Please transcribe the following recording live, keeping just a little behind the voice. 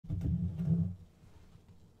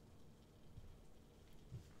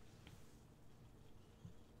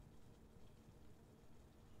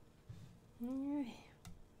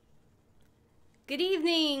Good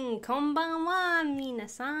evening, konbanwa,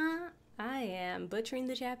 minasan. I am butchering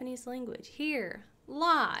the Japanese language here,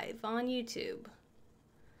 live on YouTube.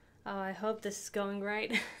 Oh, I hope this is going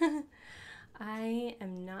right. I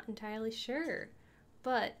am not entirely sure,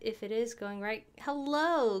 but if it is going right,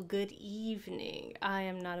 hello, good evening. I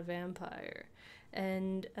am not a vampire.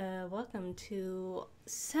 And welcome to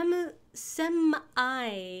semi-soberly.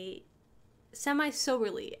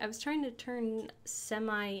 I was trying to turn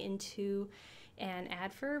semi into an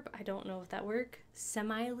adverb. I don't know if that worked.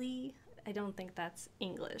 Semi-ly? I don't think that's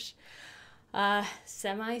English.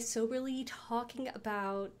 Semi-soberly talking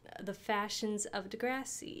about the fashions of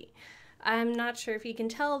Degrassi. I'm not sure if you can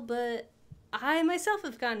tell, but I myself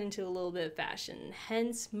have gotten into a little bit of fashion,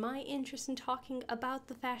 hence my interest in talking about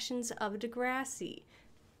the fashions of Degrassi.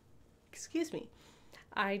 Excuse me.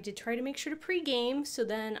 I did try to make sure to pregame, so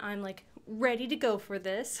then I'm like ready to go for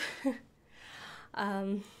this.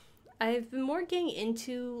 I've been more getting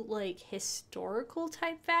into like historical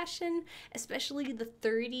type fashion, especially the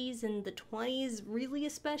 30s and the 20s, really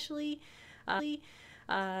especially, which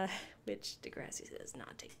Degrassi does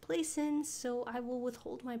not take place in, so I will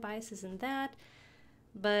withhold my biases in that.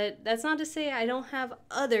 But that's not to say I don't have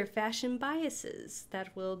other fashion biases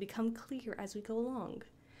that will become clear as we go along.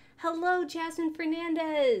 Hello, Jasmine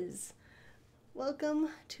Fernandez! Welcome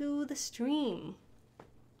to the stream.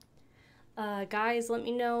 Guys, let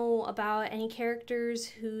me know about any characters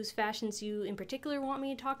whose fashions you in particular want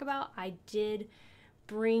me to talk about. I did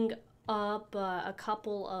bring up a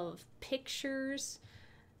couple of pictures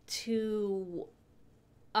to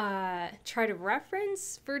try to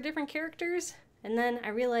reference for different characters, and then I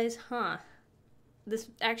realized, this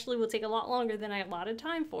actually will take a lot longer than I allotted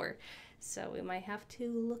time for. So we might have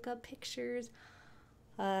to look up pictures,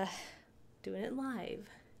 doing it live.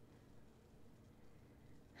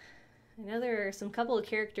 I know there are some couple of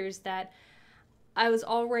characters that I was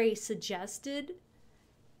already suggested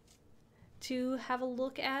to have a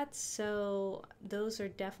look at, so those are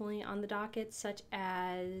definitely on the docket, such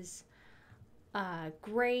as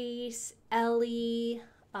Grace, Ellie,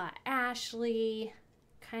 Ashley.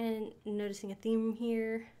 Kind of noticing a theme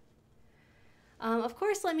here. Of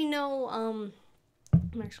course, let me know. I'm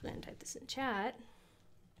actually going to type this in chat.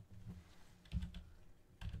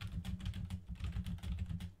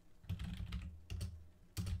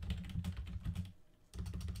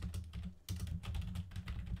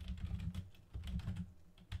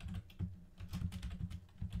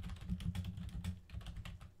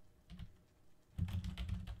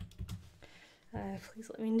 Please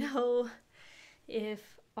let me know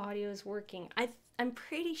if audio is working. I'm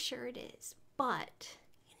pretty sure it is, but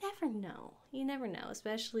you never know. You never know,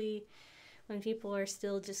 especially when people are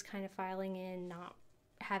still just kind of filing in, not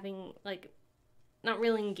having, like, not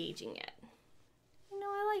really engaging yet. You know,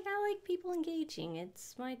 I like people engaging.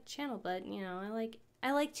 It's my channel, but, you know,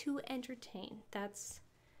 I like to entertain. That's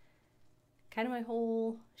kind of my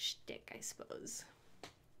whole shtick, I suppose.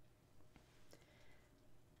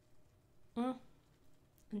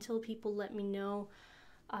 Until people let me know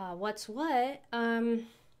what's what, I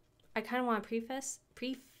kind of want to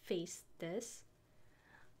preface this.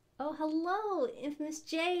 Oh, hello, Infamous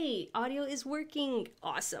J. Audio is working.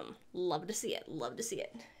 Awesome. Love to see it. Love to see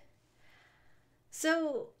it.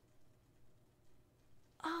 So,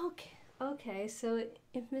 okay. So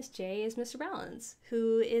Infamous J is Mr. Balance,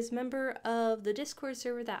 who is member of the Discord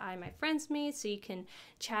server that I and my friends made. So you can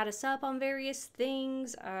chat us up on various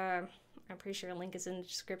things. I'm pretty sure a link is in the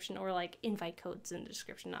description, or like invite codes in the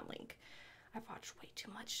description, not link. I've watched way too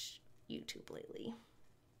much YouTube lately.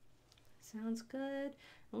 Sounds good.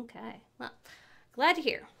 Okay. Well, glad to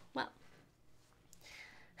hear. Well,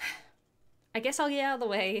 I guess I'll get out of the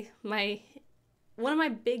way. One of my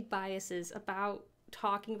big biases about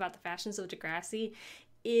talking about the fashions of Degrassi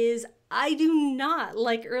is I do not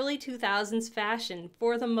like early 2000s fashion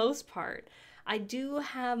for the most part. I do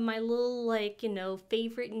have my little, like, you know,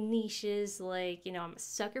 favorite niches, like, you know, I'm a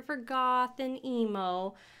sucker for goth and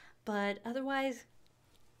emo, but otherwise,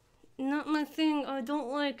 not my thing. I don't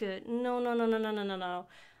like it. No.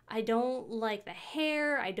 I don't like the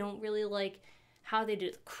hair. I don't really like how they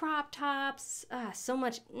do the crop tops. So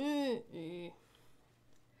much.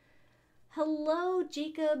 Hello,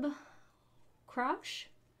 Jacob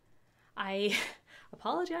Crouch. I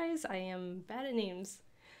apologize. I am bad at names.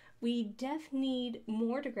 We def need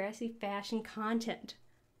more Degrassi fashion content.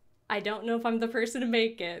 I don't know if I'm the person to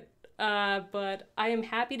make it, but I am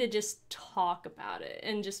happy to just talk about it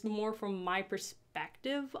and just more from my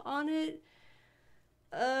perspective on it.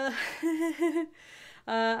 I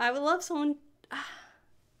would love someone. I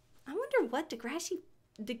wonder what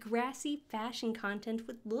Degrassi fashion content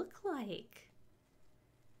would look like.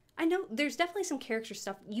 I know there's definitely some character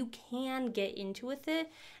stuff you can get into with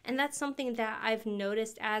it, and that's something that I've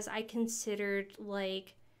noticed as I considered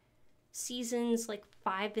like seasons like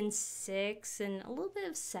 5 and 6 and a little bit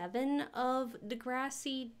of 7 of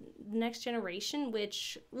Degrassi Next Generation,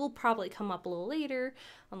 which will probably come up a little later.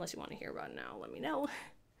 Unless you want to hear about it now, let me know.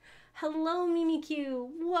 Hello, Mimikyu.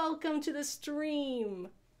 Welcome to the stream.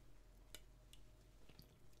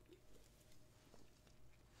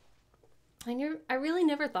 I really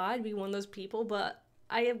never thought I'd be one of those people, but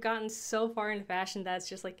I have gotten so far into fashion that it's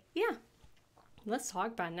just like, yeah, let's talk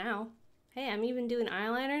about it now. Hey, I'm even doing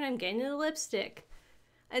eyeliner and I'm getting into lipstick.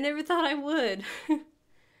 I never thought I would.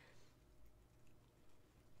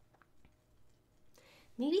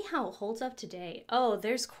 Maybe how it holds up today. Oh,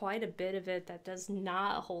 there's quite a bit of it that does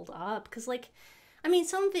not hold up. Because, like, I mean,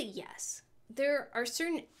 some of it, yes. There are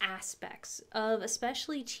certain aspects of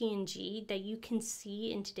especially TNG that you can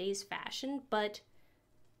see in today's fashion, but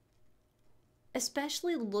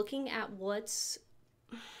especially looking at what's,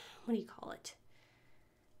 what do you call it?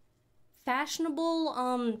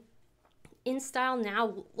 Fashionable in style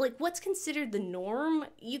now, like what's considered the norm,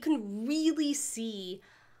 you can really see,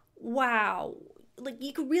 wow, like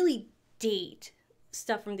you could really date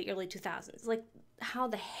stuff from the early 2000s, like how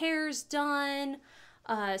the hair's done,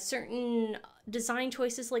 certain design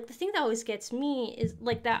choices. Like the thing that always gets me is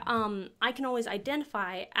like that I can always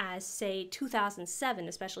identify as, say, 2007,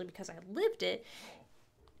 especially because I lived it,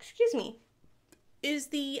 excuse me, is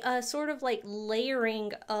the sort of like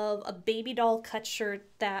layering of a baby doll cut shirt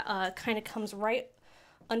that kind of comes right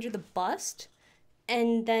under the bust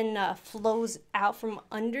and then flows out from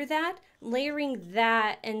under that, layering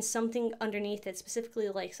that and something underneath it, specifically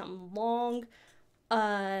like some long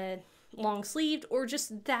sleeved or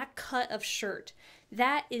just that cut of shirt.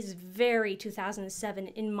 That is very 2007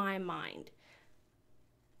 in my mind.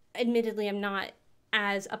 Admittedly, I'm not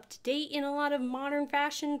as up to date in a lot of modern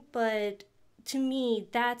fashion, but to me,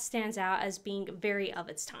 that stands out as being very of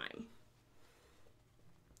its time.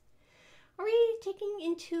 Are we taking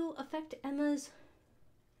into effect Emma's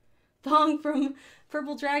thong from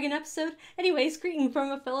Purple Dragon episode? Anyways, greeting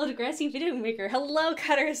from a fellow Degrassi video maker. Hello,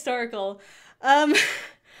 Cutter Historical.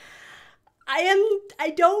 I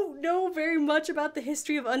don't know very much about the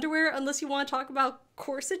history of underwear unless you want to talk about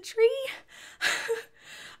corsetry.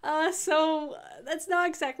 So that's not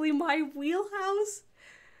exactly my wheelhouse.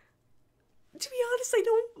 To be honest, I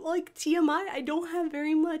don't, like, TMI, I don't have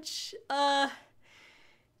very much,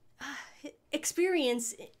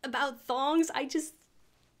 experience about thongs. I just,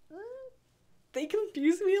 they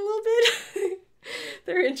confuse me a little bit.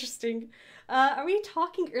 They're interesting. Are we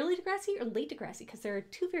talking early Degrassi or late Degrassi? Because there are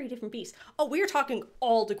two very different beasts. Oh, we are talking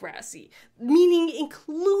all Degrassi, meaning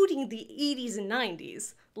including the 80s and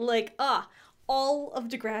 90s. Like, all of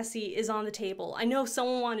Degrassi is on the table. I know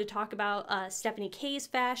someone wanted to talk about Stephanie K's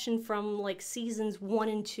fashion from like seasons 1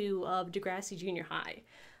 and 2 of Degrassi Junior High.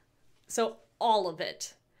 So all of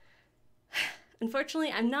it.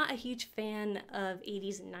 Unfortunately, I'm not a huge fan of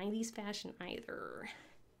 80s and 90s fashion either.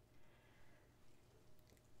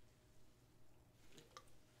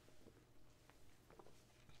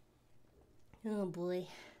 Oh boy.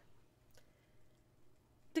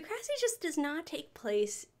 Degrassi just does not take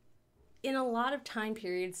place in a lot of time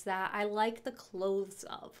periods that I like the clothes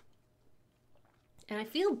of. And I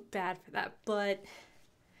feel bad for that, but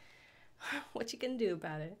what you can do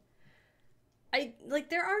about it?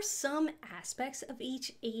 There are some aspects of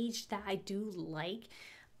each age that I do like.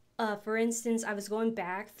 For instance, I was going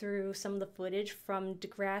back through some of the footage from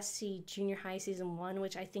Degrassi Junior High Season 1,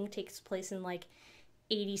 which I think takes place in like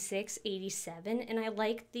 86, 87, and I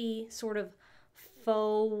like the sort of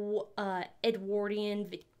faux Edwardian,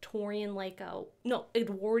 Victorian,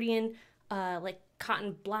 Edwardian, like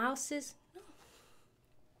cotton blouses.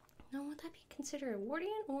 No, would that be considered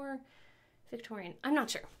Edwardian or Victorian? I'm not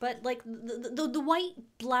sure, but like the white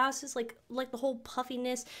blouses, like the whole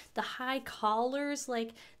puffiness, the high collars,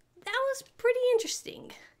 like that was pretty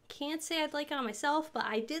interesting. Can't say I'd like it on myself, but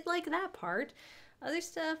I did like that part. Other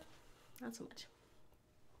stuff, not so much.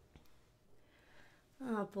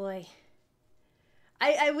 Oh boy.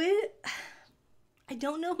 I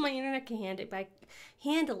don't know if my internet can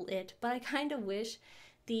handle it, but I kind of wish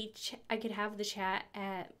I could have the chat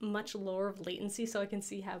at much lower latency so I can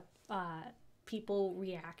see how people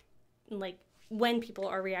react, like when people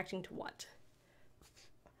are reacting to what.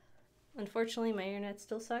 Unfortunately, my internet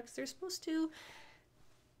still sucks. They're supposed to,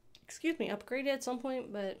 upgrade it at some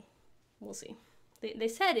point, but we'll see. They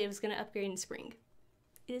said it was going to upgrade in spring.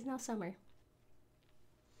 It is now summer.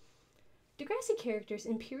 Degrassi characters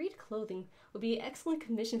in period clothing would be an excellent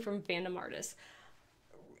commission from fandom artists.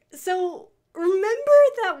 So, remember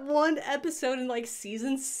that one episode in like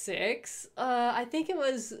season 6? I think it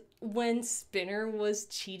was when Spinner was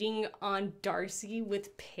cheating on Darcy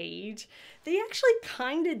with Paige. They actually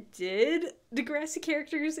kind of did Degrassi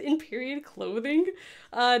characters in period clothing.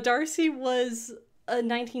 Darcy was a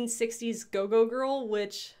 1960s go-go girl,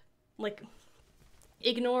 which, like,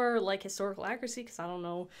 ignore like historical accuracy because I don't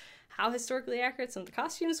know how historically accurate some of the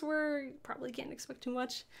costumes were. Probably can't expect too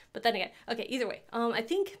much. But then again, okay, either way. I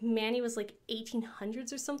think Manny was like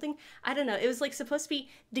 1800s or something. I don't know. It was like supposed to be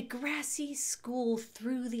Degrassi School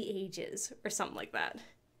Through the Ages or something like that.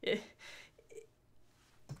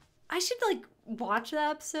 I should like watch that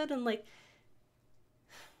episode and like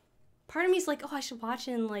part of me is like, oh, I should watch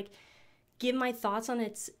it and like give my thoughts on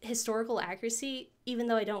its historical accuracy, even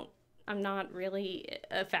though I'm not really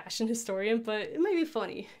a fashion historian, but it might be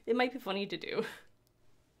funny. It might be funny to do.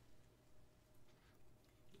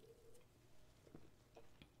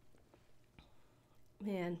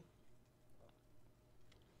 Man.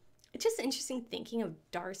 It's just interesting thinking of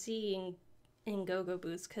Darcy and Go-Go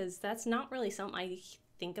Boots, because that's not really something I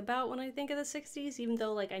think about when I think of the 60s, even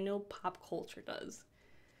though like I know pop culture does.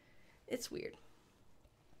 It's weird.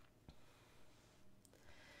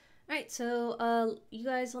 Alright, so you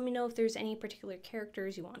guys let me know if there's any particular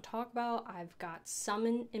characters you want to talk about. I've got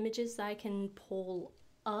some images that I can pull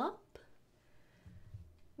up.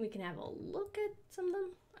 We can have a look at some of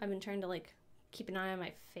them. I've been trying to like keep an eye on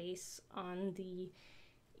my face on the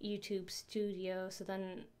YouTube studio, so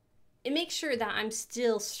then it makes sure that I'm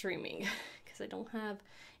still streaming because I don't have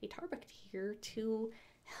a Tarbuck here to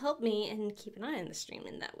help me and keep an eye on the stream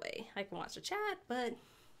in that way. I can watch the chat, but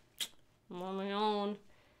I'm on my own.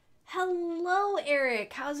 Hello,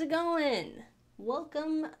 Eric. How's it going?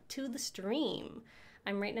 Welcome to the stream.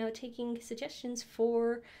 I'm right now taking suggestions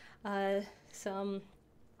for some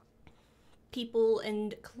people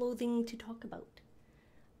and clothing to talk about.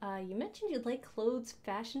 You mentioned you like clothes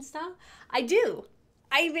fashion style. I do.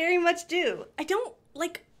 I very much do. I don't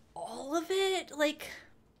like all of it. Like,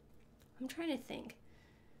 I'm trying to think.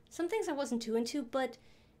 Some things I wasn't too into, but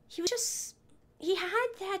he had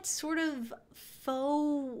that sort of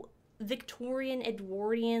faux Victorian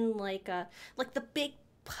Edwardian, like the big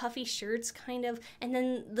puffy shirts kind of, and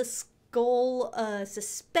then the skull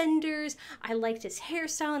suspenders. I liked his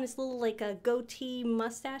hairstyle and his little like goatee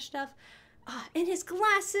mustache stuff. And his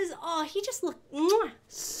glasses. Oh, he just looked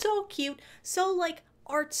so cute. So like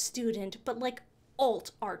art student, but like alt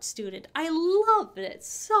art student. I loved it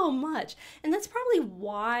so much, and that's probably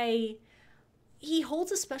why he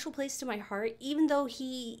holds a special place to my heart, even though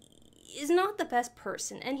he is not the best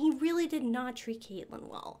person, and he really did not treat Caitlin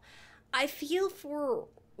well. I feel for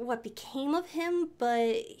what became of him,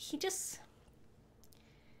 but he took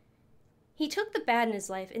the bad in his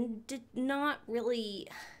life and did not really,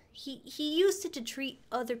 he used it to treat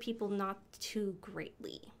other people not too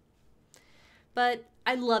greatly. But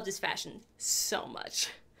I loved his fashion so much.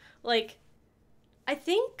 Like, I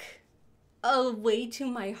think a way to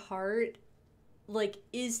my heart, like,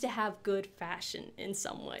 is to have good fashion in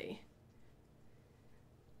some way.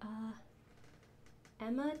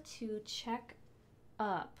 Emma to check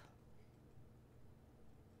up.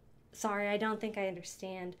 Sorry, I don't think I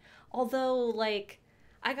understand. Although, like,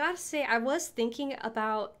 I gotta say, I was thinking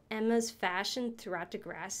about Emma's fashion throughout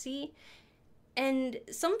Degrassi, and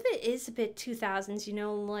some of it is a bit 2000s, you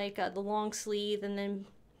know, like the long sleeve and then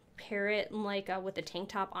pair it like with a tank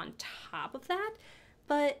top on top of that.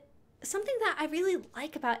 But something that I really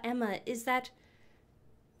like about Emma is that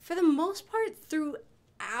for the most part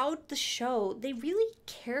throughout the show, they really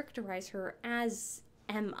characterize her as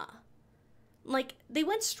Emma. Like, they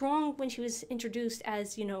went strong when she was introduced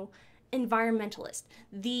as, you know, environmentalist,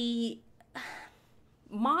 the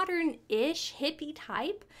modern-ish hippie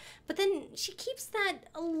type, but then she keeps that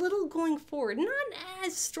a little going forward, not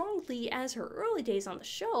as strongly as her early days on the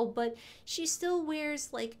show, but she still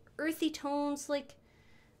wears like earthy tones, like,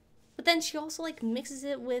 but then she also like mixes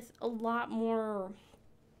it with a lot more,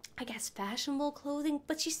 I guess, fashionable clothing,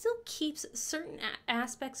 but she still keeps certain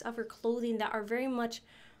aspects of her clothing that are very much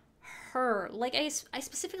her. Like, I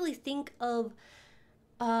specifically think of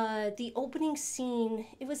the opening scene.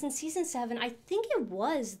 It was in season 7. I think it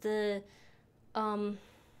was the, what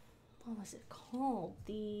was it called?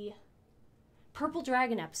 The Purple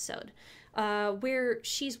Dragon episode, where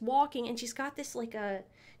she's walking and she's got this like a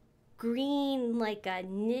green, like a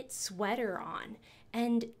knit sweater on.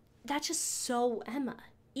 And that's just so Emma.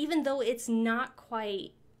 Even though it's not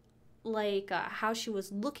quite like how she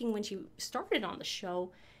was looking when she started on the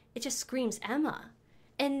show, it just screams Emma.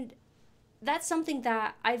 And that's something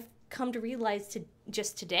that I've come to realize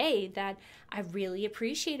just today that I really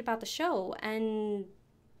appreciate about the show and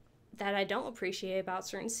that I don't appreciate about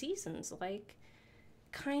certain seasons, like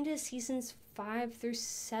kind of seasons 5 through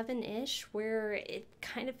 7-ish, where it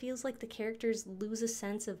kind of feels like the characters lose a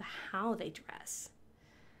sense of how they dress.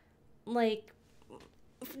 Like,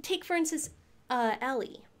 take for instance,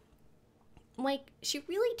 Ellie. Like, she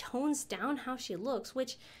really tones down how she looks,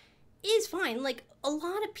 which is fine. Like, a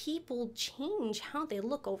lot of people change how they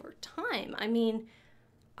look over time. I mean,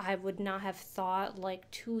 I would not have thought,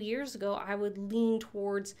 like, 2 years ago I would lean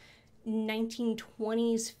towards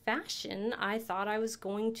 1920s fashion. I thought I was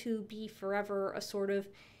going to be forever a sort of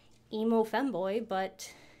emo femboy,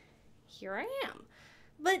 but here I am.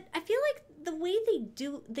 But I feel like the way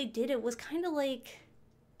they did it was kind of like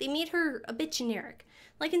they made her a bit generic.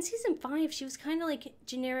 Like in season 5, she was kind of like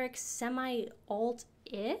generic semi-alt-ish.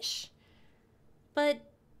 But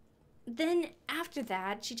then after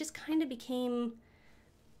that, she just kind of became,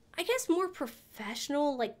 I guess, more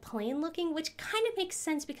professional, like plain looking, which kind of makes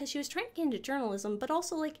sense because she was trying to get into journalism, but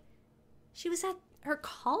also like she was at her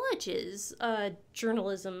college's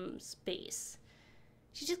journalism space.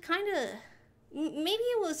 She just kind of, maybe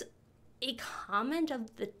it was a comment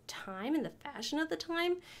of the time and the fashion of the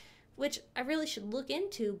time, which I really should look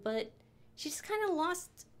into, but she just kind of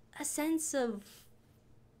lost a sense of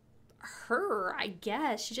her, I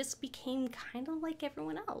guess. She just became kind of like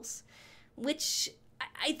everyone else, which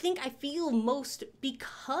I think I feel most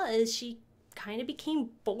because she kind of became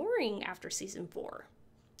boring after season 4.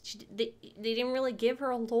 They didn't really give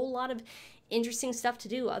her a whole lot of interesting stuff to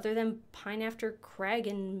do other than pine after Craig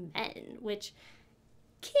and Men, which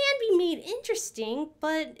can be made interesting,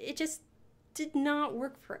 but it just did not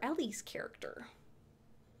work for Ellie's character.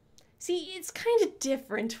 See, it's kind of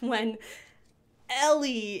different when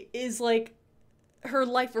Ellie is like, her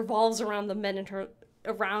life revolves around the men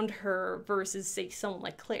around her versus, say, someone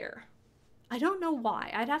like Claire. I don't know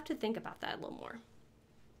why. I'd have to think about that a little more.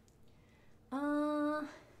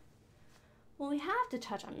 Well, we have to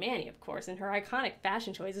touch on Manny, of course, and her iconic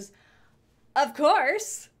fashion choices. Of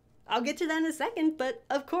course! I'll get to that in a second, but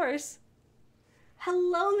of course.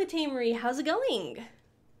 Hello, Marie. How's it going?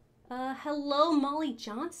 Hello, Molly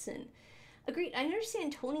Johnson. Agreed. I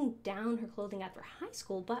understand toning down her clothing after high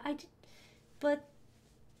school, but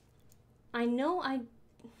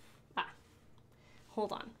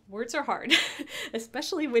hold on. Words are hard,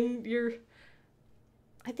 especially when you're,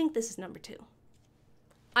 I think this is number 2.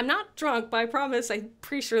 I'm not drunk, but I promise I'm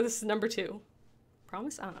pretty sure this is number 2.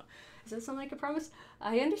 Promise? I don't know. Is that something I could promise?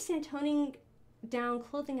 I understand toning down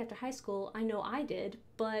clothing after high school. I know I did,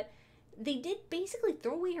 but they did basically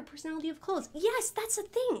throw away her personality of clothes. Yes, that's the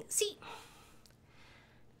thing. See,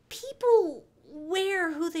 people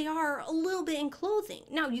wear who they are a little bit in clothing.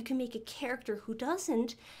 Now, you can make a character who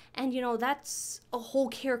doesn't, and, that's a whole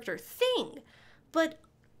character thing. But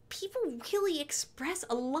people really express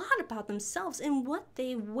a lot about themselves in what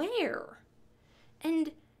they wear.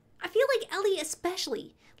 And I feel like Ellie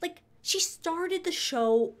especially, like, she started the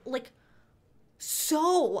show, like,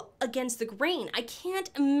 so against the grain. I can't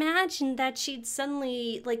imagine that she'd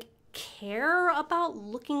suddenly, like, care about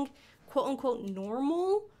looking quote-unquote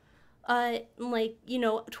normal,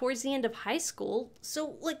 towards the end of high school.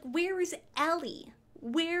 So, like, where is Ellie?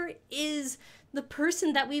 Where is the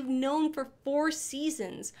person that we've known for 4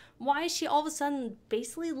 seasons? Why is she all of a sudden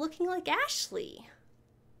basically looking like Ashley?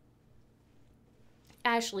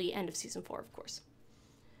 Ashley, end of season 4, of course.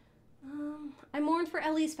 I mourned for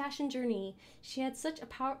Ellie's fashion journey. She had such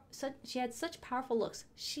powerful looks.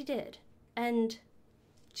 She did. And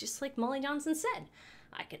just like Molly Johnson said,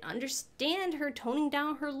 I can understand her toning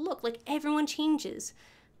down her look. Like, everyone changes.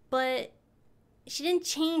 But she didn't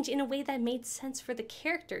change in a way that made sense for the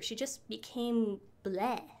character. She just became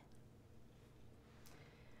bleh.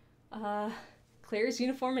 Claire's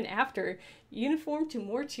uniform and after. Uniform to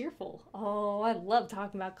more cheerful. Oh, I love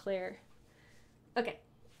talking about Claire. Okay.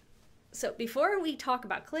 So before we talk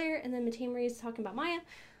about Claire and then Marie is talking about Maya,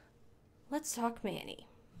 let's talk Manny.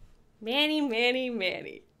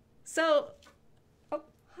 Manny. So, oh,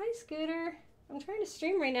 hi Scooter. I'm trying to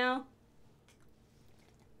stream right now.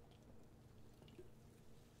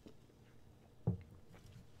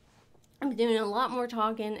 I'm doing a lot more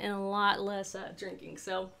talking and a lot less drinking,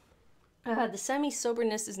 so the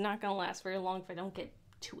semi-soberness is not going to last very long if I don't get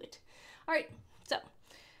to it. Alright, so,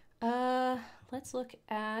 let's look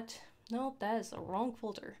at, nope, that is the wrong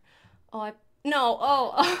folder. Oh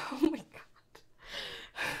my god.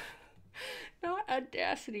 Not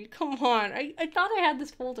Audacity, come on, I thought I had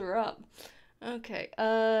this folder up. Okay,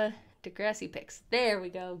 Degrassi picks, there we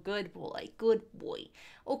go, good boy.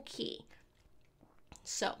 Okay,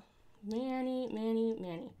 so,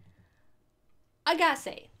 Manny. I gotta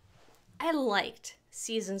say, I liked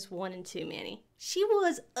seasons 1 and 2, Manny. She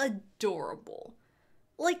was adorable.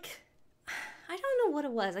 Like, I don't know what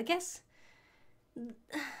it was. I guess it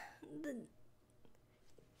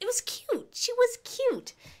was cute. She was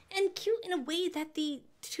cute. And cute in a way that the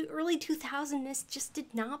early 2000s just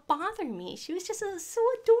did not bother me. She was just so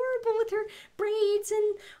adorable with her braids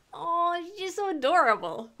and, oh, she's just so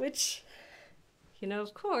adorable. Which, you know,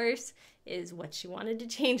 of course, is what she wanted to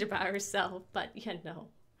change about herself. But, yeah, no.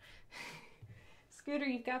 Scooter,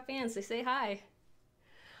 you've got fans. They say hi.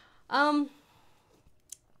 I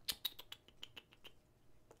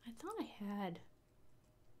thought I had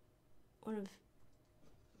one of...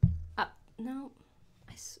 no.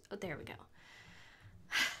 Oh, there we go.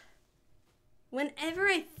 Whenever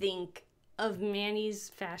I think of Manny's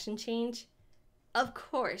fashion change, of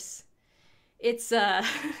course, it's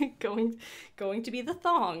going to be the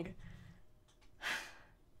thong.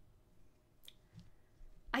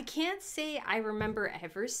 I can't say I remember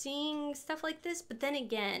ever seeing stuff like this, but then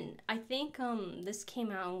again, I think this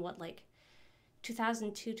came out in what, like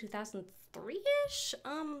 2002, 2003-ish?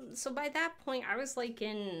 So by that point I was like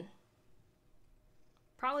in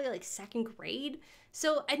probably like 2nd grade.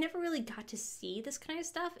 So I never really got to see this kind of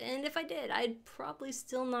stuff, and if I did, I'd probably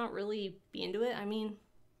still not really be into it. I mean,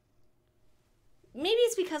 maybe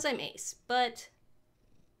it's because I'm ace, but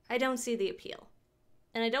I don't see the appeal.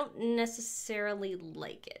 And I don't necessarily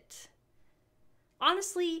like it.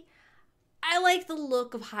 Honestly, I like the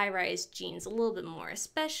look of high-rise jeans a little bit more,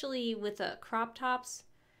 especially with crop tops.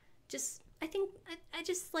 I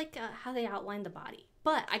just like how they outline the body.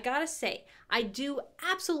 But I gotta say, I do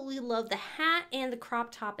absolutely love the hat and the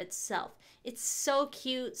crop top itself. It's so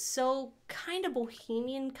cute, so kind of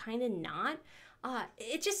bohemian, kind of not.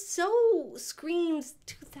 It just so screams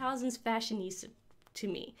 2000s fashionista to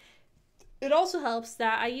me. It also helps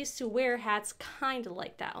that I used to wear hats kind of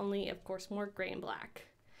like that, only, of course, more gray and black.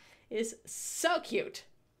 It is so cute.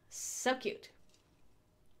 So cute.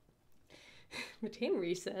 Matane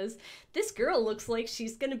Marie says, this girl looks like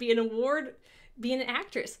she's going to be an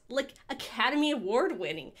actress, like Academy Award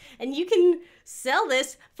winning. And you can sell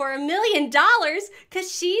this for $1 million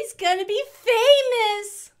because she's going to be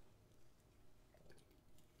famous.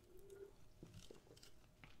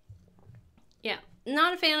 Yeah.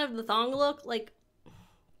 Not a fan of the thong look. Like,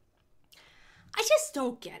 I just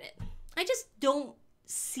don't get it. I just don't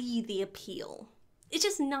see the appeal. It's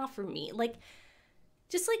just not for me. Like,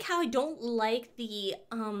 just like how I don't like the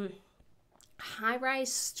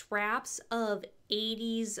high-rise straps of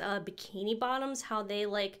 80s bikini bottoms, how they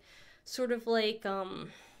like sort of like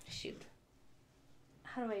shoot,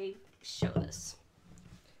 how do I show this?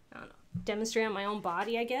 I don't know. Demonstrate on my own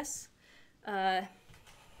body, I guess.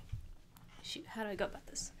 Shoot, how do I go about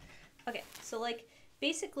this? Okay, so like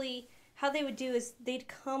basically how they would do is they'd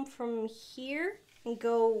come from here and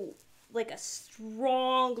go like a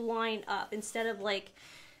strong line up instead of like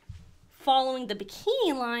following the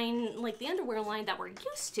bikini line, like the underwear line that we're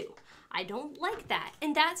used to. I don't like that.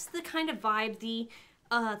 And that's the kind of vibe the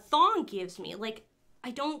thong gives me. Like,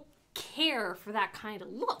 I don't care for that kind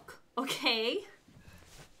of look, okay?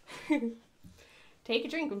 Take a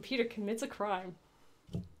drink when Peter commits a crime.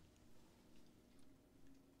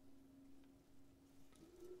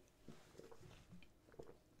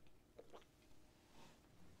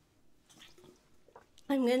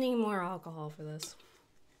 I'm gonna need more alcohol for this.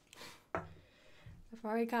 I've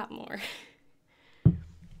already got more.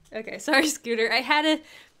 Okay, sorry, Scooter. I had to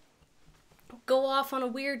go off on a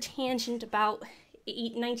weird tangent about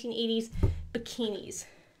 1980s bikinis.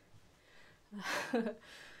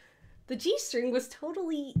 The G-string was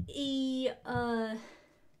totally a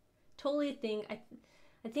thing.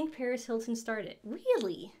 I think Paris Hilton started.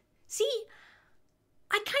 Really? See,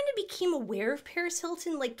 I kind of became aware of Paris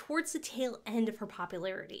Hilton like towards the tail end of her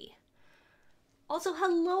popularity. Also,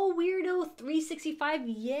 hello, Weirdo 365.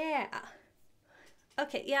 Yeah.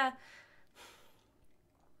 Okay, yeah.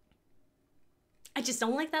 I just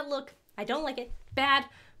don't like that look. I don't like it. Bad.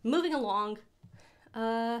 Moving along.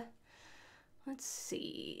 Let's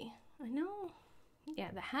see. I know.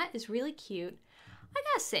 Yeah, the hat is really cute. I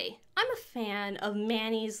gotta say, I'm a fan of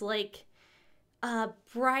Manny's like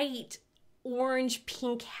bright orange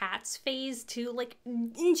pink hats phase too. Like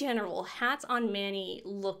in general, hats on Manny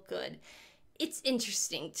look good. It's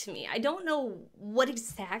interesting to me. I don't know what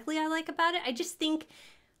exactly I like about it. I just think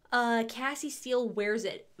Cassie Steele wears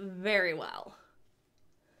it very well.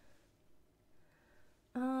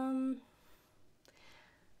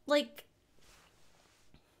 Like,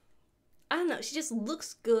 I don't know, she just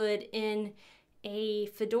looks good in a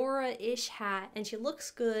fedora-ish hat, and she looks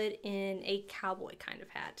good in a cowboy kind of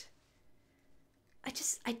hat.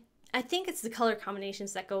 I think it's the color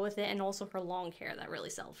combinations that go with it, and also her long hair that really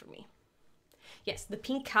sell for me. Yes, the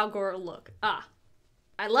pink cowgirl look. Ah,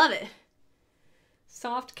 I love it.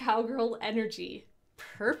 Soft cowgirl energy.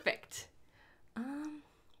 Perfect.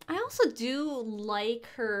 I also do like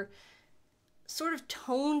her sort of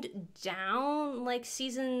toned down, like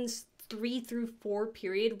seasons 3 through 4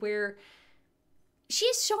 period, where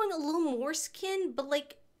she's showing a little more skin, but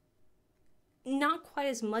like not quite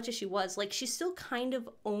as much as she was. Like, she's still kind of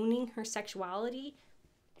owning her sexuality,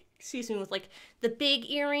 excuse me, with like the big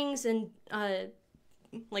earrings and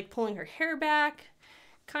like pulling her hair back,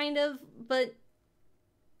 kind of, but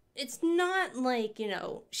it's not like, you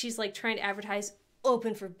know, she's like trying to advertise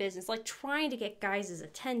open for business, like trying to get guys'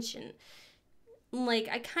 attention. Like,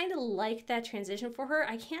 I kind of like that transition for her.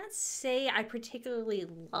 I can't say I particularly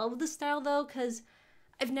love the style though, because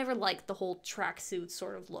I've never liked the whole tracksuit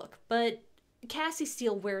sort of look, but Cassie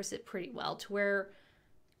Steele wears it pretty well to where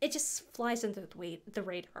it just flies under the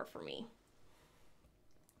radar for me.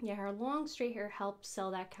 Yeah, her long straight hair helps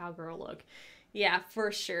sell that cowgirl look. Yeah,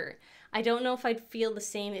 for sure. I don't know if I'd feel the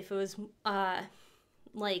same if it was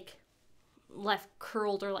like left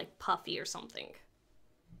curled or like puffy or something.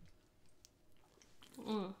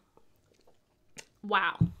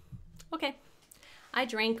 Wow. Okay. I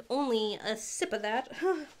drank only a sip of that.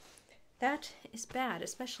 That is bad,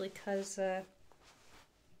 especially because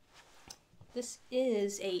this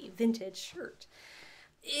is a vintage shirt.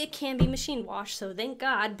 It can be machine washed, so thank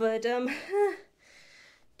God, but damn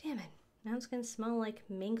it. Now it's gonna smell like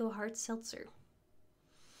mango hard seltzer.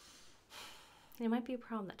 It might be a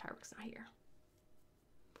problem that Tarwick's not here.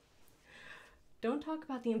 Don't talk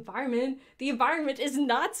about the environment. The environment is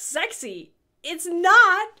not sexy. It's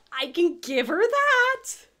not. I can give her that.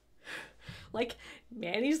 Like,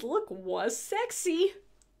 Manny's look was sexy.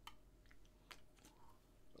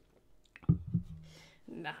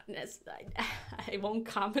 Not necessarily. I won't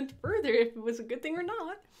comment further if it was a good thing or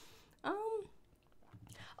not.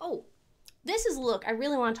 Oh, this is a look I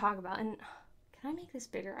really want to talk about. And can I make this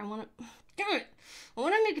bigger? I want to. Damn it! I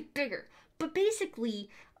want to make it bigger. But basically,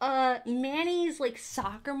 Manny's like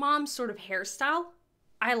soccer mom sort of hairstyle,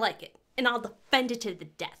 I like it, and I'll defend it to the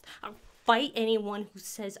death. I'll fight anyone who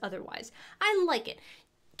says otherwise. I like it.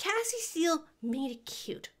 Cassie Steele made it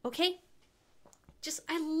cute, okay? Just,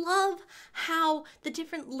 I love how the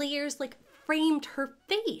different layers like framed her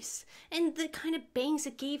face and the kind of bangs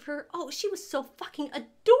it gave her. Oh, she was so fucking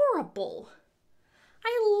adorable.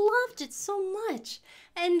 I loved it so much.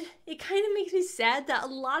 And it kind of makes me sad that a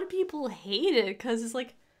lot of people hate it because it's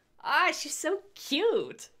like, she's so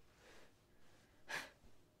cute.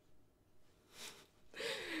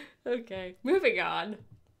 Okay, moving on.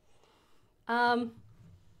 And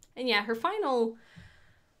yeah, her final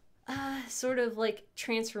sort of like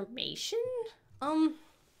transformation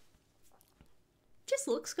just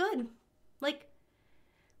looks good. Like,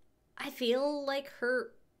 I feel like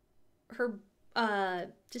her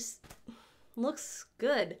just looks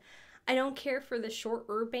good. I don't care for the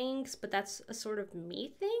shorter bangs, but that's a sort of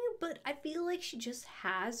me thing, but I feel like she just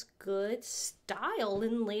has good style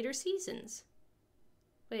in later seasons.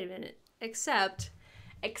 Wait a minute. Except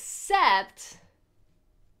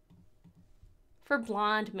for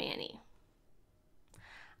Blonde Manny.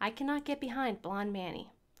 I cannot get behind Blonde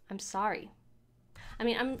Manny. I'm sorry. I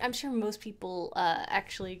mean, I'm sure most people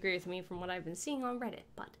actually agree with me from what I've been seeing on Reddit,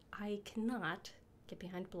 but I cannot get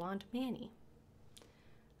behind Blonde Manny.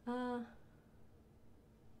 On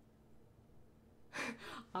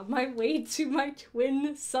my way to my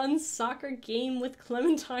twin son's soccer game with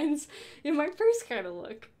Clementines in my purse kind of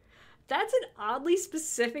look. That's an oddly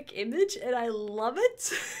specific image, and I love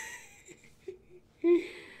it.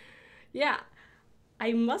 Yeah,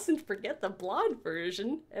 I mustn't forget the blonde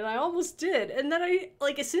version, and I almost did. And then I,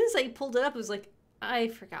 like, as soon as I pulled it up, it was like, I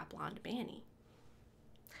forgot Blonde Manny.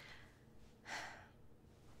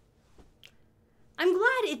 I'm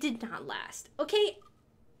glad it did not last, okay?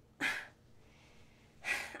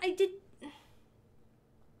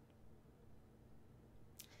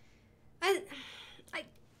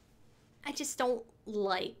 I just don't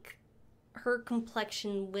like her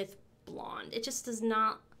complexion with blonde. It just does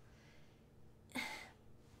not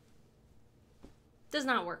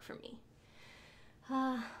work for me.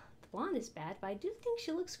 The blonde is bad, but I do think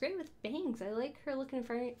she looks great with bangs. I like her look in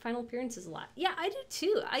final appearances a lot. Yeah, I do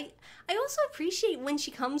too. I also appreciate when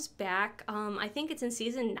she comes back. I think it's in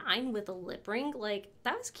season 9 with a lip ring. Like,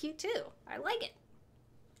 that was cute too. I like it.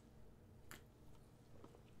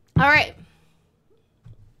 All right.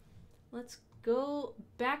 let's go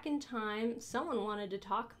back in time. Someone wanted to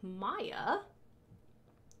talk Maya.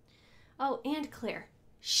 Oh, and Claire.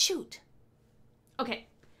 Shoot. Okay,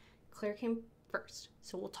 Claire came first,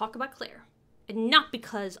 so we'll talk about Claire. And not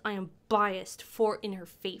because I am biased for in her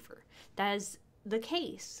favor. That is the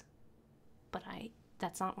case. But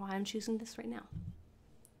that's not why I'm choosing this right now.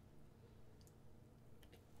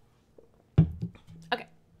 Okay.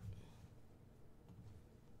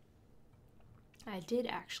 I did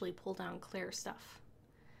actually pull down Claire's stuff.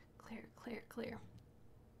 Claire.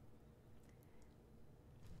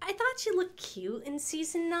 I thought she looked cute in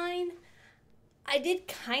season 9. I did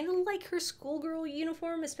kind of like her schoolgirl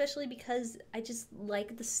uniform, especially because I just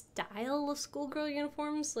like the style of schoolgirl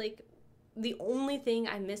uniforms. Like, the only thing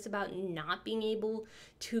I miss about not being able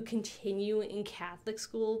to continue in Catholic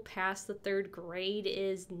school past the 3rd grade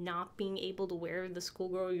is not being able to wear the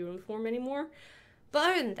schoolgirl uniform anymore. But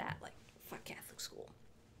other than that, like, fuck Catholic school.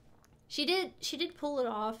 She did pull it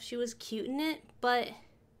off. She was cute in it, but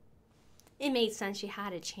it made sense. She had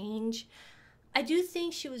to change. I do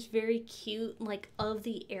think she was very cute, like, of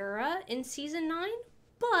the era in season 9,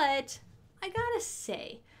 but I gotta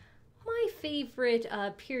say, my favorite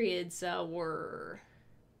periods were...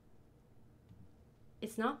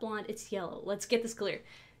 It's not blonde, it's yellow. Let's get this clear.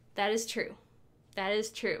 That is true. That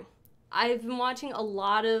is true. I've been watching a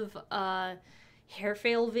lot of hair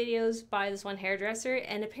fail videos by this one hairdresser,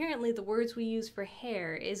 and apparently the words we use for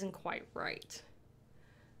hair isn't quite right.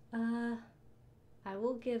 I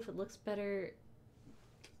will give it looks better...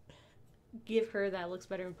 Give her that looks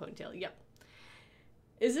better in ponytail. Yep.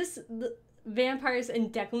 Is this the Vampires and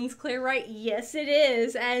Declan's Claire right? Yes, it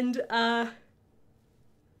is. And as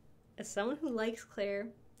someone who likes Claire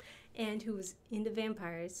and who was into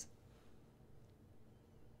vampires,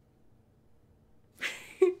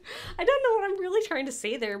 I don't know what I'm really trying to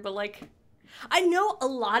say there, but like, I know a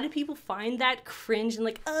lot of people find that cringe and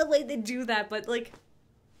like, oh, wait, they do that, but like,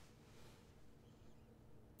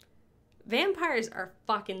 vampires are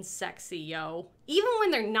fucking sexy, yo. Even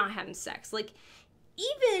when they're not having sex. Like,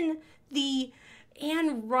 even the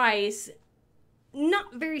Anne Rice,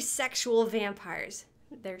 not very sexual vampires,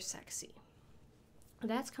 they're sexy.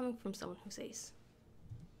 That's coming from someone who's ace.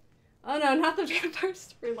 Oh no, not the vampire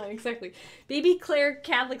storyline, exactly. Baby Claire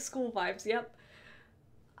Catholic school vibes, yep.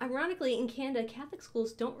 Ironically, in Canada, Catholic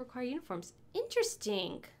schools don't require uniforms.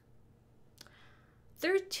 Interesting.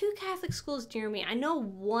 There are 2 Catholic schools near me. I know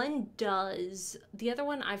one does. The other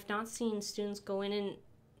one, I've not seen students go in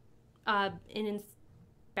and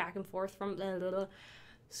back and forth from blah, blah, blah.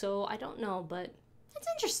 So I don't know, but that's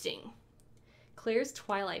interesting. Claire's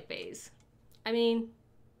Twilight phase. I mean,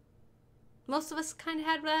 most of us kind of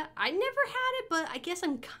had that. I never had it, but I guess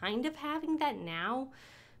I'm kind of having that now.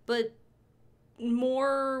 But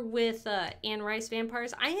more with Anne Rice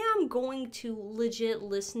vampires. I am going to legit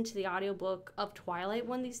listen to the audiobook of Twilight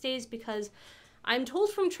one of these days because I'm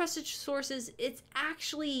told from trusted sources it's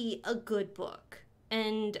actually a good book.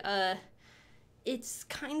 And it's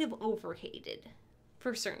kind of overhated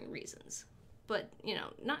for certain reasons. But, you know,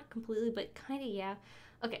 not completely, but kind of, yeah.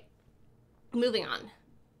 Okay, moving on.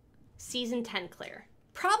 Season 10 Claire.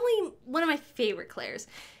 Probably one of my favorite Claires.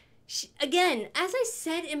 Again, as I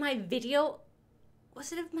said in my video...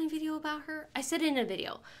 Was it my video about her? I said it in a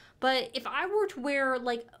video. But if I were to wear,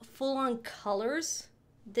 like, full-on colors,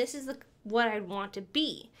 this is what I'd want to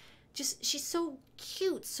be. Just, she's so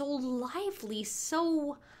cute, so lively,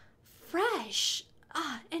 so fresh.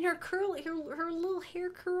 And her little hair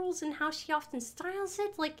curls and how she often styles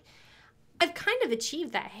it. Like, I've kind of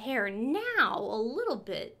achieved that hair now a little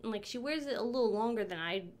bit. Like, she wears it a little longer than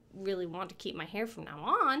I really want to keep my hair from now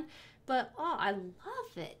on. But, oh, I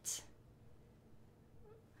love it.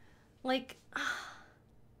 Like,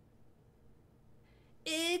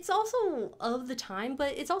 it's also of the time,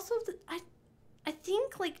 but it's also, I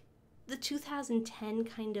think, like, the 2010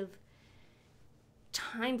 kind of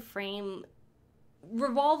time frame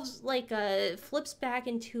revolves, like, flips back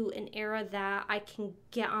into an era that I can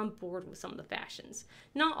get on board with some of the fashions.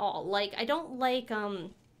 Not all. Like, I don't like,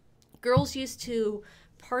 girls used to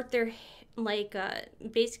part their like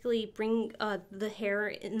basically bring the hair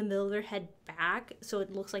in the middle of their head back so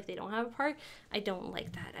it looks like they don't have a part. I don't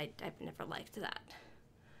like that. I've never liked that.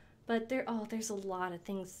 But there's a lot of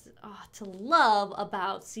things to love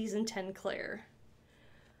about season 10 Claire.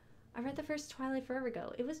 I read the first Twilight forever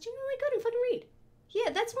ago. It was genuinely good and fun to read.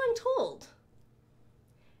 Yeah, that's what I'm told.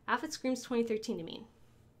 Outfit screams 2013 to me.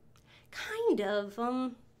 Kind of,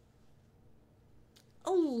 a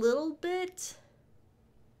little bit.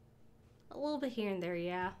 A little bit here and there,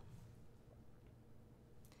 yeah.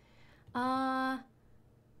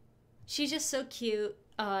 She's just so cute.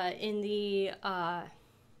 in the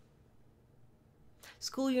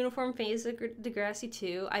school uniform phase of Degrassi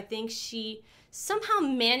 2. I think she somehow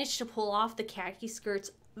managed to pull off the khaki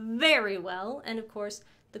skirts very well. And of course,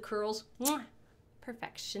 the curls, mwah,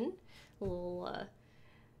 perfection. Little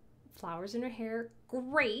flowers in her hair,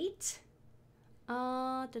 great.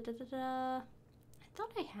 I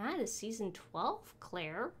thought I had a season 12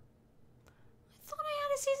 Claire. I thought I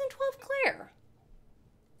had a season 12 Claire.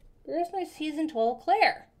 Where's my season 12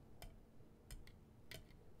 Claire?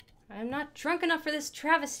 I'm not drunk enough for this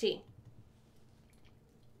travesty.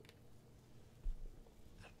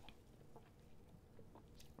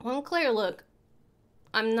 One Claire look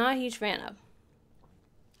I'm not a huge fan of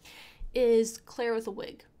is Claire with a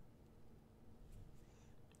wig.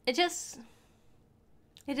 It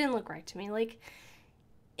didn't look right to me. Like,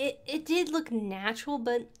 it did look natural,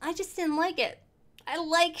 but I just didn't like it. I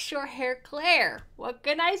like short hair Claire. What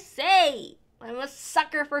can I say? I'm a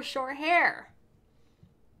sucker for short hair.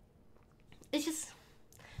 It's just,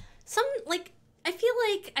 I feel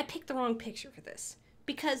like I picked the wrong picture for this.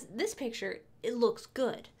 Because this picture, it looks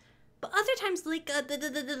good. But other times, like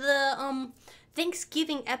the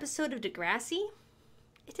Thanksgiving episode of Degrassi,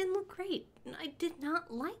 it didn't look great. And I did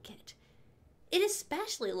not like it. It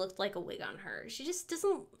especially looked like a wig on her. She just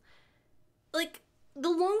doesn't, like, the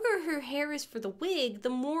longer her hair is for the wig, the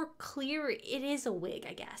more clear it is a wig,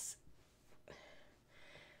 I guess.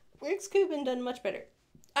 Wigs could have been done much better.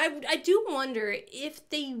 I do wonder if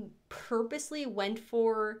they purposely went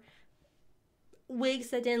for wigs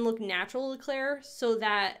that didn't look natural to Claire, so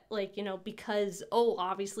that, like, you know, because, oh,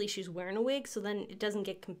 obviously she's wearing a wig, so then it doesn't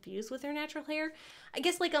get confused with her natural hair. I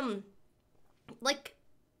guess, like,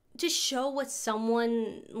 to show what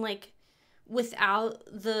someone, like, without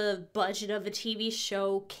the budget of a TV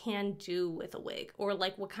show can do with a wig, or,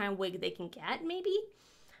 like, what kind of wig they can get, maybe?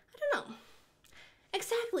 I don't know.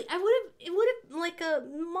 Exactly. It would have, like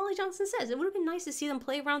Molly Johnson says, it would have been nice to see them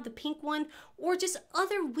play around with the pink one, or just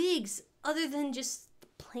other wigs other than just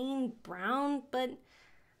plain brown, but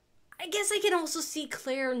I guess I can also see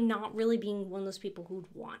Claire not really being one of those people who'd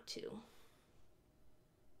want to.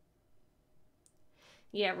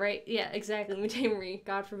 Yeah, right. Yeah, exactly. Marie,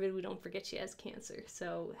 God forbid we don't forget she has cancer,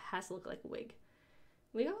 so it has to look like a wig.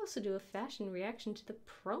 We also do a fashion reaction to the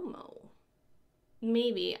promo.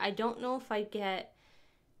 Maybe. I don't know if I get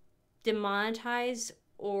demonetized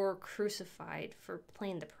or crucified for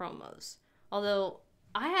playing the promos. Although,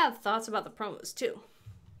 I have thoughts about the promos, too.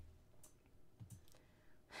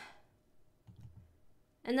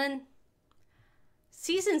 And then,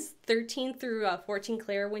 seasons 13 through 14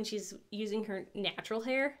 Claire, when she's using her natural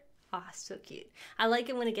hair. Ah, so cute. I like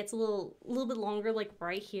it when it gets a little bit longer, like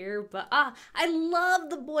right here. But I love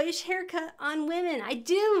the boyish haircut on women. I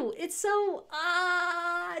do. It's so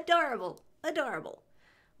adorable. Adorable.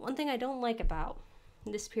 One thing I don't like about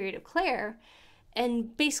this period of Claire,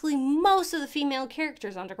 and basically most of the female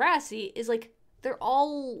characters on Degrassi, is like they're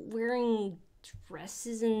all wearing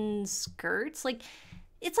dresses and skirts. Like,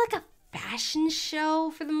 it's like a fashion show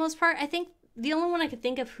for the most part. I think the only one I could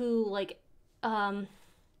think of who, like,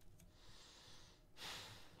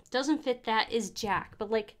 doesn't fit that is Jack. But,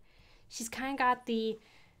 like, she's kind of got the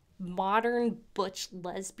modern butch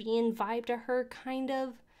lesbian vibe to her, kind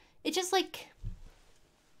of. It just, like,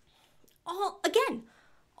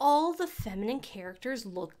 all the feminine characters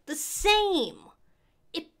look the same.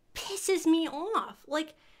 It pisses me off.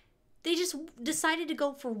 Like, they just decided to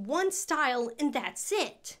go for one style and that's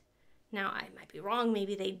it. Now, I might be wrong.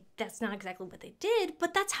 Maybe that's not exactly what they did,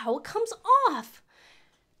 but that's how it comes off.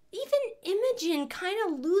 Even Imogen kind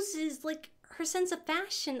of loses, like, her sense of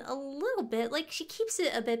fashion a little bit. Like, she keeps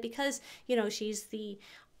it a bit because, you know, she's the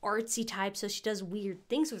artsy type, so she does weird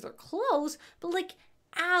things with her clothes. But, like,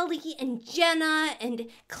 Allie and Jenna and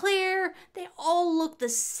Claire, they all look the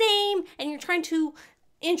same, and you're trying to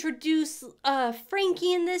introduce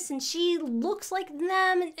Frankie in this, and she looks like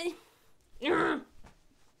them.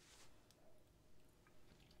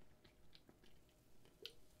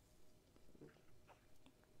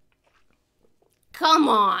 Come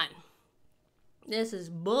on. This is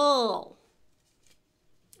bull.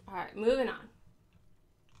 Alright, moving on.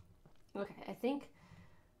 Okay, I think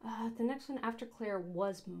the next one after Claire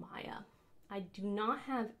was Maya. I do not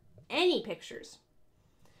have any pictures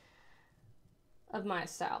of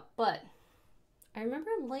Maya's style, but I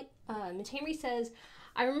remember, like, Matamri says,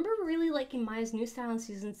 I remember really liking Maya's new style in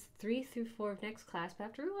seasons 3 through 4 of Next Class, but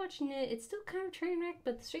after rewatching it, it's still kind of train wreck,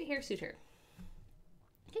 but the straight hair suit her.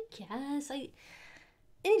 I guess,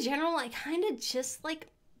 in general, I kind of just like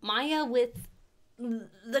Maya with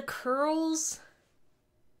the curls.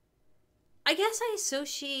 I guess I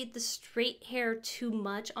associate the straight hair too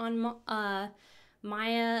much on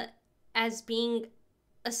Maya as being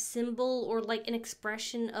a symbol or like an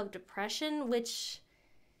expression of depression, which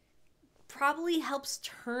probably helps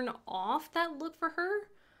turn off that look for her.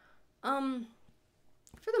 Um,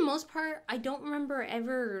 for the most part, I don't remember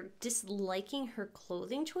ever disliking her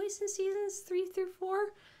clothing choice in seasons 3 through 4.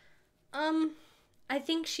 Um, I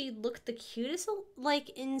think she looked the cutest, like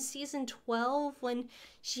in season 12 when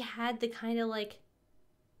she had the kind of like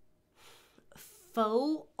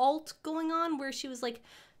faux alt going on, where she was like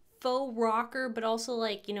faux rocker, but also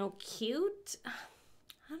like, you know, cute. I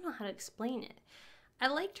don't know how to explain it. I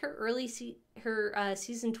liked her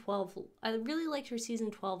season 12. I really liked her season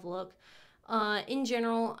 12 look. In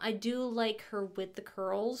general, I do like her with the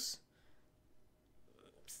curls.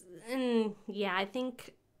 And yeah, I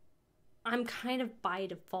think I'm kind of by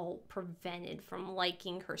default prevented from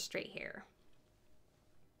liking her straight hair.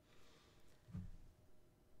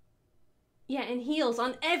 Yeah, and heels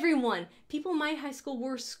on everyone. People in my high school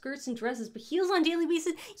wore skirts and dresses, but heels on daily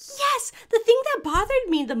basis. Yes! The thing that bothered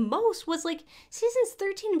me the most was like seasons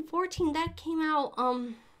 13 and 14 that came out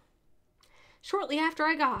shortly after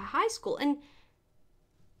I got high school, and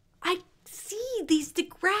I see these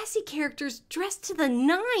Degrassi characters dressed to the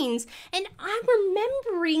nines, and I'm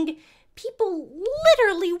remembering people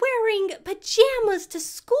literally wearing pajamas to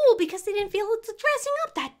school because they didn't feel like dressing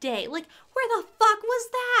up that day. Like, where the fuck was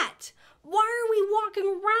that? Why are we walking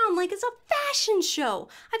around like it's a fashion show?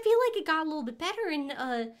 I feel like it got a little bit better in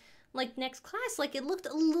like next class. Like, it looked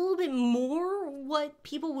a little bit more what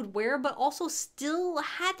people would wear, but also still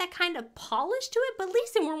had that kind of polish to it. But at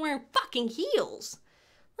least they weren't wearing fucking heels.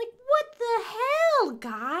 Like, what the hell,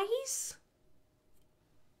 guys?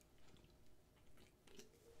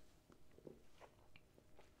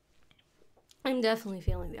 I'm definitely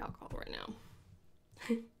feeling the alcohol right now.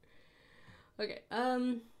 Okay,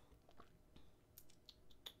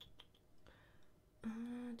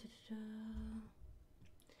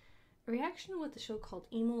 A reaction to what the show called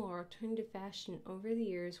emo or alternative fashion over the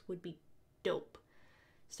years would be dope.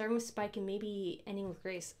 Starting with Spike and maybe ending with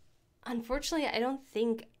Grace. Unfortunately, I don't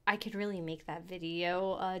think I could really make that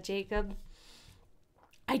video, Jacob.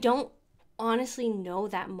 I don't honestly know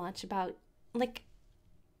that much about, like,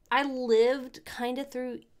 I lived kind of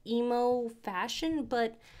through emo fashion,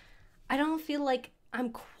 but I don't feel like I'm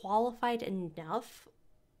qualified enough.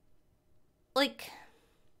 Like,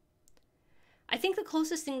 I think the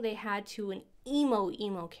closest thing they had to an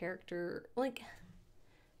emo character, like,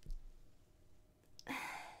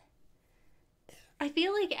 I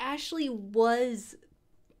feel like Ashley was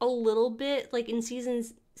a little bit, like, in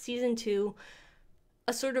season 2,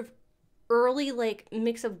 a sort of early, like,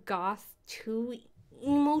 mix of goth to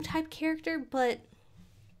emo type character, but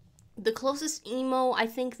the closest emo I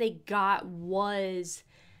think they got was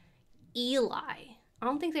Eli. I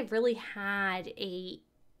don't think they've really had a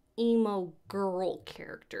emo girl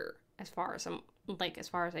character as far as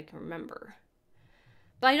I can remember.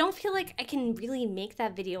 But I don't feel like I can really make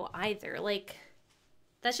that video either. Like,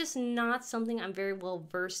 that's just not something I'm very well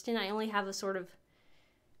versed in. I only have a sort of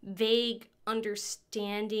vague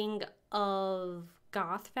understanding of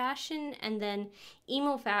goth fashion, and then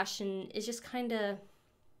emo fashion is just kind of,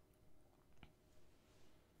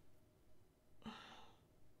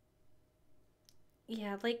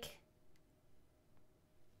 yeah, like,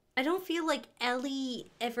 I don't feel like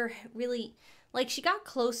Ellie ever really, like, she got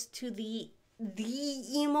close to the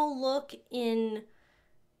emo look in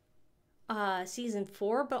season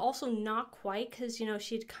 4, but also not quite, because, you know,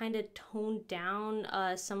 she'd kind of toned down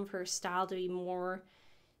some of her style to be more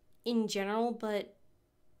in general, but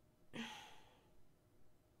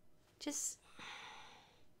just,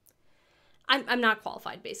 I'm not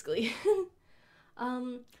qualified, basically.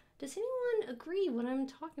 Does anyone agree what I'm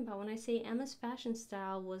talking about when I say Emma's fashion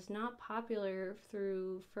style was not popular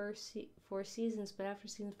through first 4 seasons, but after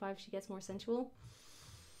season 5 she gets more sensual?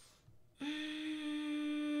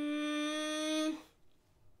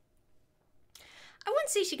 I wouldn't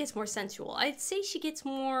say she gets more sensual. I'd say she gets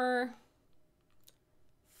more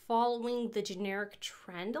following the generic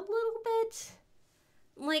trend a little bit.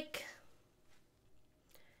 Like,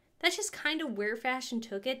 that's just kind of where fashion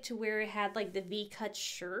took it, to where it had like the V-cut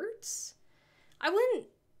shirts. I wouldn't,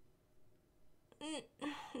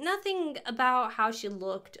 nothing about how she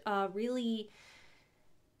looked really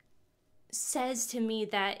says to me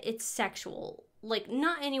that it's sexual. Like,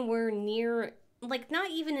 not anywhere near, like,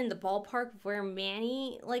 not even in the ballpark of where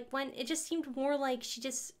Manny like went. It just seemed more like she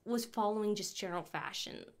just was following just general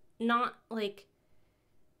fashion, not like,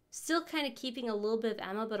 still kind of keeping a little bit of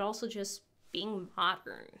Emma, but also just being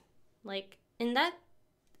modern. Like, and that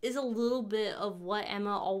is a little bit of what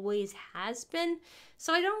Emma always has been.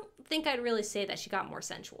 So I don't think I'd really say that she got more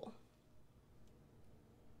sensual.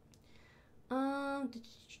 Alright,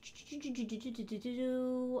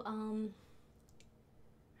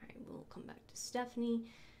 we'll come back to Stephanie.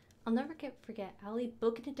 I'll never forget Allie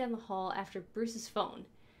booking it down the hall after Bruce's phone.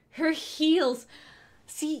 Her heels.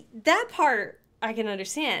 See, that part I can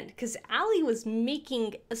understand, because Allie was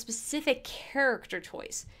making a specific character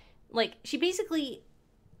choice. Like, she basically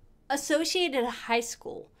associated high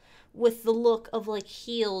school with the look of, like,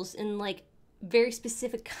 heels and, like, very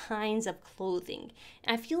specific kinds of clothing.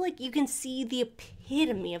 And I feel like you can see the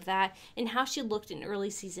epitome of that in how she looked in early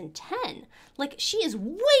season 10. Like, she is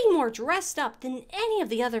way more dressed up than any of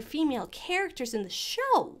the other female characters in the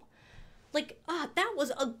show. Like, that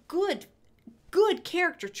was a good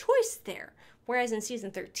character choice there. Whereas in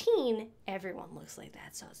season 13, everyone looks like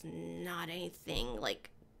that, so it's not anything,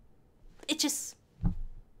 like, it's just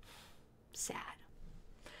sad.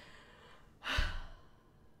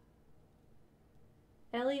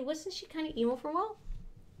 Ellie, wasn't she kind of emo for a while?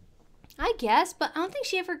 I guess, but I don't think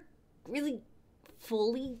she ever really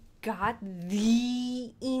fully got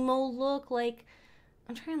the emo look. Like,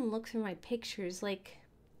 I'm trying to look through my pictures. Like,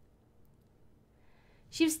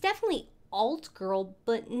 she was definitely alt girl,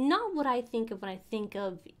 but not what I think of when I think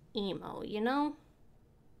of emo, you know?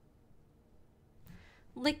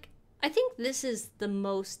 Like, I think this is the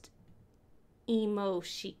most emo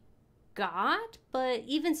she got, but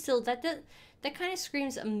even still, that kind of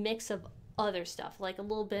screams a mix of other stuff, like a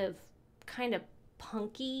little bit of kind of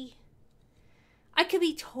punky. I could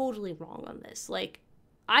be totally wrong on this. Like,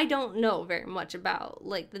 I don't know very much about,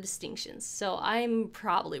 like, the distinctions, so I'm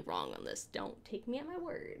probably wrong on this. Don't take me at my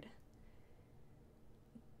word.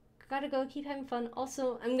 Gotta go, keep having fun.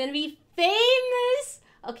 Also, I'm gonna be famous!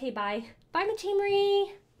 Okay, bye. Bye,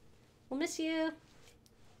 Machinery! We'll miss you.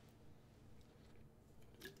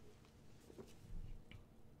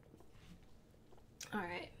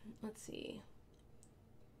 Alright, let's see.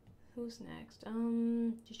 Who's next?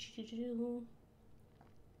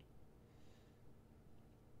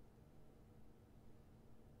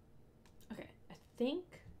 Okay, I think...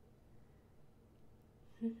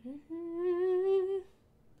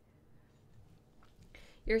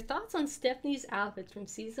 Your thoughts on Stephanie's outfits from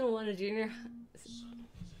season 1 of Junior High?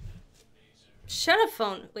 Shut up,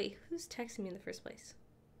 phone. Wait, who's texting me in the first place?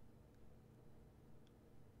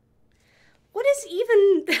 What is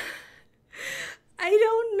even... I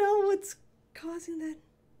don't know what's causing that.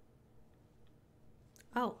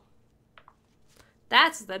 Oh.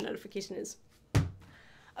 That's what that notification is.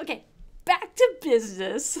 Okay, back to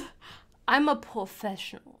business. I'm a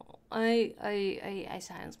professional. I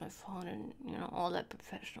silence my phone and, you know, all that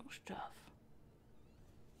professional stuff.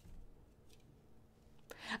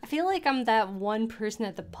 I feel like I'm that one person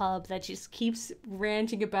at the pub that just keeps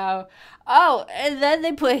ranting about, oh, and then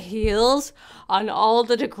they put heels on all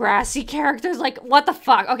the Degrassi characters. Like, what the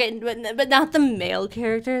fuck? Okay, but not the male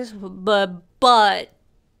characters, but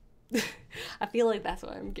I feel like that's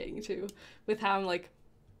what I'm getting to with how I'm, like,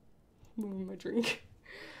 moving my drink.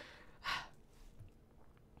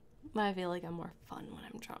 But I feel like I'm more fun when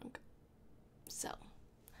I'm drunk. So,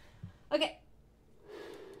 okay.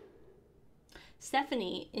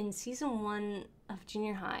 Stephanie in season 1 of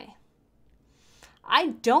Junior High. I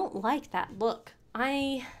don't like that look.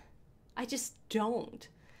 I just don't.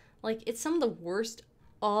 Like, it's some of the worst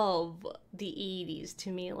of the 80s to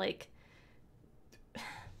me. Like,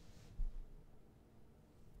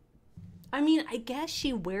 I mean, I guess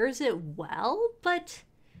she wears it well, but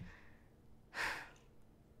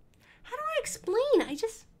how do I explain?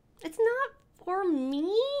 It's not for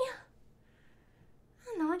me.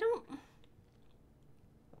 I don't know,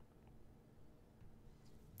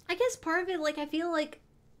 I guess part of it, like, I feel like,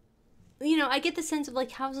 you know, I get the sense of,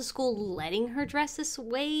 like, how's the school letting her dress this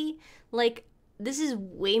way? Like, this is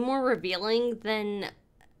way more revealing than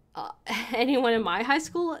anyone in my high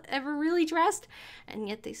school ever really dressed. And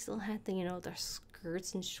yet they still had the, you know, their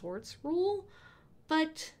skirts and shorts rule.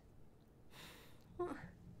 But,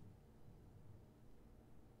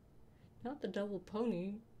 not the double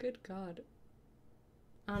pony. Good God.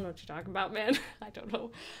 I don't know what you're talking about, man. I don't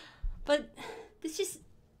know. But it's just...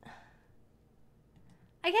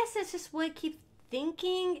 I guess that's just what I keep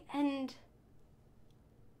thinking, and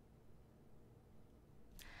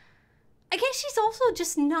I guess she's also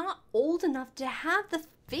just not old enough to have the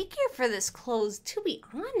figure for this clothes, to be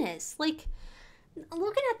honest. Like,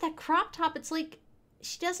 looking at that crop top, it's like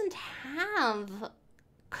she doesn't have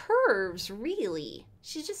curves, really.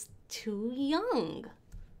 She's just too young.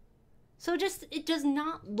 So it does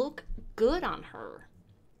not look good on her.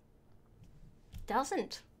 It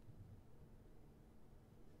doesn't.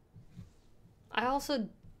 I also,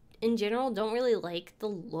 in general, don't really like the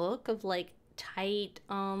look of, like, tight,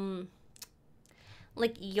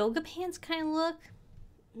 like, yoga pants kind of look.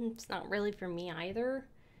 It's not really for me either.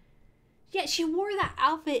 Yeah, she wore that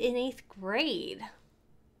outfit in 8th grade.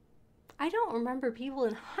 I don't remember people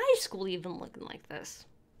in high school even looking like this.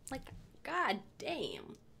 Like, god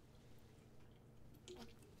damn.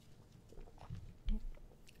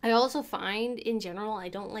 I also find, in general, I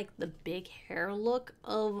don't like the big hair look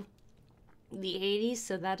of the 80s,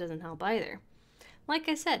 so that doesn't help either. Like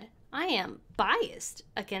I said, I am biased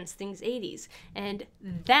against things 80s, and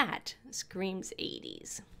that screams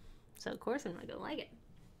 80s. So, of course, I'm not gonna like it.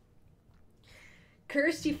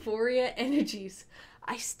 Cursed Euphoria energies.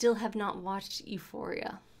 I still have not watched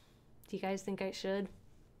Euphoria. Do you guys think I should?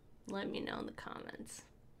 Let me know in the comments.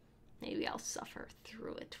 Maybe I'll suffer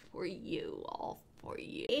through it for you, all for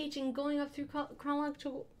you. Aging, going up through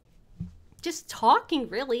chronological... Just talking,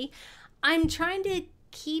 really. I'm trying to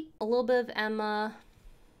keep a little bit of Emma,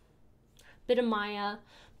 bit of Maya,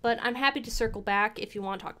 but I'm happy to circle back if you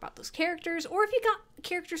want to talk about those characters, or if you got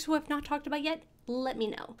characters who I've not talked about yet, let me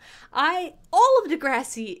know. All of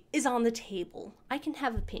Degrassi is on the table. I can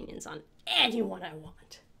have opinions on anyone I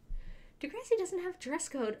want. Degrassi doesn't have dress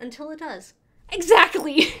code until it does.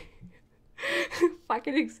 Exactly!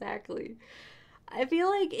 Fucking exactly. I feel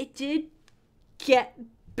like it did get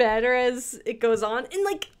better as it goes on, and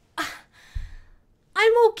like,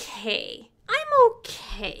 I'm okay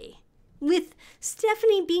with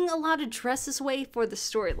Stephanie being allowed to dress this way for the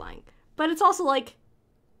storyline. But it's also like,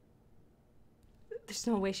 there's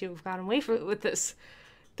no way she would have gotten away with this.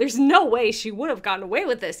 There's no way she would have gotten away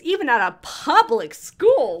with this, even at a public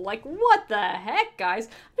school. Like, what the heck, guys?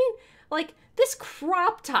 I mean, like, this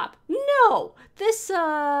crop top. No! This,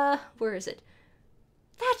 where is it?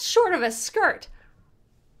 That's short of a skirt.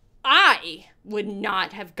 I would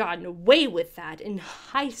not have gotten away with that in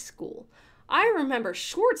high school. I remember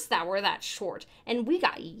shorts that were that short, and we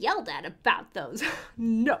got yelled at about those.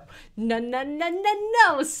 No,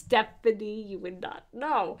 Stephanie, you would not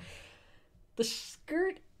know. The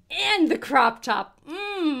skirt and the crop top.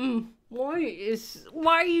 Why is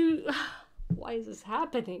this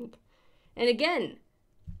happening? And again,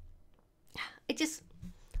 I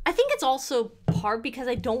think it's also part because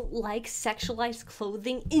I don't like sexualized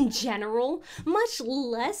clothing in general, much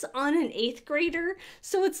less on an 8th grader.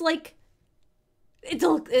 So it's like,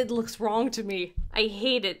 it looks wrong to me. I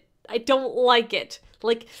hate it. I don't like it.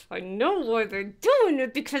 Like, I know why they're doing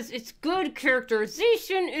it because it's good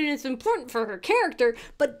characterization and it's important for her character,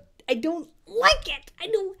 but I don't like it. I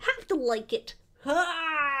don't have to like it.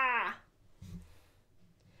 Ah!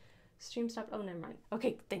 Stream stopped. Oh, never mind.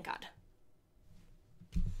 Okay, thank God.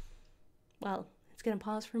 Well, it's gonna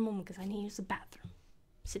pause for a moment because I need to use the bathroom.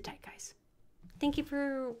 Sit tight, guys. Thank you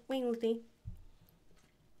for waiting with me.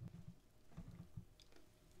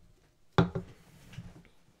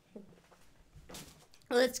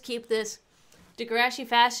 Let's keep this Degrassi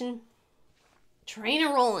fashion train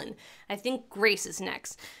a rolling. I think Grace is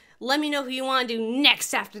next. Let me know who you want to do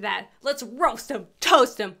next after that. Let's roast him,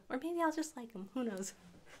 toast him, or maybe I'll just like him. Who knows?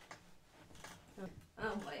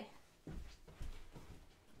 Oh boy.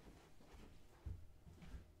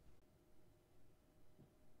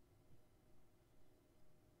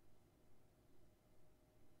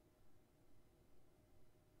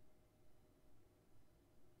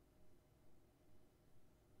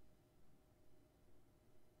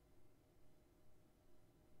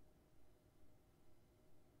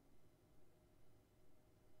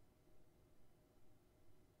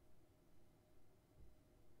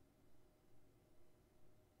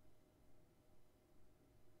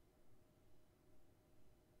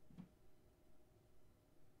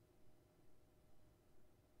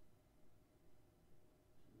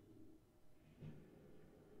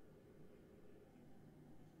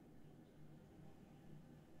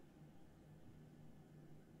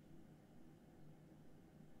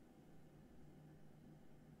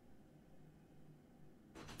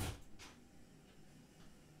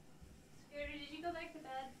 Go back to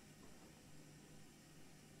bed.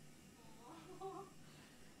 Oh,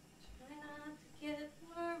 try not to get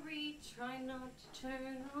worried. Try not to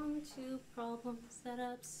turn on to problems that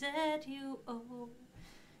upset you. Oh,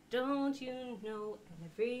 don't you know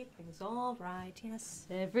everything's alright? Yes,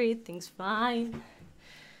 everything's fine.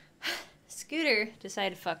 Scooter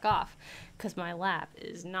decided to fuck off because my lap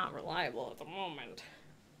is not reliable at the moment.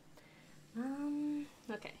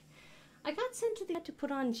 Okay. I got sent to to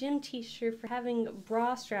put on gym t-shirt for having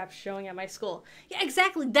bra straps showing at my school. Yeah,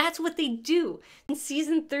 exactly. That's what they do. In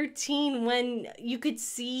season 13, when you could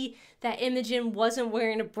see that Imogen wasn't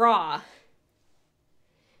wearing a bra,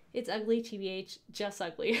 It's ugly, TBH, just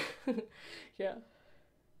ugly. Yeah.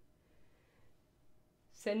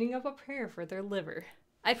 Sending up a prayer for their liver.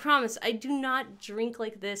 I promise, I do not drink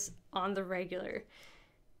like this on the regular.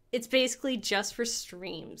 It's basically just for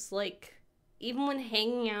streams. Like, even when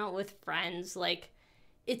hanging out with friends, like,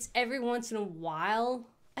 it's every once in a while.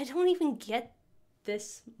 I don't even get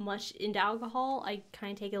this much into alcohol. I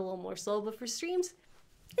kind of take it a little more slow, but for streams,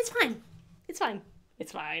 it's fine. It's fine.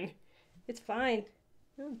 It's fine. It's fine.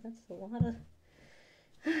 Oh, that's a lot of...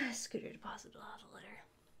 Scooter deposited a lot of litter.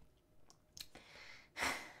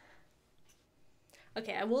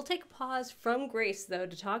 Okay, I will take a pause from Grace, though,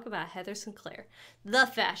 to talk about Heather Sinclair, the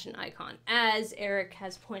fashion icon, as Eric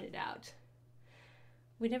has pointed out.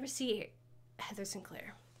 We never see Heather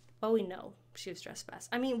Sinclair. Well, we know she was dressed best.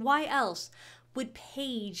 I mean, why else would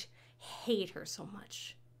Paige hate her so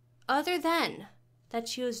much? Other than that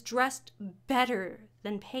she was dressed better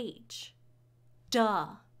than Paige. Duh.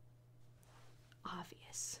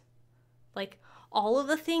 Obvious. Like, all of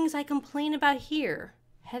the things I complain about here,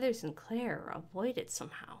 Heather Sinclair avoided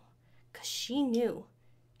somehow. Because she knew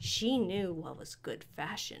what was good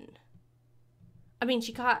fashion. I mean,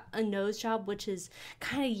 she got a nose job, which is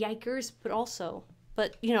kind of yikers,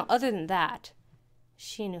 but you know, other than that,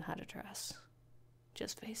 she knew how to dress.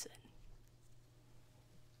 Just face it.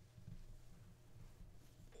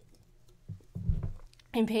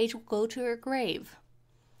 And Paige will go to her grave,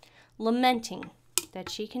 lamenting that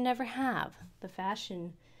she can never have the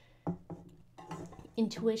fashion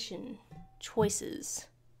intuition choices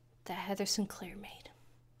that Heather Sinclair made.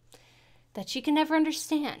 That she can never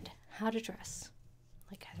understand how to dress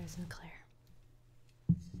like Heather Sinclair.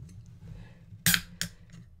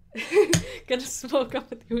 Gonna smoke up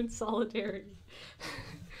with you in solidarity.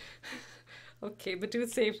 Okay, but do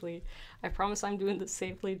it safely. I promise I'm doing this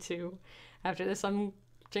safely too. After this, I'm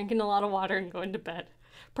drinking a lot of water and going to bed.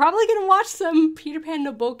 Probably gonna watch some Peter Pan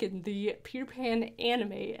no Boken, the Peter Pan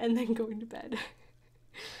anime, and then going to bed.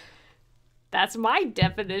 That's my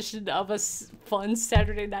definition of a fun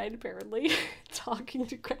Saturday night, apparently. Talking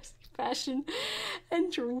to Degrassi fashion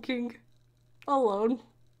and drinking alone.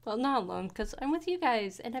 Well, not alone, because I'm with you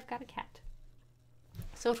guys and I've got a cat.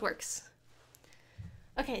 So it works.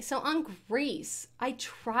 Okay, so on Grace, I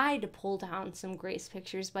tried to pull down some Grace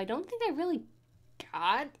pictures, but I don't think I really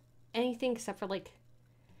got anything except for, like,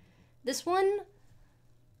 this one.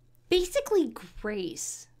 Basically,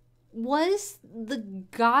 Grace was the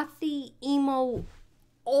gothy, emo,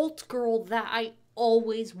 alt girl that I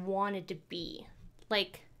always wanted to be.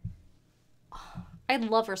 Like, I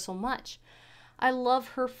love her so much. I love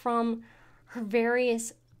her from her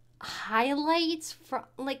various highlights, from,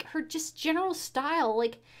 like, her just general style.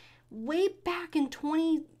 Like, way back in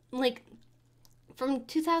from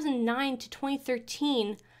 2009 to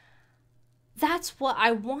 2013, that's what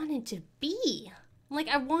I wanted to be. Like,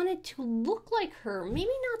 I wanted to look like her. Maybe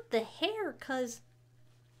not the hair, because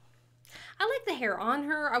I like the hair on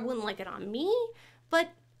her. I wouldn't like it on me. But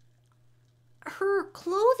her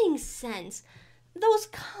clothing sense, those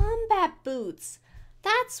combat boots,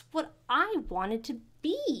 that's what I wanted to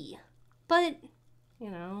be. But, you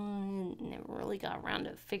know, I never really got around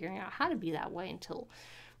to figuring out how to be that way until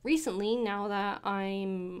recently, now that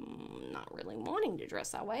I'm not really wanting to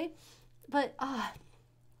dress that way. But,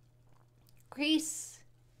 Grace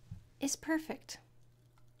is perfect.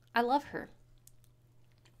 I love her.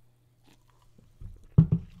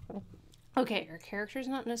 Okay, her character's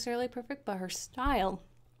not necessarily perfect, but her style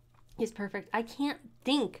is perfect. I can't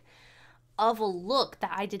think of a look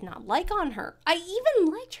that I did not like on her. I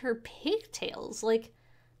even liked her pigtails. Like,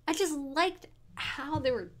 I just liked how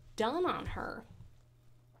they were done on her.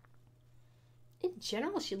 In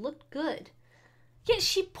general, she looked good. Yet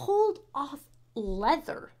she pulled off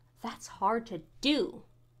leather. That's hard to do.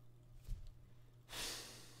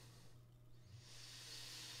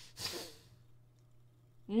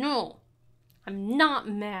 No, I'm not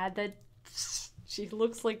mad that she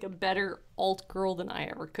looks like a better alt girl than I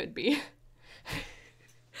ever could be.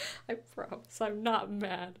 I promise I'm not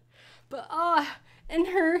mad. But and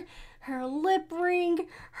her lip ring,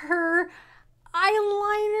 her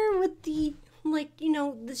eyeliner with the, like, you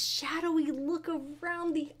know, the shadowy look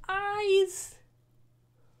around the eyes.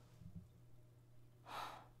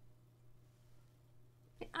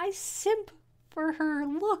 I simp for her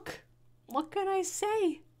look. What can I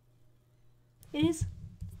say? It is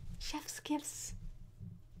chef's kiss.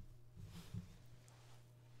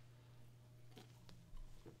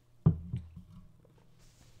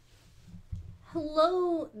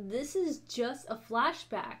 Hello, this is just a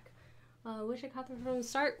flashback. Wish I caught them from the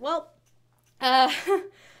start. Well,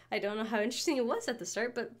 I don't know how interesting it was at the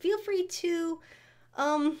start, but feel free to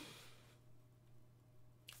Um,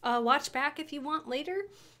 watch back if you want later.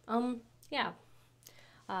 Yeah.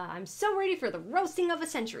 I'm so ready for the roasting of a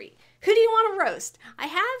century. Who do you want to roast? I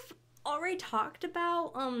have already talked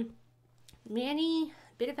about, Manny,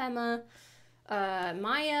 bit of Emma,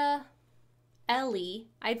 Maya, Ellie.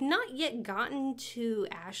 I've not yet gotten to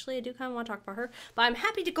Ashley. I do kind of want to talk about her, but I'm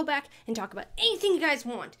happy to go back and talk about anything you guys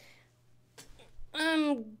want.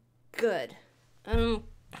 Good. That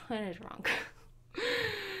is wrong.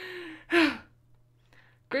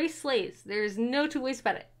 Grace slays. There's no two ways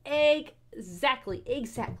about it. Exactly.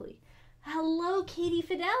 Hello, Katie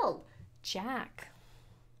Fidel. Jack.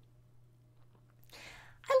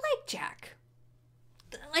 I like Jack.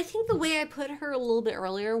 I think the way I put her a little bit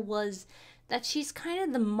earlier was that she's kind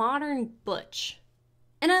of the modern Butch.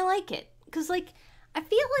 And I like it. Because, like, I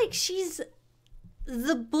feel like she's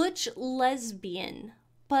the Butch lesbian,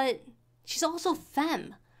 but she's also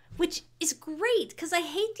femme, which is great because I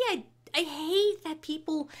hate that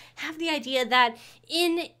people have the idea that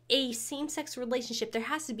in a same-sex relationship there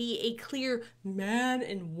has to be a clear man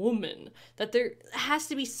and woman, that there has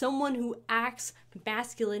to be someone who acts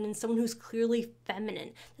masculine and someone who's clearly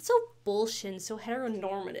feminine. That's so bullshit and so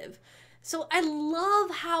heteronormative. So I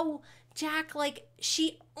love how Jack, like,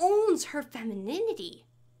 she owns her femininity,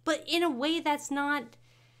 but in a way that's not,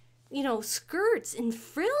 you know, skirts and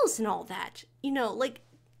frills and all that. You know, like,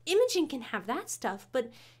 Imogen can have that stuff,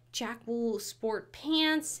 but Jack will sport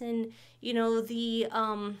pants and, you know, the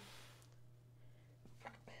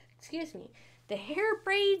hair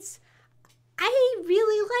braids. I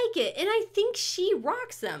really like it, and I think she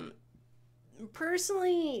rocks them.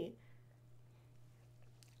 Personally,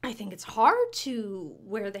 I think it's hard to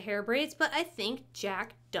wear the hair braids, but I think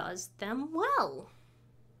Jack does them well.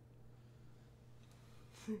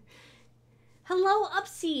 Hello,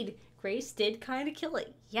 Upseed. Grace did kind of kill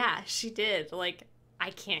it. Yeah, she did. Like, I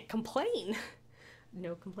can't complain.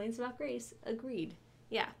 No complaints about Grace. Agreed.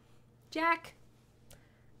 Yeah. Jack,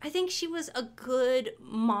 I think she was a good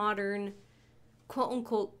modern,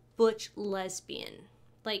 quote-unquote, butch lesbian.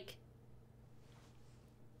 Like,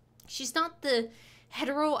 she's not the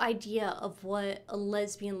hetero idea of what a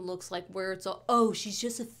lesbian looks like, where it's she's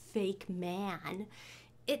just a fake man.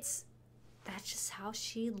 That's just how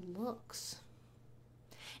she looks.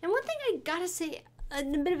 And one thing I gotta say, a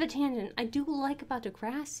bit of a tangent, I do like about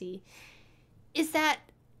Degrassi is that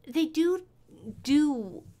they do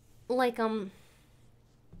like,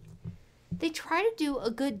 they try to do a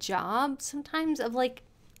good job sometimes of, like,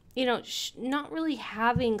 you know, not really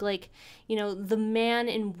having, like, you know, the man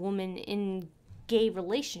and woman in gay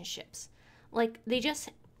relationships. Like, they just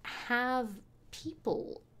have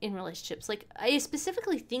people in relationships. Like, I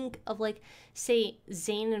specifically think of, like, say,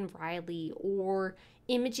 Zane and Riley or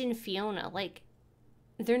Imogen and Fiona. Like,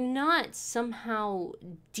 they're not somehow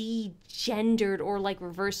degendered or, like,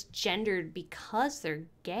 reverse gendered because they're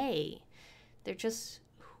gay. They're just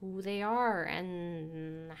who they are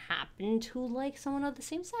and happen to like someone of the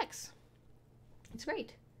same sex. It's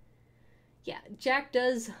great. Yeah, Jack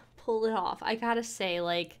does pull it off. I gotta say,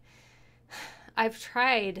 like, I've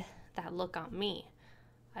tried that look on me.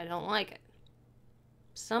 I don't like it.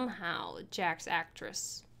 Somehow, Jack's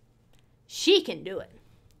actress, she can do it.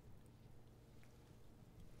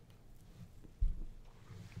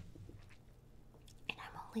 And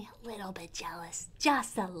I'm only a little bit jealous.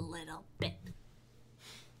 Just a little bit.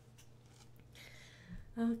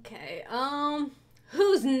 Okay,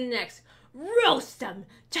 who's next? Roast 'em,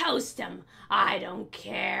 toast 'em, I don't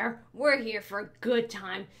care. We're here for a good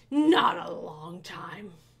time, not a long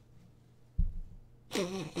time.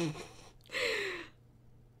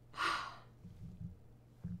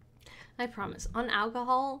 I promise, on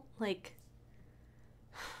alcohol, like,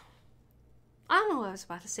 I don't know what I was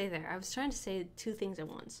about to say there. I was trying to say two things at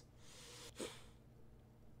once.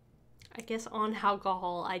 I guess on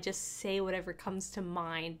alcohol, I just say whatever comes to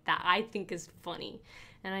mind that I think is funny.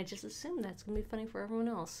 And I just assume that's going to be funny for everyone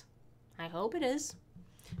else. I hope it is.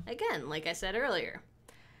 Again, like I said earlier,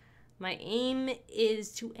 my aim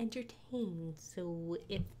is to entertain. So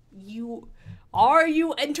if you... Are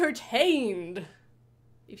you entertained?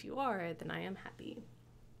 If you are, then I am happy.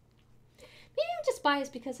 Maybe I'm just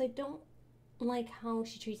biased because I don't like how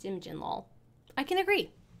she treats Imogen, lol. I can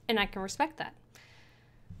agree. And I can respect that.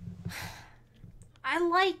 I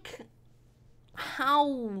like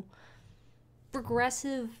how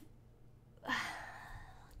progressive,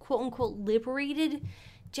 quote-unquote, liberated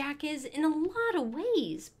Jack is in a lot of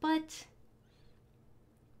ways, but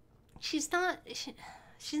she's not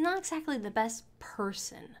exactly the best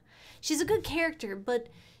person. She's a good character, but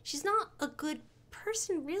she's not a good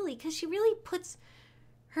person, really, because she really puts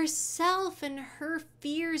herself and her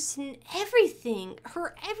fears and everything,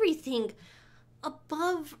 her everything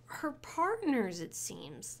above her partners, it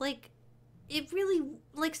seems. Like, it really,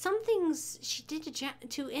 like, some things she did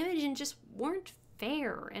to Imogen just weren't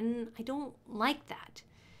fair, and I don't like that.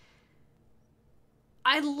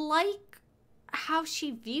 I like how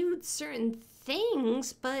she viewed certain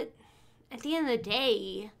things, but at the end of the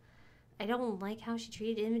day, I don't like how she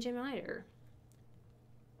treated Imogen either.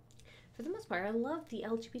 For the most part, I love the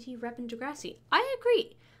LGBT rep in Degrassi. I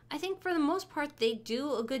agree. I think for the most part, they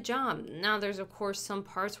do a good job. Now, there's, of course, some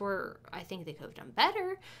parts where I think they could have done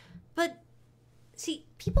better. But, see,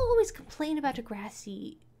 people always complain about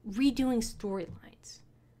Degrassi redoing storylines.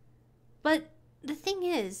 But the thing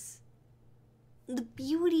is, the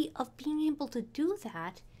beauty of being able to do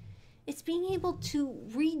that is being able to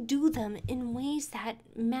redo them in ways that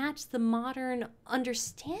match the modern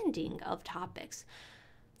understanding of topics.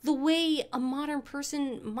 The way a modern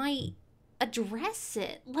person might address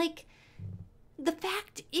it. Like, the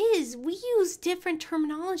fact is, we use different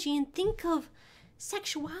terminology and think of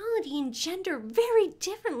sexuality and gender very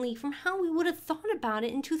differently from how we would have thought about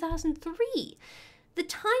it in 2003. The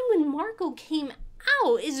time when Marco came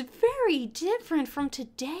out is very different from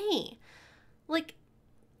today. Like,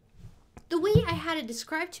 the way I had it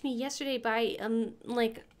described to me yesterday by,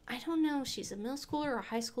 like, I don't know if she's a middle schooler or a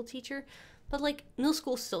high school teacher, but, like, middle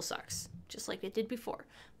school still sucks, just like it did before.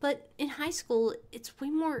 But in high school, it's way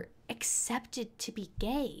more accepted to be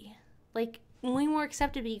gay. Like, way more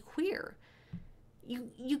accepted to be queer.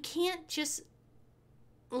 You can't just,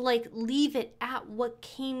 like, leave it at what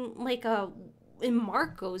came, like, in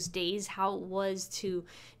Marco's days, how it was to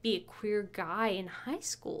be a queer guy in high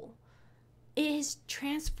school. It has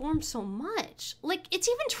transformed so much. Like, it's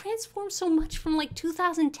even transformed so much from, like,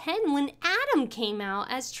 2010 when Adam came out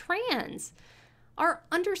as trans. Our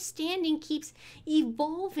understanding keeps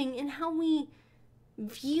evolving, and how we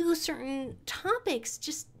view certain topics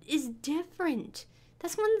just is different.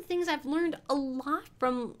 That's one of the things I've learned a lot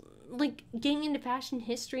from, like, getting into fashion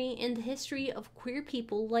history and the history of queer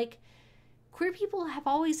people. Like, queer people have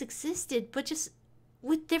always existed, but just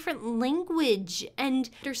with different language and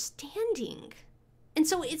understanding. And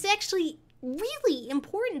so it's actually really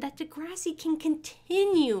important that Degrassi can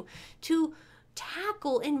continue to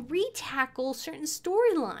tackle and retackle certain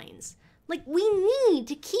storylines. Like, we need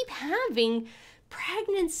to keep having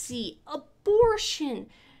pregnancy, abortion,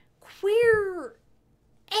 queer,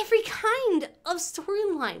 every kind of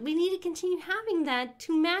storyline. We need to continue having that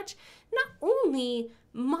to match not only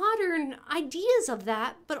modern ideas of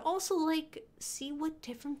that, but also, like, see what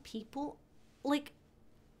different people, like,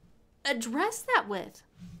 address that with.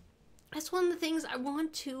 That's one of the things I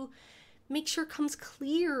want to make sure comes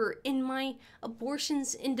clear in my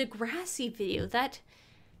abortions in Degrassi video, that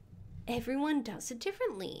everyone does it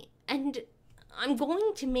differently. And I'm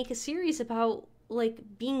going to make a series about,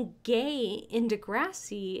 like, being gay in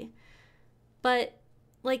Degrassi, but,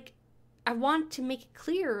 like, I want to make it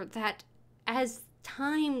clear that as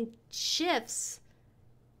time shifts,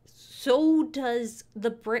 so does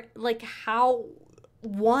like, how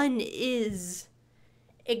one is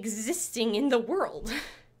existing in the world.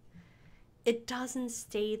 It doesn't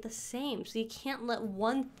stay the same. So you can't let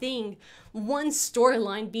one thing, one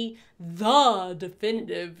storyline be the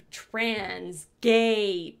definitive trans,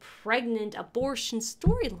 gay, pregnant, abortion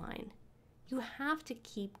storyline. You have to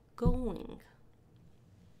keep going.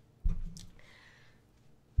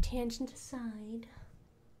 Tangent aside,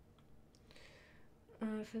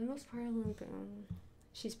 for the most part,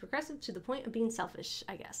 she's progressive to the point of being selfish,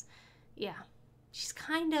 I guess. Yeah, she's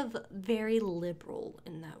kind of very liberal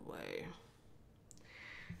in that way.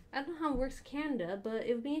 I don't know how it works in Canada, but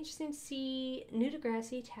it would be interesting to see new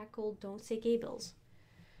Degrassi tackle Don't Say Gay bills.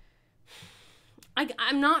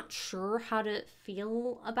 I'm not sure how to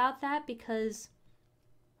feel about that, because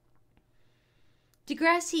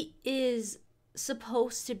Degrassi is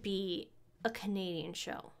supposed to be a Canadian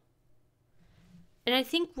show. And I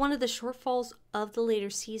think one of the shortfalls of the later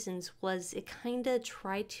seasons was it kind of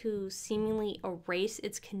tried to seemingly erase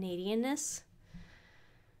its Canadianness,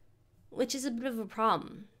 which is a bit of a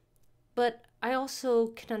problem. But I also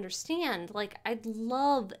can understand, like, I'd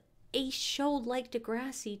love a show like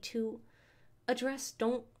Degrassi to address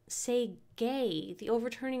Don't Say Gay, the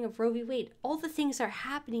overturning of Roe v. Wade, all the things that are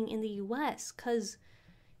happening in the US, because,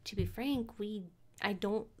 to be frank, I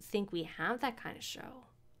don't think we have that kind of show.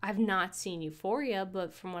 I've not seen Euphoria,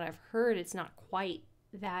 but from what I've heard, it's not quite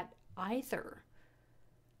that either.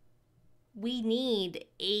 We need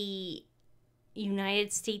a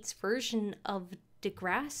United States version of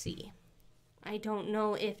Degrassi. I don't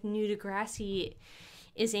know if new Degrassi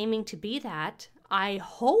is aiming to be that. I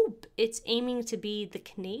hope it's aiming to be the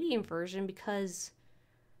Canadian version because,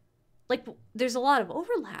 like, there's a lot of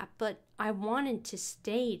overlap, but I wanted to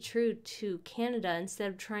stay true to Canada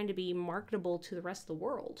instead of trying to be marketable to the rest of the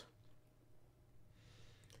world.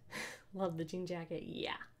 Love the jean jacket,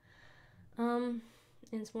 yeah. And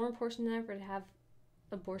it's more important than ever to have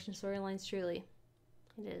abortion storylines, truly.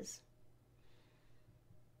 It is.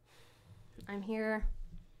 I'm here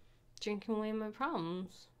drinking away my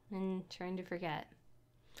problems and trying to forget.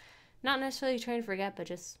 Not necessarily trying to forget, but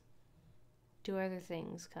just do other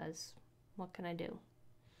things, because what can I do?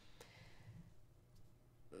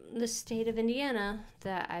 The state of Indiana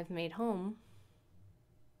that I've made home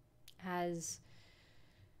has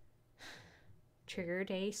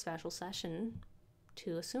triggered a special session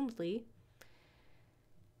to assumedly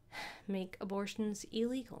make abortions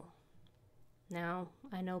illegal. Now,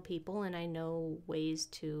 I know people and I know ways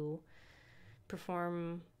to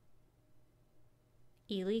perform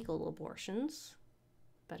illegal abortions,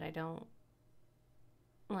 but I don't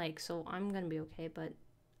so I'm gonna be okay, but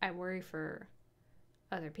I worry for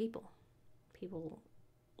other people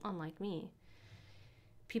unlike me,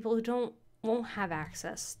 people who won't have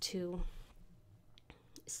access to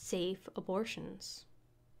safe abortions,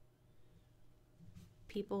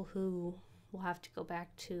 people who will have to go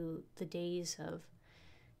back to the days of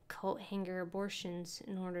coat hanger abortions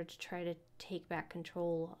in order to try to take back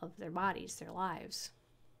control of their bodies, their lives.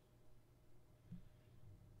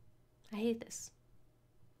 I hate this.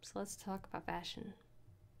 So let's talk about fashion,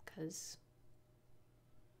 because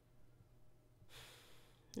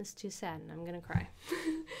it's too sad and I'm gonna cry.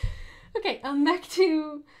 Okay, back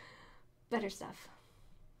to better stuff.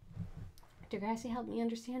 Degrassi helped me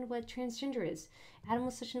understand what transgender is. Adam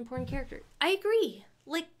was such an important character. I agree.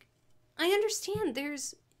 I understand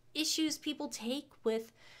there's issues people take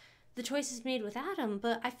with the choices made with Adam,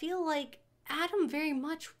 but I feel like Adam very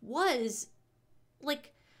much was,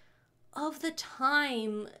 of the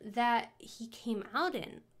time that he came out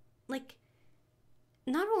in.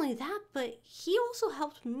 Not only that, but he also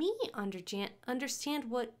helped me understand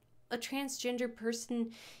what a transgender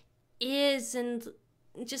person is, and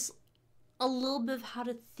just a little bit of how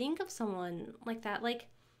to think of someone like that.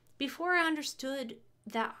 Before I understood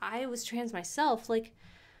that I was trans myself,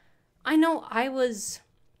 I know I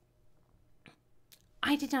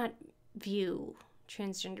did not view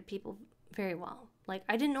transgender people very well.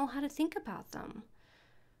 I didn't know how to think about them.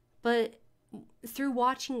 But through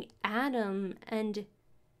watching Adam and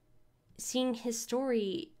seeing his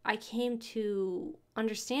story, I came to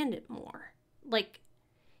understand it more.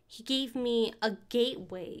 He gave me a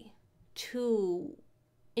gateway to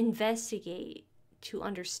investigate, to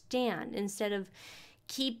understand, instead of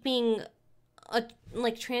keeping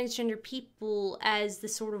transgender people as the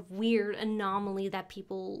sort of weird anomaly that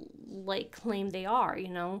people claim they are,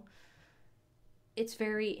 It's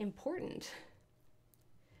very important.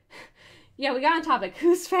 Yeah, we got on topic.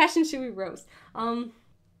 Whose fashion should we roast?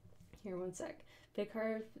 Here, one sec. Big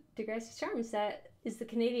part of Degrassi's charm is the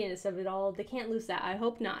Canadianness of it all. They can't lose that. I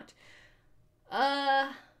hope not.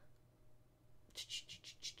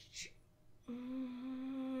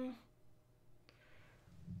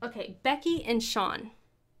 Okay, Becky and Sean.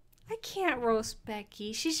 I can't roast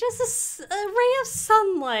Becky. She's just a ray of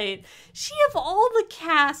sunlight. She, of all the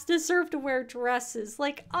cast, deserved to wear dresses.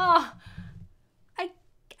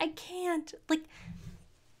 I can't.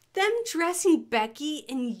 Them dressing Becky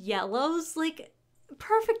in yellows,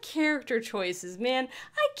 perfect character choices, man.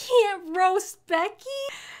 I can't roast Becky.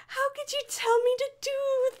 How could you tell me to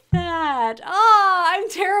do that? I'm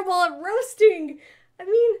terrible at roasting. I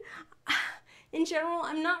mean, in general,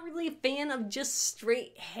 I'm not really a fan of just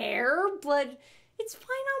straight hair, but it's fine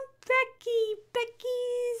on Becky.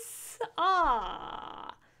 Becky's,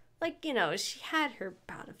 she had her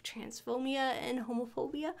bout of transphobia and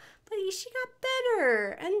homophobia, but she got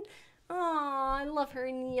better. And, I love her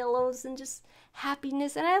in yellows and just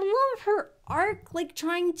happiness. And I love her arc,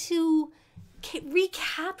 trying to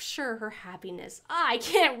recapture her happiness. I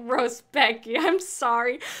can't roast Becky. I'm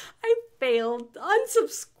sorry. I failed.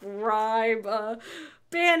 Unsubscribe.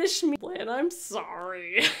 Banish me. I'm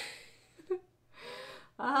sorry.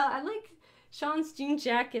 I like Sean's jean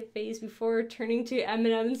jacket phase before turning to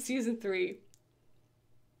Eminem in season 3.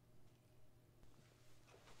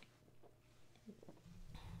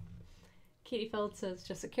 Katie Feld says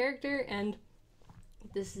just a character, and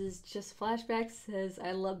this is just flashbacks. Says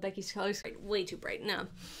I love Becky's colors. Way too bright. No,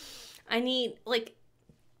 I need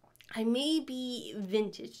I may be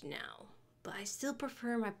vintage now, but I still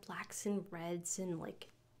prefer my blacks and reds and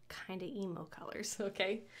kind of emo colors.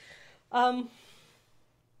 Okay.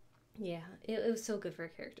 Yeah, it was so good for a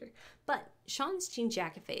character. But Sean's jean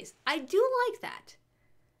jacket phase, I do like that.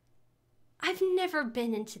 I've never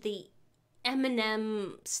been into the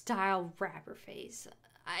Eminem style rapper phase.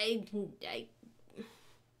 I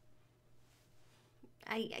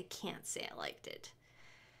can't say I liked it.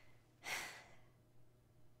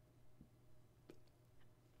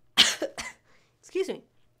 Excuse me.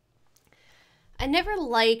 I never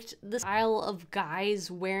liked the style of guys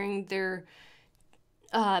wearing their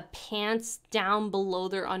pants down below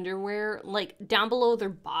their underwear, like down below their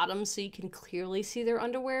bottoms so you can clearly see their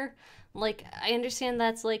underwear. Like, I understand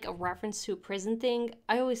that's like a reference to a prison thing.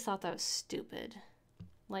 I always thought that was stupid.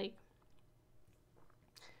 Like,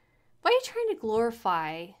 why are you trying to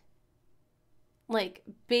glorify, like,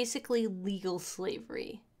 basically legal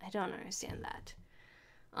slavery? I don't understand that.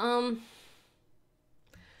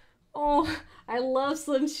 Oh, I love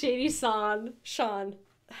Slim Shady Sean.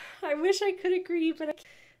 I wish I could agree, but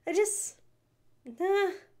I just,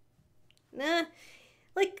 nah.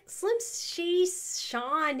 Like, Slim Shady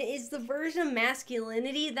Sean is the version of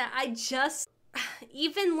masculinity that I just,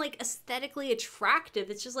 even, like, aesthetically attractive.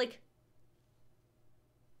 It's just, like,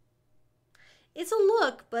 it's a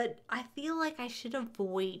look, but I feel like I should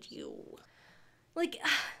avoid you. Like,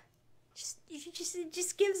 it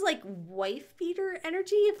just gives, like, wife beater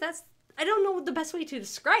energy, if that's, I don't know the best way to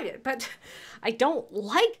describe it, but I don't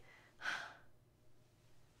like,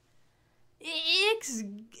 it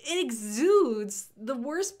exudes the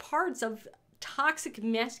worst parts of toxic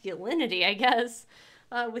masculinity, I guess,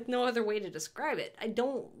 with no other way to describe it. I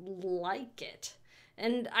don't like it.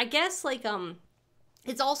 And I guess, like,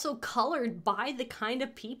 it's also colored by the kind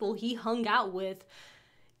of people he hung out with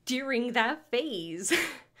during that phase.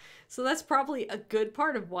 So that's probably a good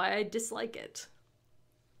part of why I dislike it.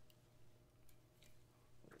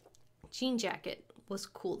 Jean jacket was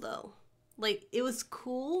cool, though. Like, it was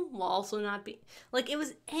cool while also not being... Like, it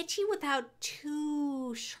was edgy without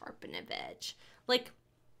too sharp an edge. Like,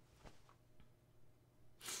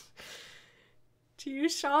 to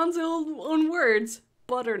use Sean's own words,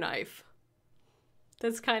 butter knife.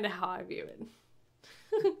 That's kind of how I view it.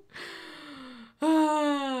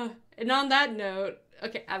 And on that note,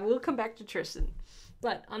 okay, I will come back to Tristan.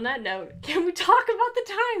 But on that note, can we talk about the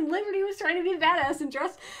time Liberty was trying to be badass and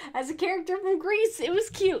dressed as a character from Grease? It was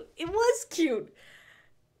cute. It was cute.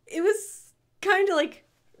 It was kind of like,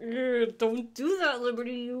 don't do that,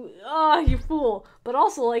 Liberty. You fool. But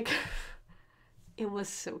also, like, it was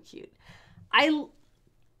so cute. I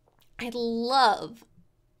love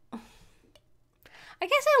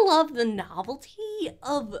the novelty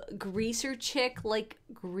of greaser chick, like,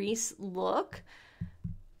 Grease look.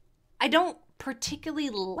 I don't particularly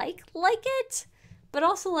like it, but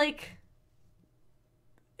also, like,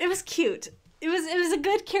 it was cute. It was a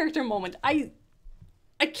good character moment. I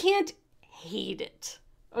can't hate it.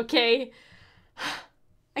 Okay?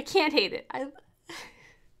 I can't hate it.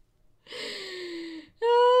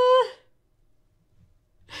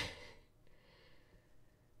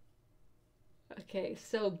 Okay,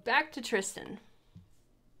 so back to Tristan.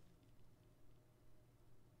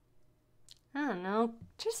 I don't know.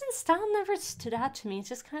 Tristan's style never stood out to me. It's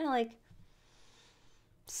just kind of like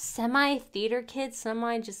semi-theater kid,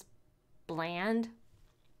 semi just bland.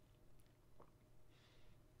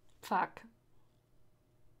 Fuck.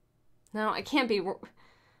 No, I can't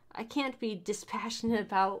be dispassionate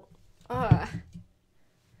about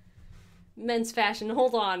men's fashion.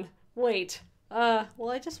 Hold on. Wait. Well,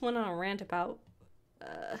 I just went on a rant about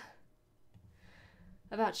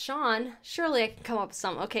Sean. Surely I can come up with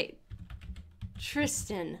some. Okay.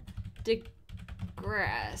 Tristan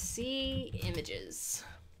Degrassi images.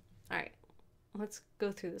 Alright, let's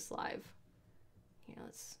go through this live. Here,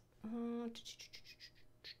 let's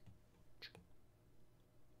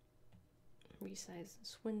resize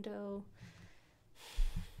this window.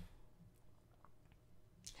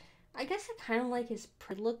 I guess I kind of like his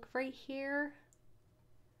pretty look right here.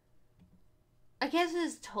 I guess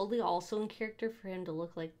it's totally also in character for him to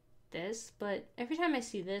look like this, but every time I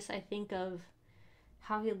see this, I think of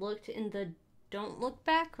how he looked in the Don't Look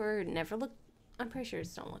Back or Never Look... I'm pretty sure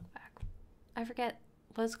it's Don't Look Back. I forget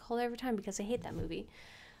what it's called every time because I hate that movie.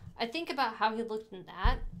 I think about how he looked in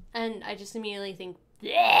that, and I just immediately think,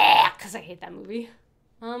 yeah, because I hate that movie.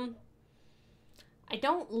 I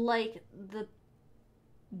don't like the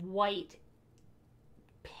white,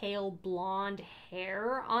 pale blonde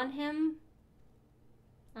hair on him.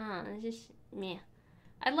 It's just, meh.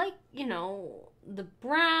 I like, the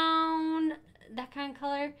brown... that kind of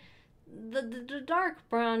color. The dark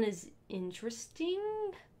brown is interesting.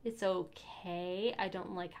 It's okay. I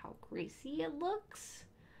don't like how greasy it looks.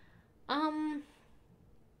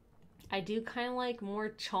 I do kind of like more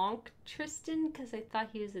Chonk Tristan because I thought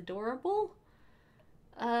he was adorable.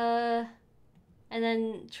 And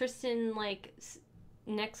then Tristan, like,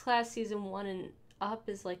 next class season 1 and up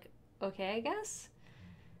is like, okay, I guess.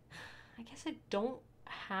 I guess I don't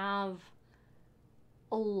have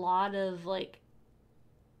a lot of, like,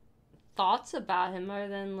 thoughts about him other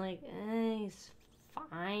than, like, he's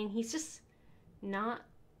fine. He's just not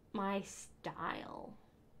my style.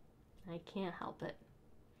 I can't help it.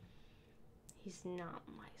 He's not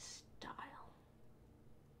my style.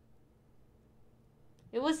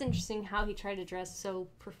 It was interesting how he tried to dress so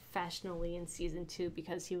professionally in season 2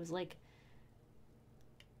 because he was like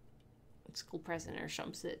school president or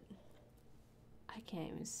something. I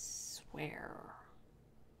can't even swear.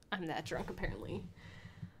 I'm that drunk apparently.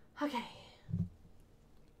 Okay.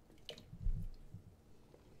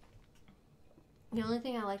 The only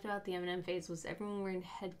thing I liked about the Eminem phase was everyone wearing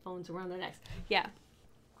headphones around their necks. Yeah.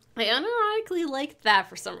 I unironically liked that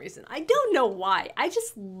for some reason. I don't know why. I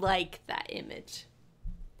just like that image.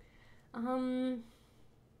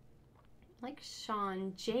 Like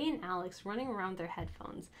Sean, Jay, and Alex running around with their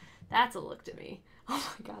headphones. That's a look to me.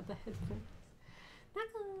 Oh my god, the headphones.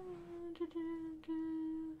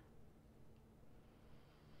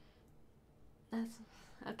 That's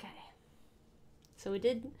okay. So we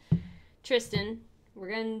did Tristan. We're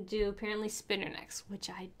going to do apparently Spinner next, which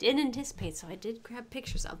I did anticipate, so I did grab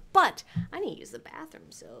pictures of. But I need to use the bathroom,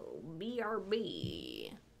 so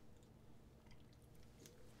BRB.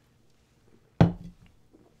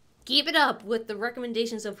 Keep it up with the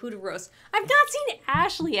recommendations of who to roast. I've not seen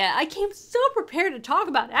Ashley yet. I came so prepared to talk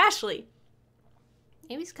about Ashley.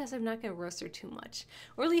 Maybe it's because I'm not going to roast her too much.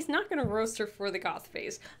 Or at least not going to roast her for the goth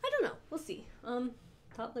phase. I don't know. We'll see.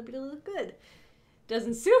 Thought Liberty looked good.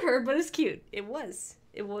 Doesn't suit her, but it's cute. It was.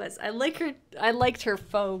 It was. I liked her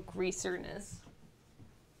faux greaserness.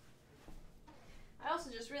 I also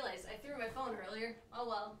just realized I threw my phone earlier. Oh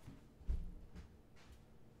well.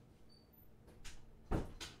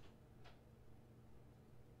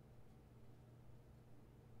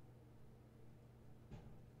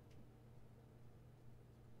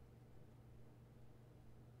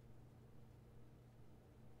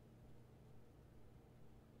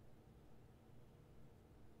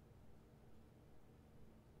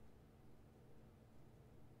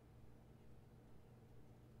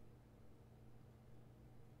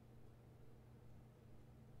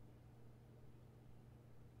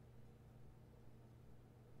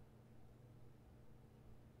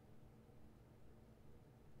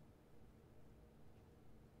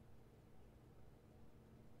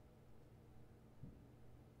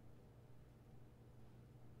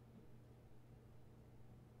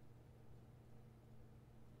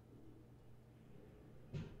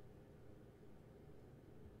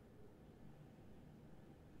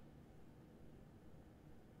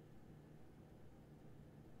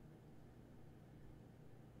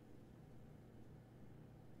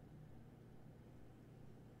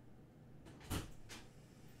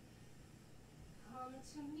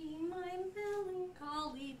 To me, my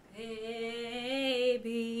melancholy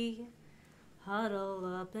baby, huddle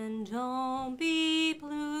up and don't be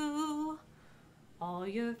blue. All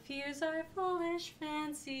your fears are foolish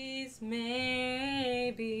fancies,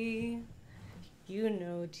 maybe. You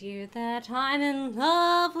know, dear, that I'm in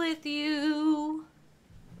love with you.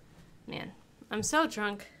 Man, I'm so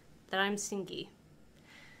drunk that I'm stinky.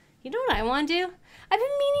 You know what I want to do? I've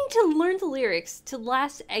been meaning to learn the lyrics to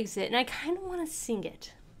Last Exit, and I kind of want to sing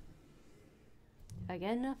it. If I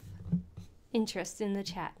get enough interest in the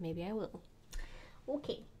chat, maybe I will.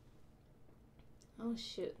 Okay. Oh,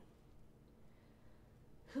 shoot.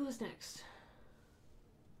 Who's next?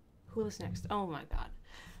 Who's next? Oh, my God.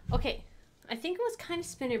 Okay. I think it was kind of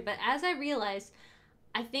Spinner, but as I realized,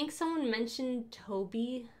 I think someone mentioned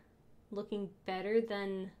Toby looking better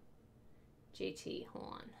than JT.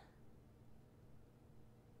 Hold on.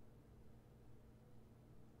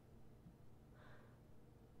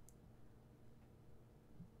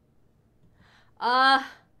 I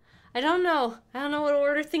don't know. I don't know what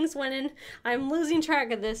order things went in. I'm losing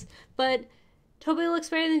track of this. But Toby looks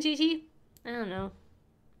better than JT? I don't know.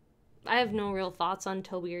 I have no real thoughts on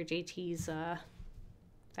Toby or JT's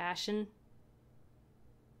fashion.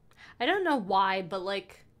 I don't know why, but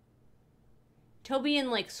like Toby in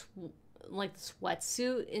like the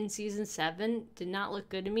sweatsuit in season 7 did not look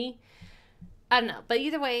good to me. I don't know, but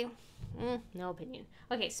either way, no opinion.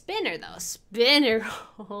 Okay, Spinner though. Spinner.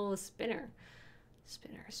 Oh, Spinner.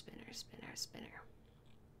 Spinner.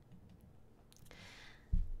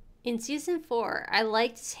 In season 4, I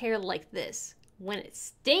liked his hair like this. when it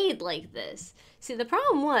stayed like this. See, the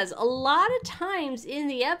problem was a lot of times in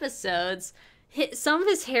the episodes, some of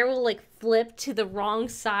his hair will like flip to the wrong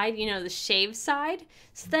side, you know, the shaved side.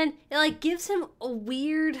 So then it like gives him a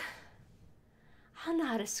weird, I don't know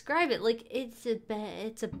how to describe it. Like it's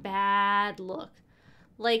a bad look.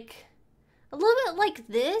 Like a little bit like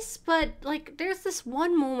this, but like there's this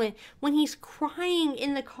one moment when he's crying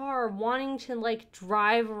in the car wanting to like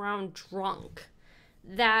drive around drunk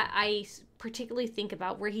that I particularly think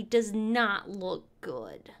about, where he does not look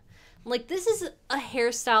good. Like, this is a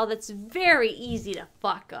hairstyle that's very easy to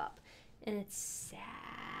fuck up. And it's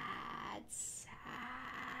sad,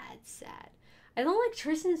 sad, sad. I don't like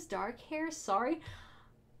Tristan's dark hair, sorry.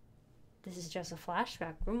 This is just a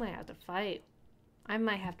flashback. We might have to fight. I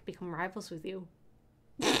might have to become rivals with you.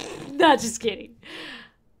 Not just kidding.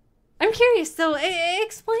 I'm curious, though.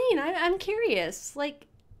 Explain. I'm curious. Like,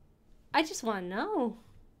 I just want to know.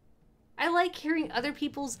 I like hearing other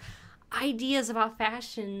people's ideas about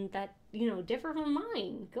fashion that, you know, differ from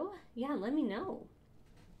mine. Yeah, let me know.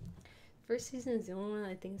 First season is the only one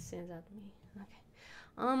I think stands out to me.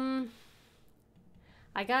 Okay.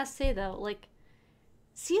 I gotta say, though, like,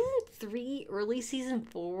 season 3, early season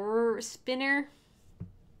 4 spinner,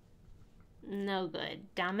 no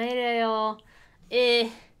good. Damereo.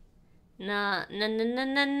 Nah.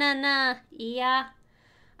 Yeah.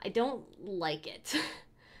 I don't like it.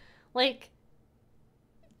 Like,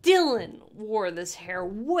 Dylan wore this hair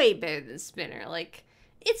way better than Spinner. Like,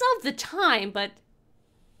 it's of the time, but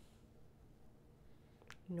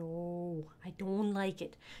no, I don't like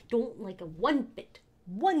it. Don't like it one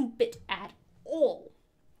bit at all.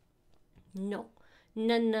 No.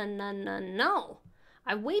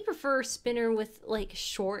 I way prefer Spinner with, like,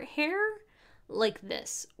 short hair like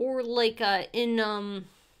this. Or, like, in,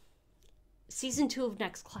 season 2 of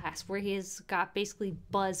Next Class, where he has got basically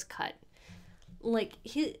buzz cut. Like,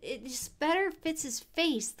 it just better fits his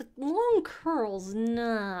face. The long curls,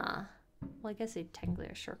 nah. Well, I guess they technically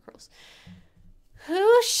are short curls.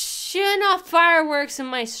 Who's shitting off fireworks in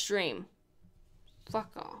my stream?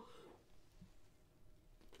 Fuck off.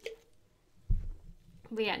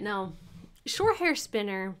 But yeah, no. Short hair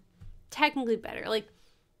Spinner, technically better. Like,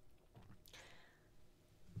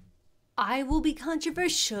 I will be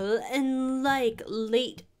controversial and like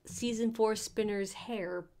late season 4 Spinner's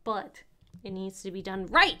hair, but it needs to be done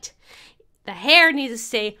right. The hair needs to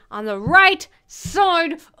stay on the right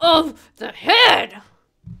side of the head.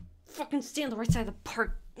 Fucking stay on the right side of the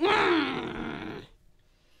part.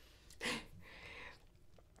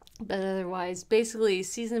 But otherwise, basically,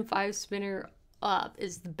 season 5 Spinner up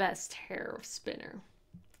is the best hair of Spinner.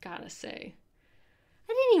 Gotta say.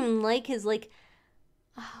 I didn't even like his, like,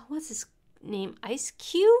 what's his name? Ice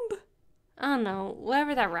Cube? I don't know.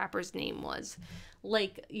 Whatever that rapper's name was.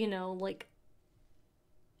 Like, you know, like,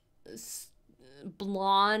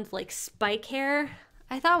 blonde, like, spike hair.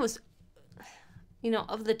 I thought was, you know,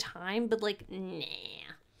 of the time, but, like, nah.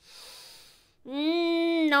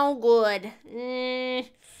 No good.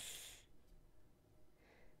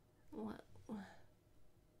 What?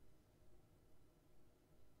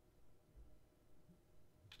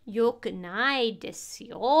 Yokunai desu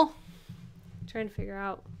yo. Trying to figure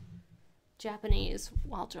out Japanese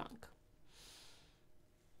while drunk.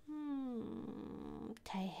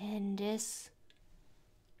 Taihen desu.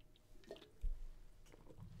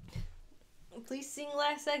 Please sing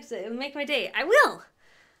Last Exit. It'll make my day. I will.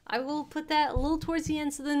 I will put that a little towards the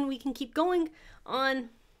end so then we can keep going on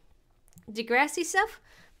Degrassi stuff.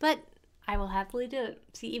 But I will happily do it.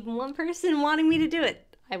 See, even one person wanting me to do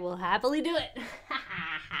it. I will happily do it.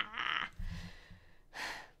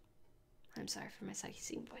 I'm sorry for my psyche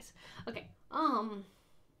singing voice. Okay.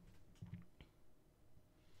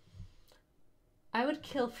 I would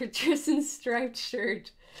kill for Tristan's striped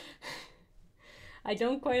shirt. I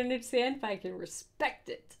don't quite understand, but I can respect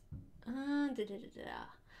it.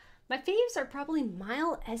 My faves are probably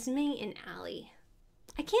Mile, Esme, and Allie.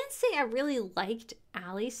 I can't say I really liked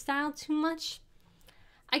Allie's style too much.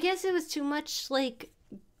 I guess it was too much like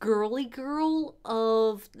girly girl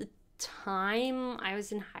of the time I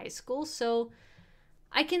was in high school, so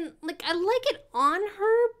I can, like, I like it on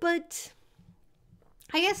her, but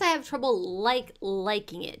I guess I have trouble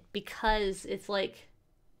liking it because it's like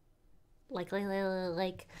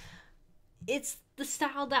it's the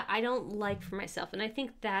style that I don't like for myself, and I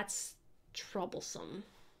think that's troublesome.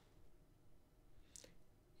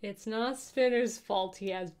 It's not Spinner's fault he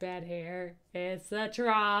has bad hair. It's the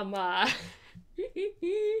trauma.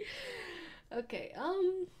 Okay,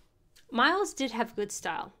 Miles did have good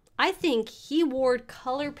style. I think he wore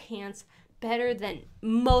color pants better than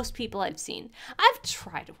most people I've seen. I've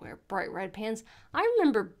tried to wear bright red pants. I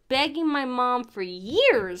remember begging my mom for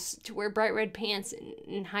years to wear bright red pants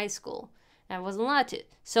in high school. And I wasn't allowed to.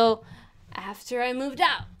 So after I moved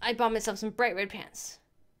out, I bought myself some bright red pants.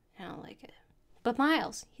 I don't like it. But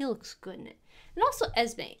Miles, he looks good in it. And also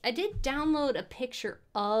Esme. I did download a picture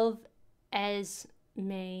of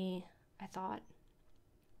Esme, I thought.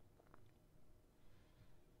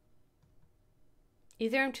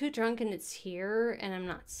 Either I'm too drunk and it's here and I'm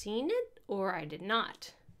not seeing it, or I did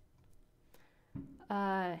not.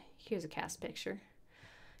 Here's a cast picture.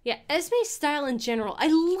 Yeah, Esme's style in general, I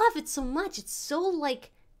love it so much. It's so, like,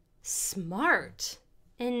 smart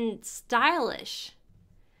and stylish.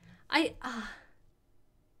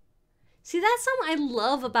 See, that's something I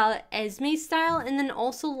love about Esme's style, and then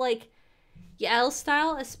also, like, Yael's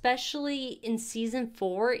style, especially in season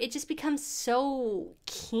 4, it just becomes so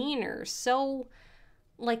keener, so,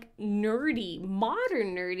 like, nerdy,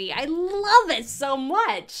 modern nerdy. I love it so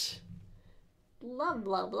much. Love,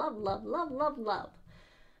 love, love, love, love, love, love.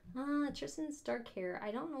 Tristan's dark hair.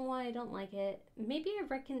 I don't know why I don't like it. Maybe I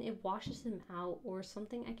reckon it washes him out or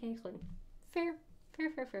something. I can't explain. Fair. Fair,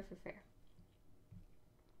 fair, fair, fair, fair.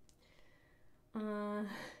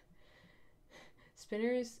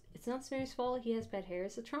 Spinner's, it's not Spinner's fault he has bad hair.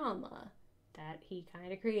 It's a trauma that he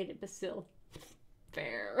kind of created, but still.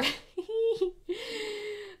 Fair.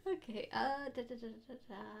 Okay,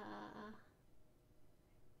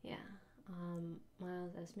 yeah,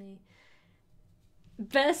 Miles, Esme.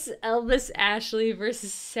 Best Elvis Ashley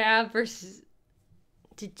versus Sav versus...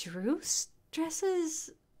 Did Drew dresses?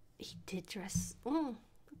 He did dress,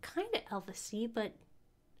 kind of Elvis-y, but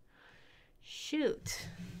shoot.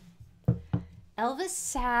 Elvis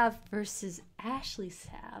Sav versus Ashley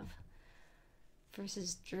Sav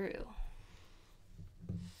versus Drew.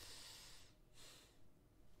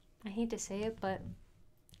 I hate to say it, but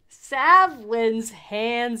Sav wins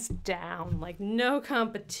hands down, like no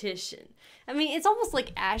competition. I mean, it's almost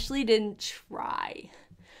like Ashley didn't try.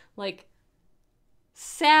 Like,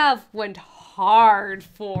 Sav went hard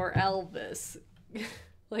for Elvis.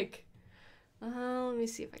 Like, let me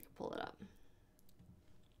see if I can pull it up.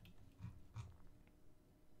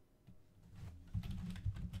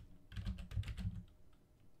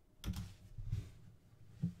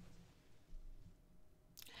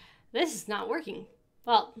 This is not working.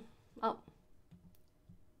 Well, oh.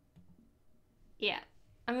 Yeah.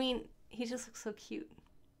 I mean, he just looks so cute.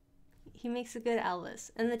 He makes a good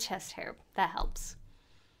Elvis. And the chest hair, that helps.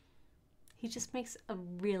 He just makes a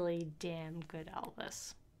really damn good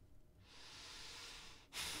Elvis.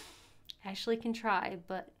 Ashley can try,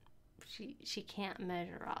 but she can't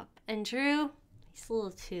measure up. And Drew, he's a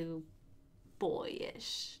little too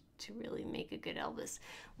boyish to really make a good Elvis.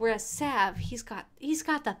 Whereas Sav, he's got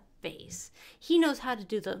the face. He knows how to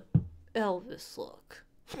do the Elvis look.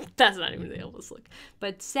 That's not even the Elvis look.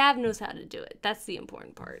 But Sav knows how to do it. That's the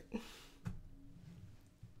important part.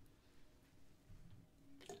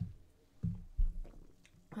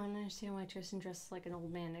 I don't understand why Tristan dresses like an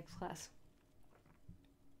old man next class.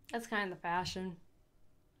 That's kind of the fashion.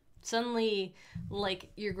 Suddenly,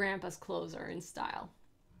 like, your grandpa's clothes are in style.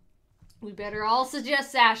 We better all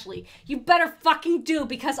suggest Ashley. You better fucking do,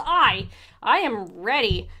 because I am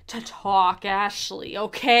ready to talk Ashley,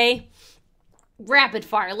 okay? Rapid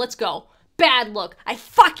fire, let's go. Bad look. I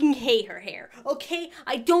fucking hate her hair, okay?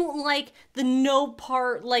 I don't like the no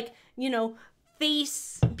part, like, you know,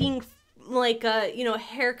 face being like,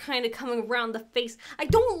 hair kind of coming around the face. I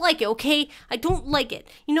don't like it, okay? I don't like it.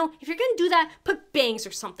 You know, if you're gonna do that, put bangs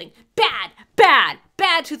or something. Bad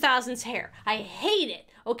 2000s hair. I hate it.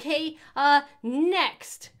 Okay,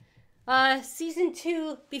 next. Season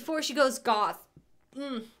 2, before she goes goth.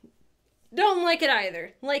 Don't like it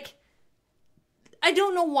either. Like, I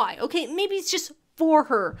don't know why, okay? Maybe it's just for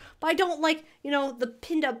her. But I don't like, the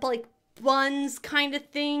pinned up, like, buns kind of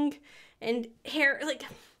thing. And hair, like,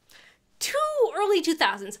 too early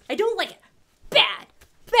 2000s. I don't like it. Bad.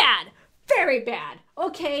 Very bad.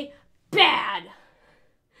 Okay, bad.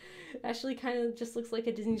 Ashley kind of just looks like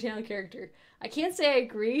a Disney Channel character. I can't say I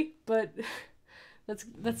agree, but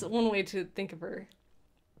that's one way to think of her.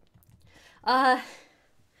 Not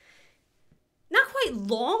quite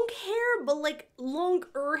long hair, but like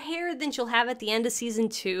longer hair than she'll have at the end of season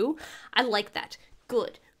 2. I like that.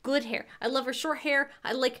 Good hair. I love her short hair.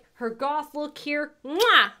 I like her goth look here.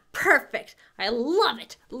 Mwah! Perfect. I love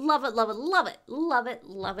it. Love it, love it, love it. Love it,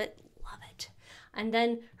 love it, love it. And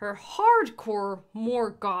then her hardcore, more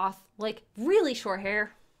goth, like really short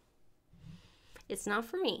hair. It's not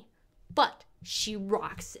for me, but she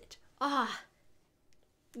rocks it. Ah,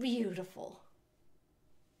 beautiful.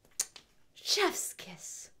 Chef's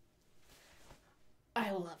kiss.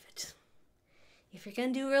 I love it. If you're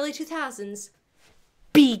gonna do early 2000s,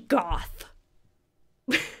 be goth.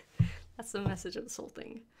 That's the message of this whole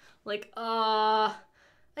thing. Like, I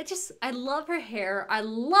love her hair. I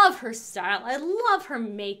love her style. I love her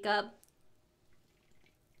makeup.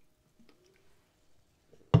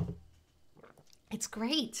 It's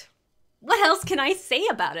great. What else can I say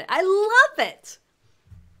about it? I love it.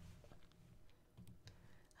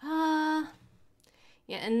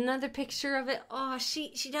 Yeah, another picture of it. Oh,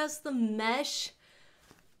 she does the mesh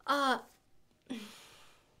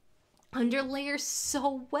underlayer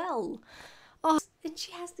so well. Oh, and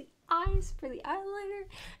she has the eyes for the eyeliner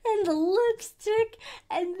and the lipstick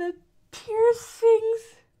and the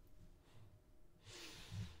piercings.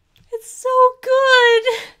 It's so good.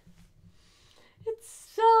 It's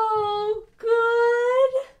so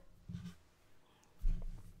good.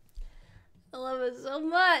 I love it so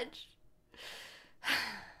much.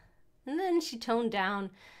 And then she toned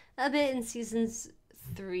down a bit in seasons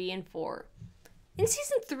 3 and 4. In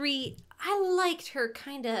season 3, I liked her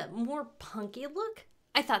kind of more punky look.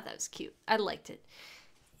 I thought that was cute. I liked it.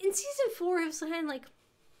 In season 4, it was kind of like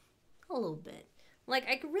a little bit. Like,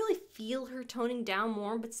 I could really feel her toning down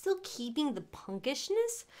more, but still keeping the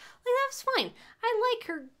punkishness. Like, that was fine. I like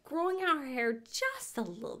her growing out her hair just a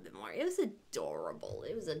little bit more. It was adorable.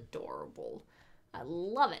 It was adorable. I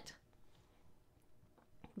love it.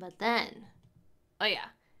 But then, oh yeah,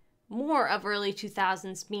 more of early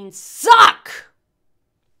 2000s means suck!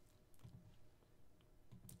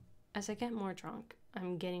 As I get more drunk,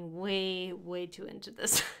 I'm getting way, way too into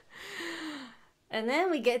this. And then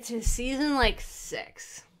we get to season,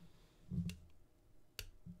 6.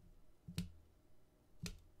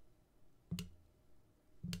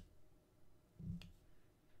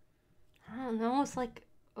 I don't know, it's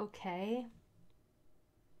okay.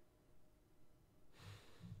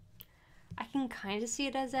 I can kind of see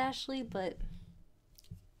it as Ashley, but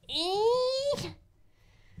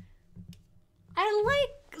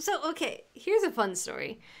okay, here's a fun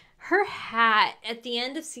story. Her hat at the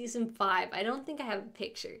end of season 5, I don't think I have a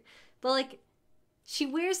picture, but she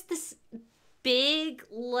wears this big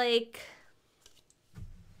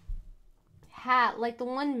hat, like the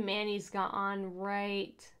one Manny's got on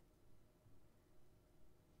right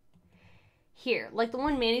here, like the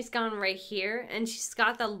one Manny's got on right here, and she's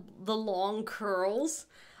got the long curls.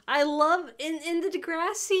 I love in the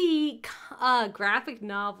Degrassi graphic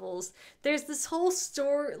novels, there's this whole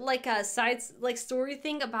story, story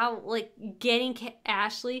thing about getting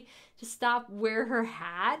Ashley to stop wear her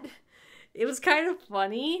hat. It was kind of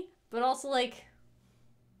funny, but also I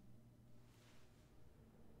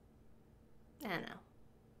don't know.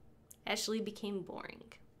 Ashley became boring.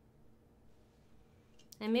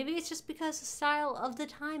 And maybe it's just because the style of the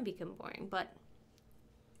time became boring, but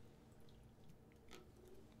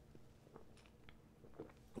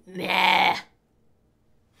meh.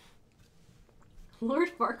 Lord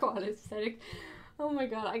Farquaad aesthetic. Oh my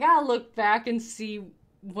god, I gotta look back and see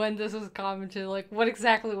when this was commented. What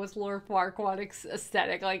exactly was Lord Farquaad's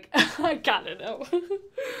aesthetic? I gotta know.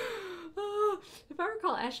 If I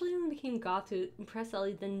recall, Ashley only became goth to impress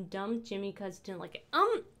Ellie, then dumped Jimmy because didn't like it.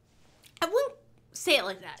 I wouldn't say it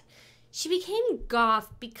like that. She became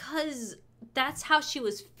goth because that's how she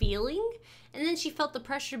was feeling, and then she felt the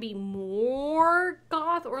pressure to be more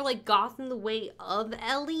goth, or goth in the way of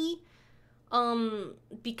Ellie,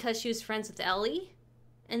 because she was friends with Ellie,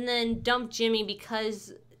 and then dumped Jimmy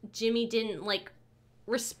because Jimmy didn't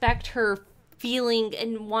respect her feeling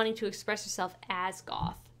and wanting to express herself as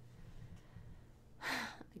goth.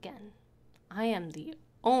 Again, I am the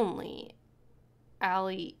only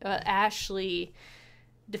Ashley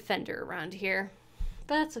defender around here.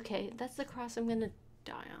 But that's okay. That's the cross I'm gonna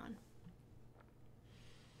die on.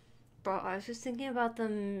 Bro, I was just thinking about the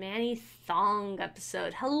Manny Thong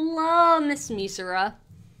episode. Hello, Miss Misera.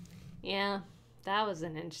 Yeah, that was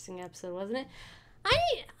an interesting episode, wasn't it?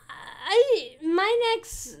 My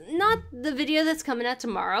next, not the video that's coming out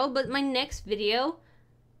tomorrow, but my next video,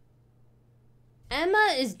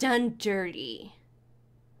 Emma is done dirty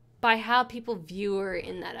by how people view her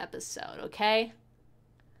in that episode, okay?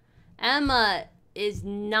 Emma is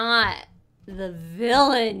not the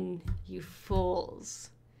villain, you fools.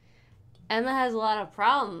 Emma has a lot of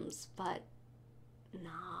problems, but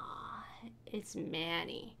nah, it's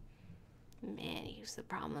Manny. Manny was the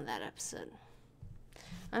problem of that episode.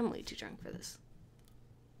 I'm way too drunk for this.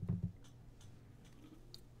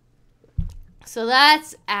 So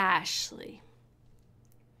that's Ashley.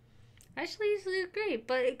 Ashley used to look great,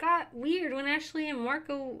 but it got weird when Ashley and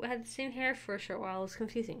Marco had the same hair for a short while. It was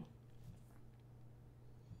confusing.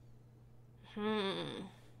 I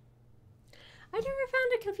never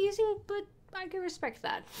found it confusing, but I can respect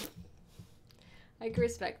that. I can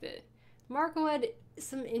respect it. Marco had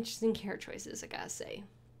some interesting character choices, I gotta say.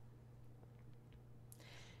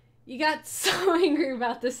 You got so angry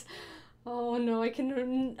about this. Oh no, I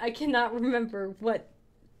cannot remember what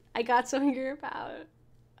I got so angry about.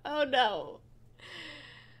 Oh no.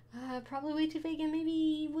 Probably way too vague and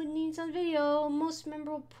maybe would need some video. Most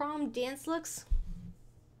memorable prom dance looks.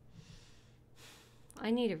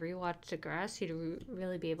 I need to rewatch Degrassi to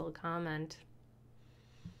really be able to comment.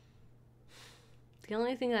 The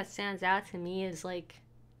only thing that stands out to me is like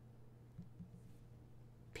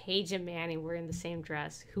Paige and Manny were in the same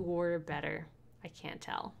dress. Who wore it better? I can't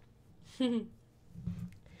tell. I think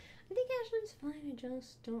Ashley's fine. I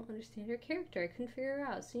just don't understand her character. I couldn't figure her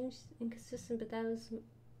out. Seems inconsistent, but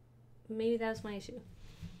maybe that was my issue.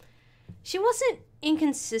 She wasn't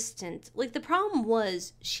inconsistent. Like, the problem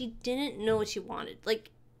was she didn't know what she wanted.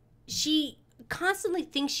 Like, she constantly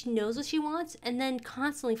thinks she knows what she wants and then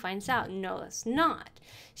constantly finds out, no, that's not.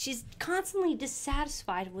 She's constantly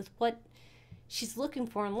dissatisfied with what she's looking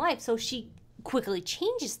for in life, so she quickly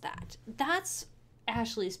changes that. That's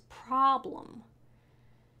Ashley's problem.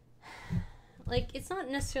 Like, it's not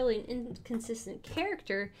necessarily an inconsistent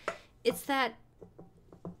character. It's that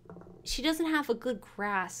she doesn't have a good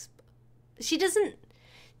grasp. She doesn't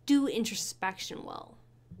do introspection well.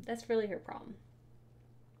 That's really her problem.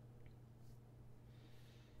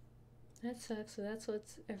 That sucks. So that's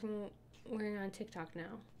what's everyone wearing on TikTok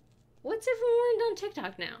now. What's everyone wearing on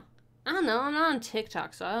TikTok now? I don't know. I'm not on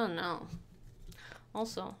TikTok, so I don't know.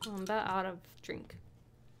 Also, I'm about out of drink.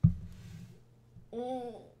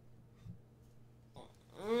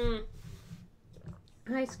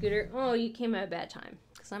 Hi, Scooter. Oh, you came at a bad time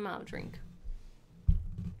because I'm out of drink.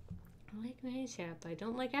 I like Manny's hat, but I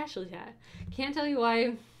don't like Ashley's hat. Can't tell you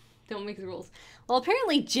why. Don't make the rules. Well,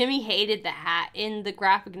 apparently Jimmy hated the hat in the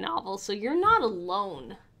graphic novel, so you're not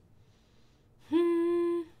alone.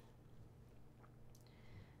 Alright,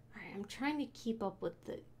 I'm trying to keep up with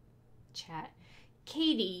the chat.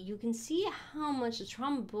 Katie, you can see how much the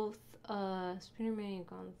trauma both Spinner Manny have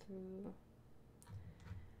gone through.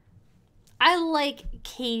 I like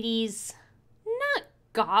Katie's not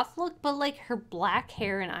goth look, but like her black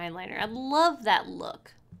hair and eyeliner. I love that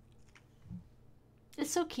look. It's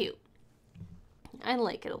so cute. I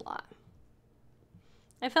like it a lot.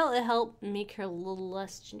 I felt it helped make her a little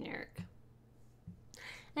less generic.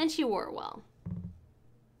 And she wore it well.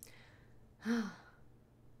 I'm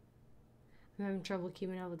having trouble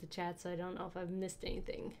keeping up with the chat, so I don't know if I've missed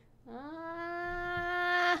anything.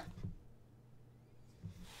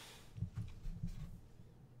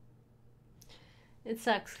 It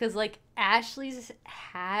sucks because, like, Ashley's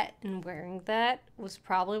hat and wearing that was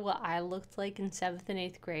probably what I looked like in 7th and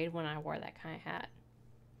 8th grade when I wore that kind of hat.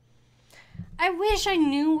 I wish I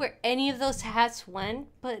knew where any of those hats went,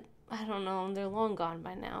 but I don't know. They're long gone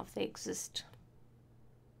by now if they exist.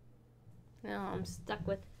 Now I'm stuck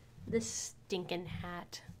with this stinking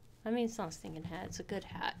hat. I mean, it's not a stinking hat. It's a good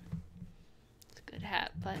hat. It's a good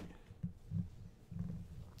hat, but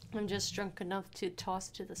I'm just drunk enough to toss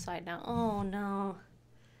it to the side now. Oh, no.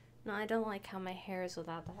 No, I don't like how my hair is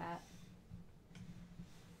without the hat.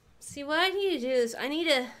 See, what I need to do is I need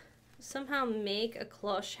to somehow make a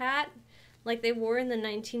cloche hat like they wore in the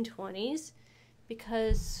 1920s,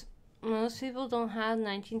 because most people don't have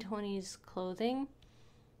 1920s clothing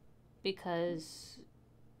because,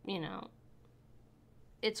 you know,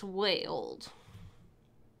 it's way old.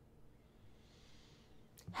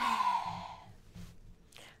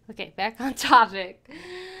 Okay, back on topic.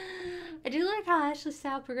 I do like how Ashley's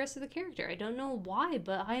style progressed with the character. I don't know why,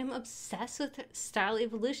 but I am obsessed with style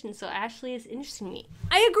evolution, so Ashley is interesting to me.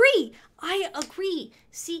 I agree.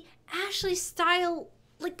 See, Ashley's style,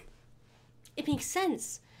 like, it makes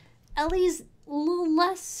sense. Ellie's a little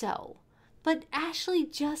less so. But Ashley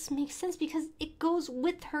just makes sense because it goes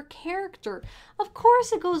with her character. Of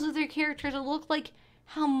course it goes with her character to look like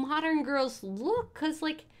how modern girls look, because,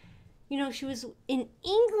 like, you know, she was in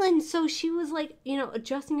England, so she was, like, you know,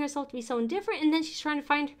 adjusting herself to be someone different, and then she's trying to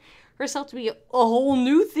find herself to be a whole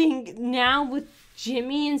new thing now with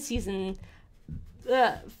Jimmy in season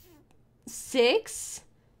 6.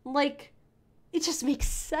 Like, it just makes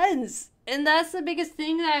sense. And that's the biggest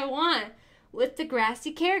thing that I want with the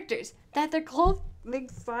Degrassi characters, that their clothing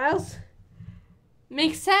styles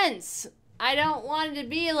make sense. I don't want it to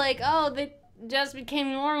be like, oh, they just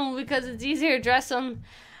became normal because it's easier to dress them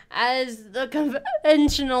as the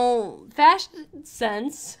conventional fashion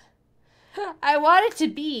sense. I want it to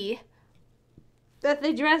be that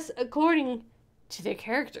they dress according to their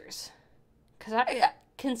characters. Because I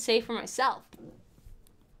can say for myself.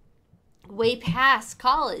 Way past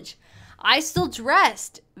college, I still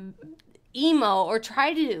dressed emo or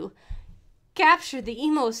tried to capture the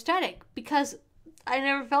emo aesthetic because I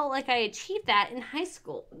never felt like I achieved that in high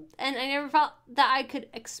school. And I never felt that I could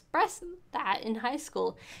express that in high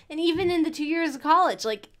school. And even in the 2 years of college,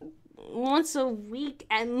 like once a week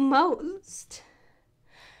at most,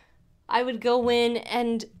 I would go in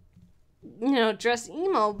and, dress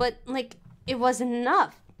emo, but like it wasn't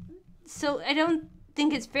enough. So I don't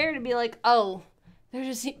think it's fair to be like, oh, they're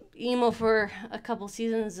just emo for a couple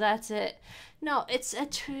seasons, that's it. No, it's a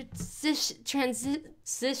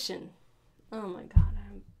transition. Oh my god,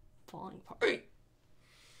 I'm falling apart.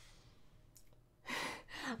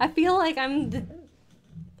 I feel like I'm the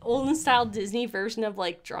olden style Disney version of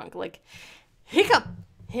like drunk. Like, hiccup,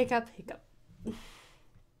 hiccup, hiccup.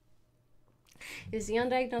 Is the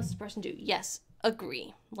undiagnosed depression due? Yes,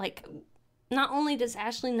 agree. Like, not only does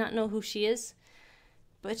Ashley not know who she is,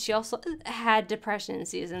 but she also had depression in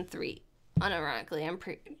season 3. Unironically, I'm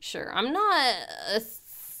pretty sure. I'm not a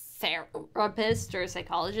therapist or a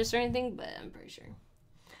psychologist or anything, but I'm pretty sure.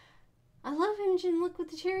 I love Imogen. Look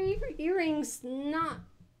with the cherry earrings. Not,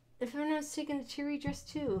 if I'm not mistaken, the cherry dress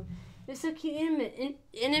too. It's so cute in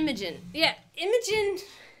Imogen. Yeah, Imogen.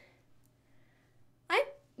 I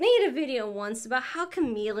made a video once about how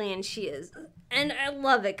chameleon she is, and I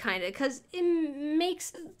love it kind of because it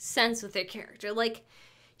makes sense with her character. Like,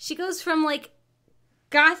 she goes from like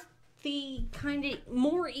gothy kind of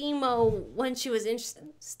more emo when she was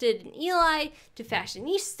interested in Eli to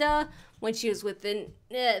fashionista when she was with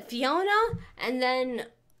Fiona, and then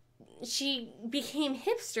she became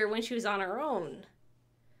hipster when she was on her own.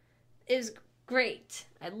 It was great.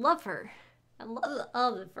 I love her. I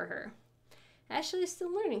love it for her. Ashley is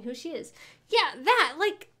still learning who she is. Yeah, that,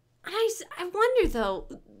 like, I wonder though,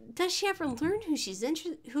 does she ever learn who she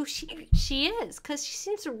is? Because she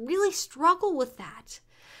seems to really struggle with that.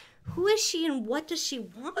 Who is she and what does she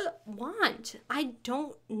want? I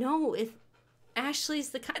don't know if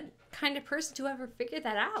Ashley's the kind of person to ever figure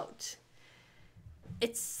that out.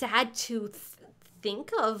 It's sad to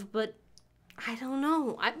think of, but I don't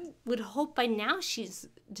know. I would hope by now she's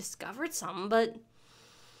discovered something, but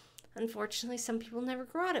unfortunately some people never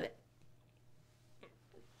grow out of it.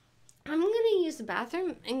 I'm gonna use the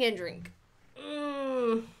bathroom and get a drink.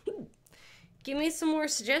 Give me some more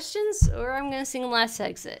suggestions or I'm gonna sing Last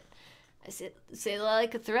Exit. I say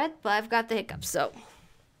like a threat, but I've got the hiccups, so.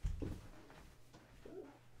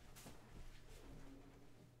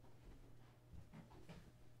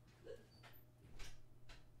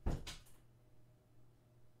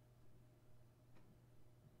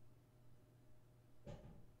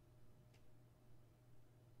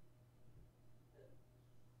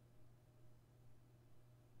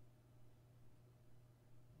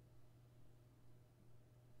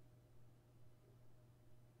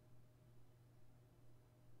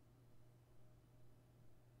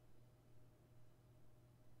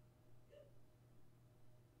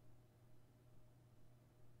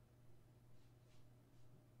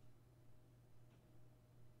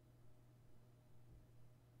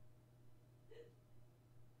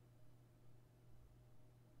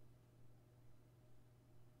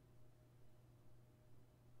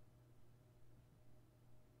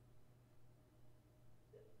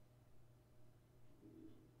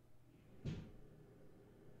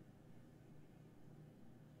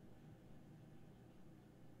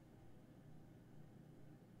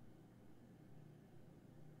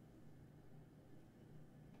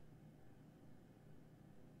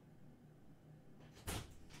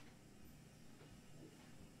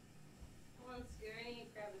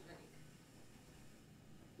 Grab a drink.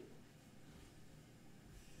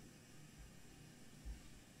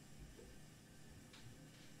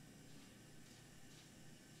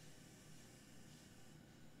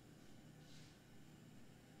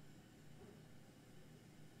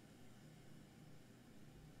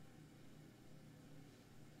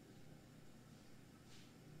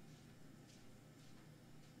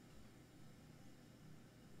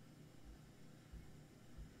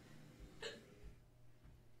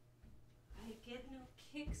 Get no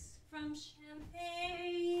kicks from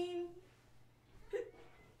champagne.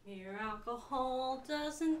 Your alcohol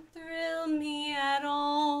doesn't thrill me at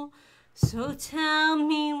all. So tell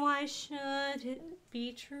me, why should it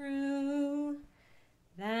be true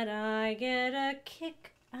that I get a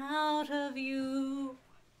kick out of you?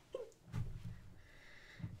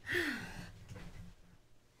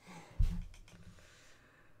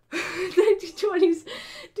 1920s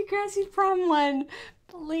Degrassi's Prom 1.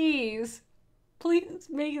 Please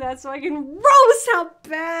make that so I can roast how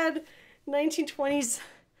bad 1920s,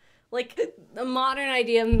 like the modern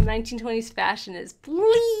idea of 1920s fashion is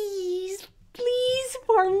please, please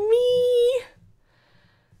for me.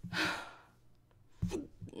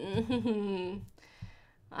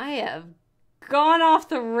 I have gone off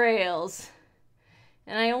the rails,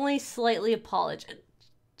 and I only slightly apologize.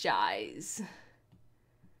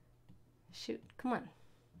 Shoot, come on.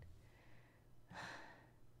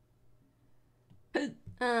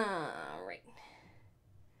 Right.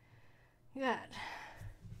 God.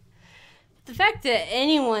 The fact that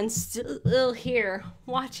anyone's still here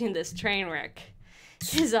watching this train wreck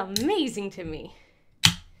is amazing to me.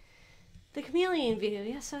 The chameleon video,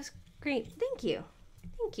 yes, that was great. Thank you.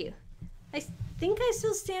 Thank you. I think I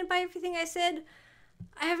still stand by everything I said.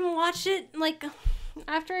 I haven't watched it, like,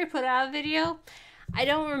 after I put out a video. I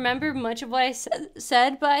don't remember much of what I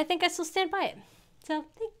said, but I think I still stand by it. So,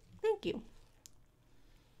 thank you.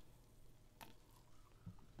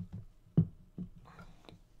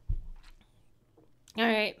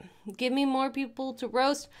 Alright, give me more people to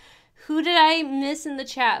roast. Who did I miss in the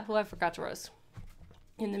chat who I forgot to roast?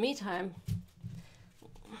 In the meantime,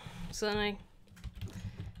 so then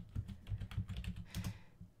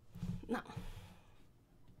no.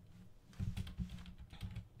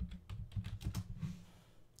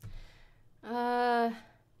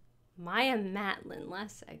 Maya Matlin,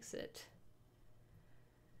 last exit.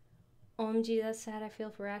 OMG, that's sad. I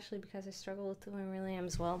feel for Ashley because I struggle with who I really am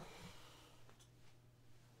as well.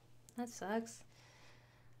 That sucks.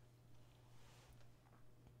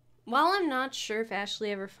 While I'm not sure if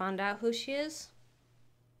Ashley ever found out who she is,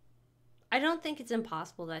 I don't think it's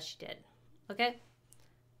impossible that she did. Okay?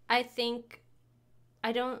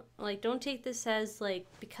 Don't take this as, like,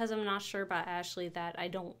 because I'm not sure about Ashley that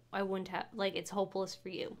I wouldn't have, like, it's hopeless for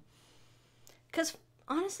you. Because,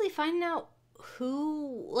 honestly, finding out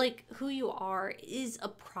who you are is a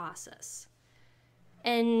process.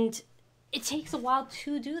 And it takes a while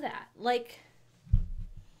to do that. Like,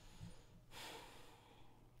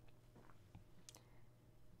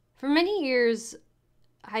 for many years,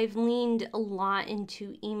 I've leaned a lot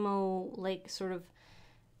into emo, like, sort of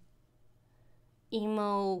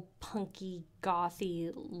emo, punky,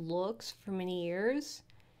 gothy looks for many years.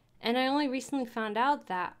 And I only recently found out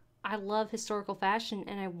that I love historical fashion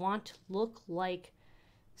and I want to look like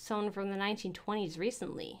someone from the 1920s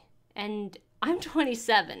recently. And I'm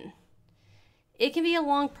 27. It can be a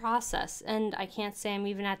long process, and I can't say I'm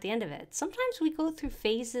even at the end of it. Sometimes we go through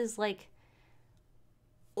phases, like,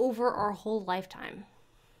 over our whole lifetime.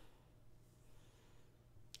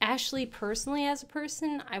 Ashley, personally, as a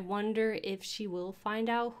person, I wonder if she will find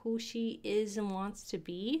out who she is and wants to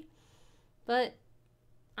be. But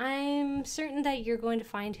I'm certain that you're going to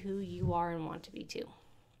find who you are and want to be too.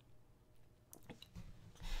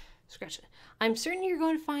 Scratch it. I'm certain you're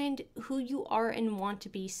going to find who you are and want to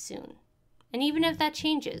be soon. And even if that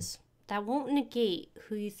changes, that won't negate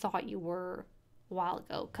who you thought you were a while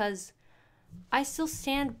ago. Because I still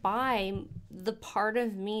stand by the part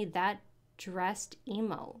of me that dressed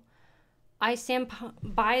emo. I stand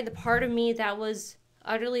by the part of me that was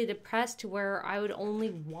utterly depressed to where I would only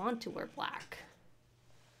want to wear black.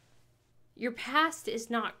 Your past is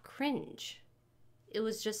not cringe. It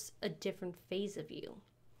was just a different phase of you.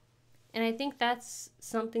 And I think that's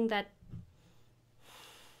something that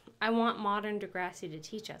I want modern Degrassi to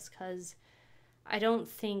teach us, because I don't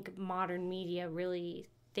think modern media really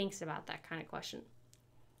thinks about that kind of question.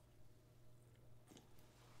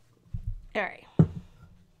 All right.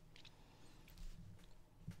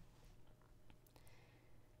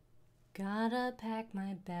 Gotta pack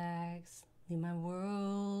my bags, leave my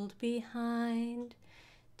world behind,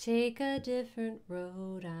 take a different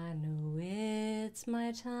road. I know it's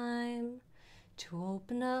my time to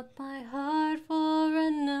open up my heart for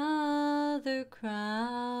another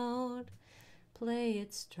crowd. Play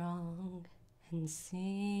it strong and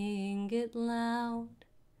sing it loud.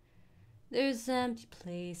 There's empty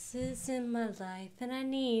places in my life and I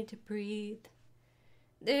need to breathe.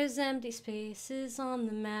 There's empty spaces on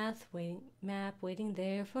the map waiting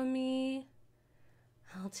there for me.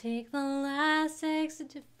 I'll take the last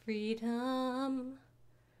exit to freedom,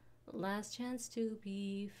 the last chance to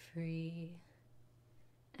be free.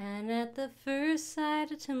 And at the first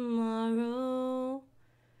sight of tomorrow,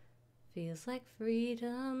 feels like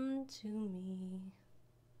freedom to me.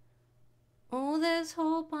 Oh, there's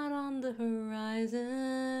hope out on the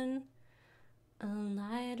horizon, a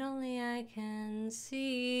light only I can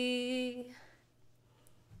see.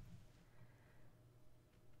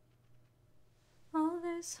 Oh,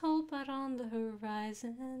 there's hope out on the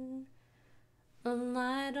horizon, a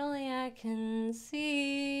light only I can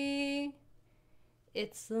see.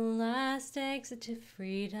 It's the last exit to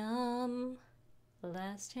freedom, the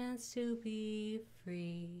last chance to be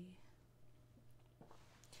free.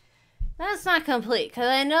 That's not complete, because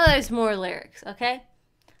I know there's more lyrics, okay?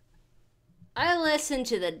 I listened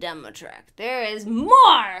to the demo track. There is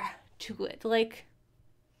more to it. Like,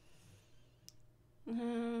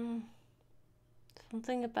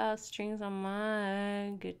 something about strings on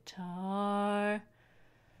my guitar.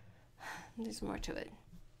 There's more to it.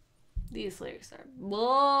 These lyrics are,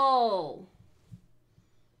 whoa.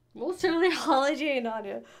 Most early holiday and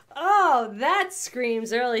audio. Oh, that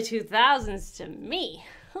screams early 2000s to me.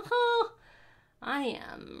 I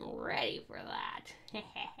am ready for that.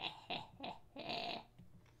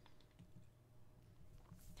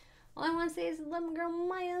 All I want to say is I love my girl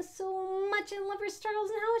Maya so much and love her struggles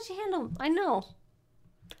and how much she handled. I know.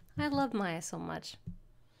 I love Maya so much.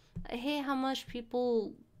 I hate how much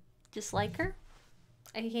people dislike her.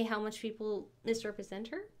 I hate how much people misrepresent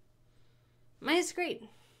her. Maya's great.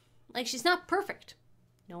 Like, she's not perfect.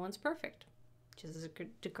 No one's perfect. Just as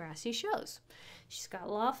Degrassi shows. She's got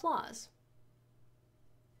a lot of flaws.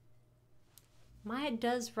 Maya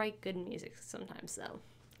does write good music sometimes, though.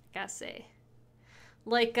 I gotta say.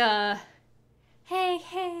 Like, hey,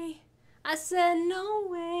 hey, I said no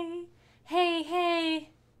way. Hey, hey,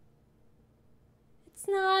 it's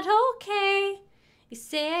not okay. You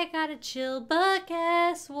say I gotta chill, but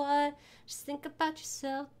guess what? Just think about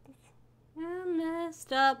yourself. I'm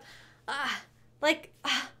messed up. I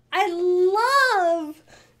love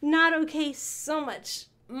Not Okay so much.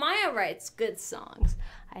 Maya writes good songs.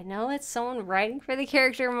 I know it's someone writing for the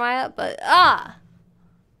character Maya, but I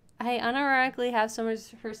unironically have some of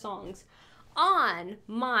her songs on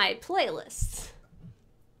my playlists.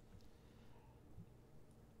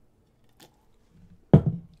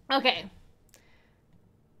 Okay.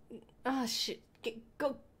 Oh shit.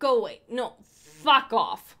 Go away. No, fuck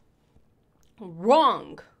off.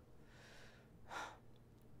 Wrong.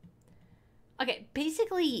 Okay,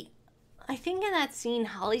 basically, I think in that scene,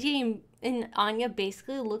 Holiday and Anya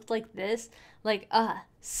basically looked like this. Like,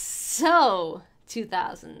 so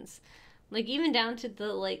 2000s. Like, even down to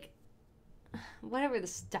the, like, whatever the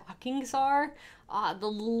stockings are.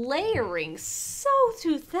 The layering, so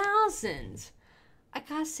 2000s. I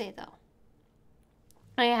gotta say, though,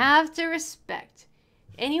 I have to respect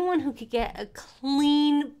anyone who could get a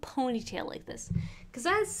clean ponytail like this. Because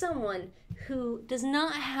as someone who does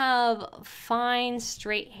not have fine,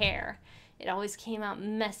 straight hair, it always came out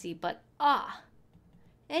messy, but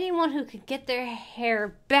anyone who could get their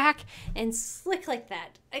hair back and slick like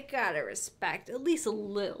that, I gotta respect at least a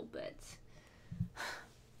little bit.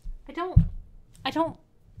 I don't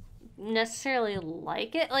necessarily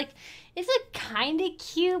like it. Like, it's like kind of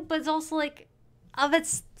cute, but it's also like of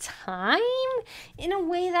its time in a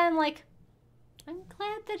way that I'm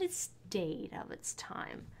glad that it stayed of its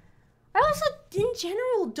time. I also, in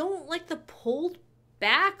general, don't like the pulled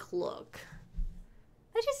back look.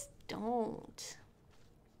 I just don't.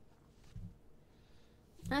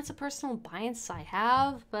 That's a personal bias I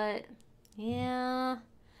have, but yeah.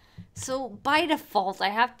 So by default, I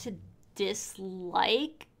have to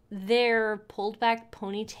dislike their pulled back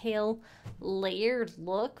ponytail layered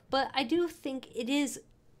look, but I do think it is,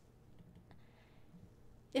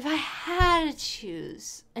 if I had to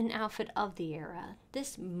choose an outfit of the era,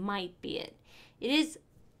 this might be it. It is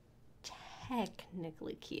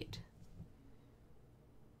technically cute,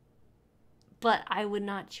 but I would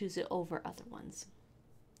not choose it over other ones.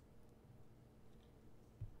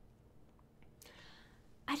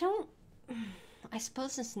 I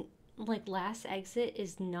suppose this, like, Last Exit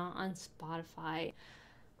is not on Spotify.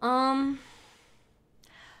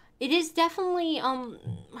 It is definitely,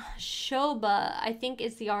 Shoba, I think,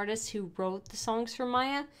 is the artist who wrote the songs for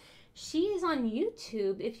Maya. She is on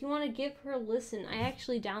YouTube. If you want to give her a listen, I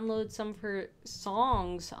actually download some of her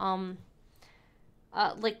songs.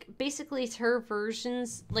 Like, basically it's her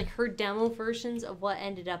versions, like her demo versions of what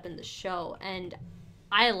ended up in the show, and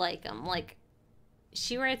I like them. Like,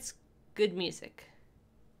 she writes good music.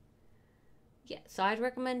 Yeah, so I'd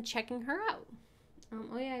recommend checking her out.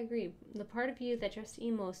 Oh yeah, I agree. The part of you that dressed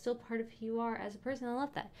emo is still part of who you are as a person. I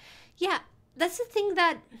love that. Yeah, that's the thing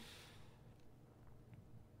that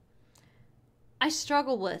I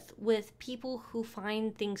struggle with people who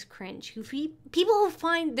find things cringe, people who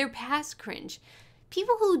find their past cringe,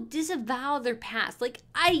 people who disavow their past. Like,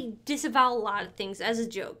 I disavow a lot of things as a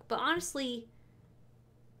joke, but honestly,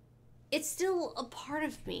 it's still a part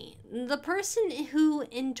of me. The person who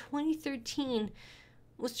in 2013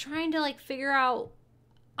 was trying to, like, figure out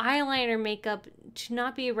eyeliner makeup to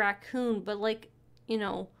not be a raccoon, but, like, you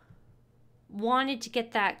know, wanted to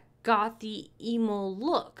get that got the emo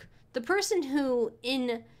look. The person who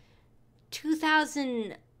in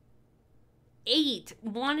 2008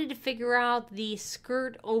 wanted to figure out the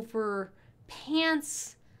skirt over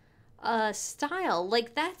pants style,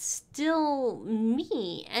 like, that's still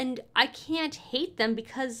me, and I can't hate them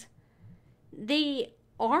because they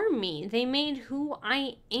are me. They made who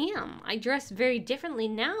I am. I dress very differently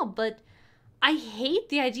now, but I hate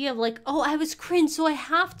the idea of, like, oh, I was cringe, so I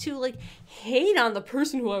have to, like, hate on the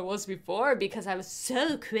person who I was before because I was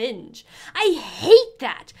so cringe. I hate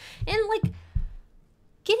that. And, like,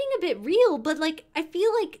 getting a bit real, but, like, I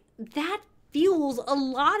feel like that fuels a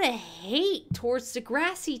lot of hate towards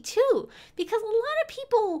Degrassi, too. Because a lot of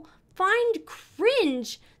people find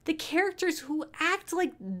cringe the characters who act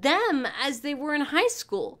like them as they were in high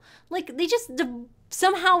school. Like, they just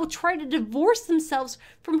somehow try to divorce themselves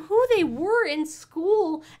from who they were in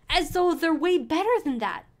school as though they're way better than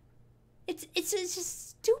that. It's just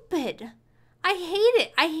stupid. I hate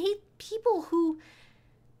it. I hate people who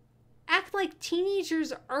act like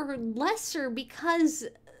teenagers are lesser because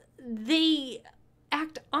they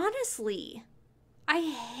act honestly. I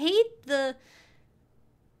hate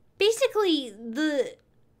basically the,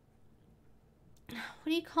 what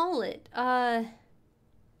do you call it?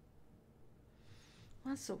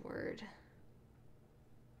 What's the word?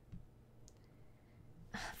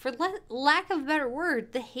 For lack of a better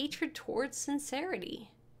word, the hatred towards sincerity.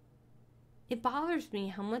 It bothers me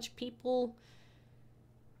how much people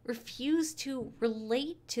refuse to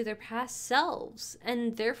relate to their past selves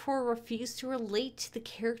and therefore refuse to relate to the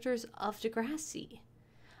characters of Degrassi.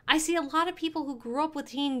 I see a lot of people who grew up with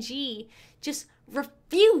TNG just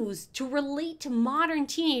refuse to relate to modern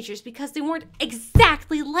teenagers because they weren't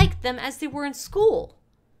exactly like them as they were in school.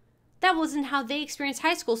 That wasn't how they experienced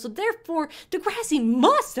high school, so therefore Degrassi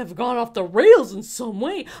must have gone off the rails in some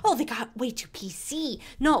way. Oh, they got way too PC.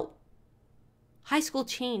 No. High school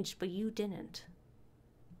changed, but you didn't.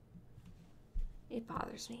 It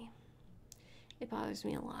bothers me. It bothers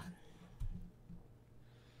me a lot.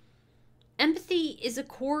 Empathy is a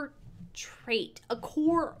core trait, a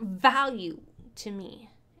core value to me,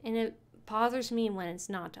 and it bothers me when it's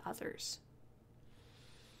not to others.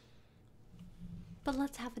 But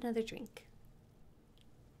let's have another drink.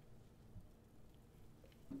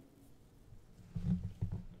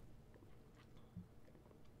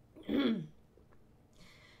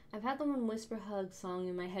 I've had the one Whisper Hug song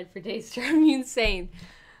in my head for days, driving me insane.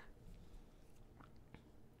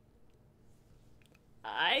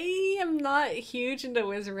 I am not huge into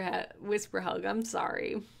Whisper Hug. I'm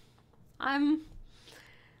sorry. Honestly,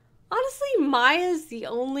 Maya's the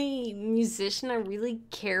only musician I really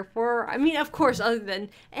care for. I mean, of course, other than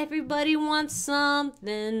everybody wants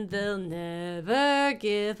something, they'll never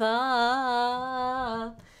give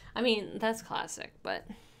up. I mean, that's classic, but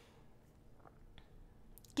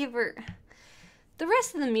give her... The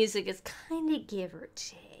rest of the music is kind of give or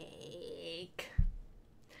take.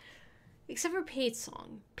 Except for Paige's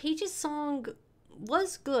song. Paige's song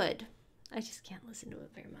was good. I just can't listen to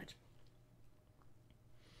it very much.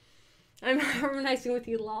 I'm harmonizing with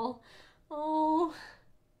you, lol. Oh,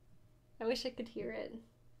 I wish I could hear it.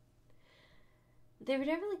 They were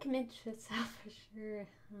definitely committed to itself for sure.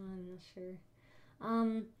 Oh, I'm not sure.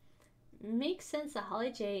 Makes sense that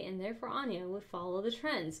Holly J and therefore Anya would follow the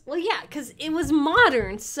trends. Well, yeah, because it was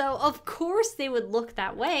modern, so of course they would look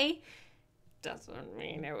that way. Doesn't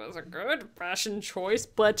mean it was a good fashion choice,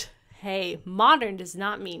 but hey, modern does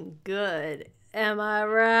not mean good. Am I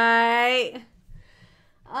right?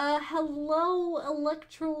 Hello,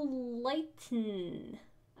 Electrolyton.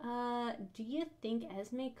 Do you think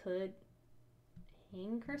Esme could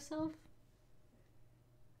hang herself?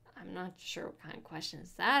 I'm not sure what kind of question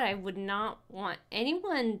is that. I would not want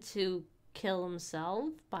anyone to kill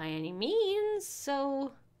himself by any means,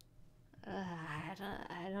 so I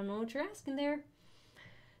don't know what you're asking there.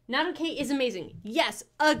 Not okay is amazing. Yes,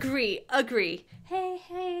 agree. Hey,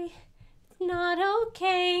 not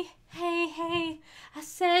okay. Hey, I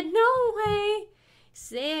said no way.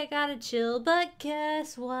 Say I gotta chill, but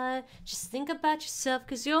guess what? Just think about yourself,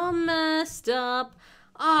 cause you're messed up.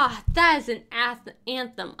 Ah, that is an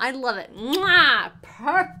anthem. I love it. Mwah!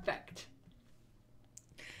 Perfect.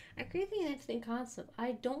 I agree with the interesting concept.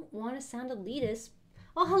 I don't want to sound elitist.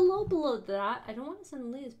 Oh, hello below that. I don't want to sound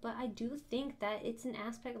elitist, but I do think that it's an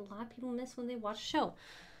aspect a lot of people miss when they watch a show.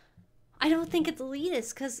 I don't think it's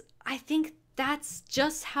elitist, because I think that's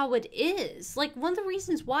just how it is. Like, one of the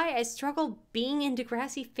reasons why I struggle being in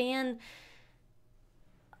Degrassi fan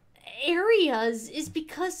areas is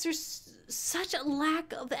because there's such a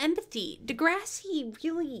lack of empathy. Degrassi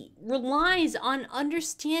really relies on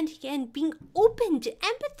understanding and being open to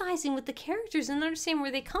empathizing with the characters and understand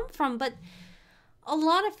where they come from, but a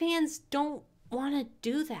lot of fans don't want to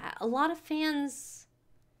do that. A lot of fans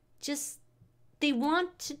just, they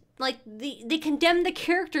want to, like, they condemn the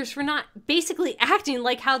characters for not basically acting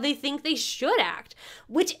like how they think they should act,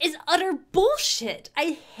 which is utter bullshit.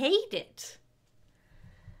 I hate it.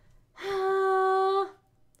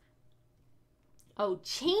 Oh,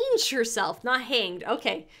 change herself, not hanged.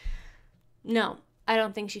 Okay. No, I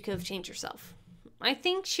don't think she could have changed herself. I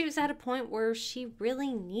think she was at a point where she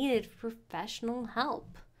really needed professional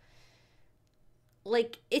help.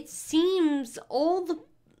 Like, it seems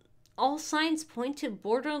all signs point to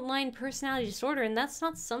borderline personality disorder, and that's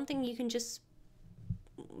not something you can just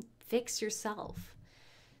fix yourself.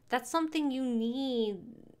 That's something you need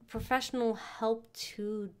professional help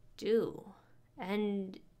to do.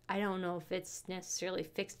 And I don't know if it's necessarily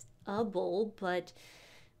fixable, but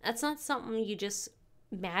that's not something you just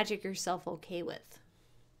magic yourself okay with.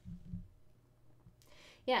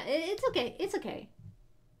 Yeah, it's okay. It's okay.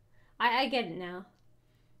 I get it now.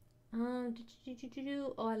 Oh,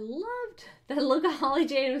 I loved that look of Holly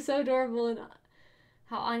Jane. It was so adorable, and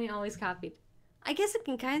how Anya always copied. I guess I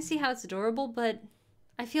can kind of see how it's adorable, but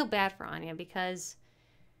I feel bad for Anya because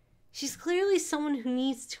she's clearly someone who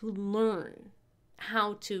needs to learn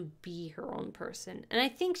how to be her own person. And I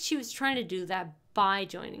think she was trying to do that by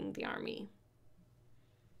joining the army.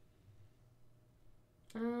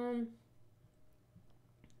 I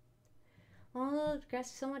love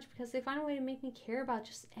Degrassi so much because they find a way to make me care about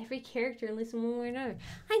just every character in at least one way or another.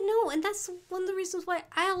 I know, and that's one of the reasons why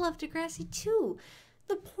I love Degrassi too.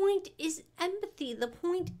 The point is empathy. The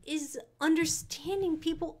point is understanding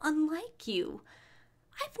people unlike you.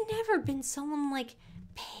 I've never been someone like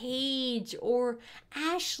Paige or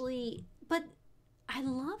Ashley, but I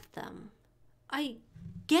love them. I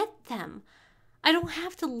get them. I don't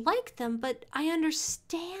have to like them, but I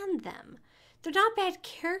understand them. They're not bad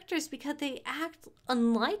characters because they act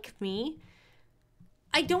unlike me.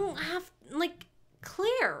 I don't have, like,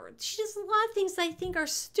 Claire. She does a lot of things I think are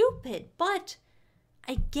stupid, but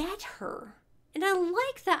I get her. And I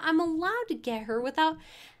like that I'm allowed to get her without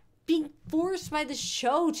being forced by the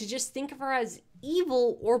show to just think of her as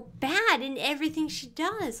evil or bad in everything she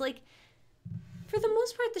does. Like, for the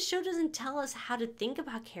most part, the show doesn't tell us how to think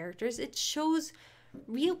about characters. It shows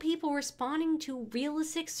real people responding to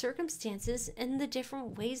realistic circumstances and the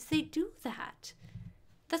different ways they do that.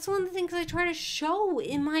 That's one of the things I try to show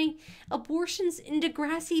in my abortions in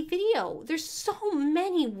Degrassi video. There's so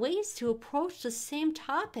many ways to approach the same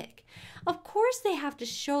topic. Of course they have to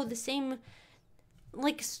show the same,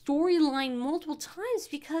 like, storyline multiple times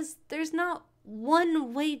because there's not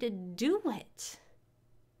one way to do it.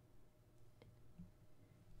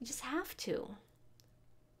 You just have to.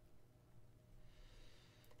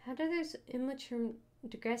 How do those immature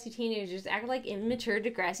Degrassi teenagers act like immature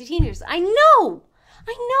Degrassi teenagers? I know!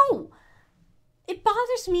 It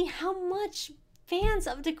bothers me how much fans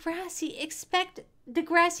of Degrassi expect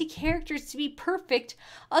Degrassi characters to be perfect,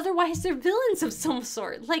 otherwise they're villains of some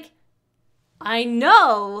sort. Like, I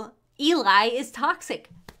know Eli is toxic.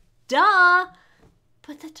 Duh!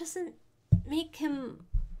 But that doesn't make him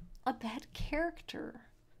a bad character.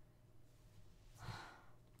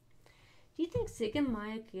 Do you think Zig and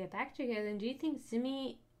Maya could get back together? And do you think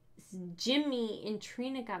Jimmy and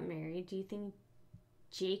Trina got married? Do you think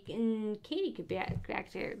Jake and Katie could be back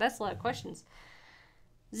together? That's a lot of questions.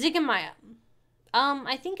 Zig and Maya.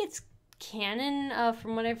 I think it's canon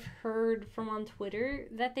from what I've heard from on Twitter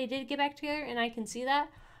that they did get back together, and I can see that.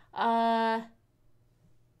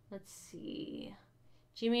 Let's see.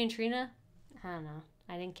 Jimmy and Trina? I don't know.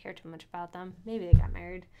 I didn't care too much about them. Maybe they got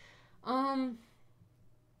married.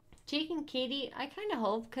 Jake and Katie, I kind of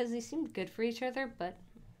hope because they seemed good for each other, but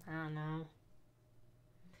I don't know.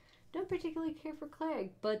 Don't particularly care for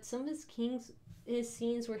Craig, but some of his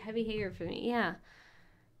scenes were heavy-handed for me. Yeah.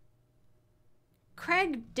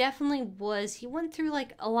 Craig definitely was. He went through,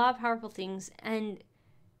 like, a lot of powerful things, and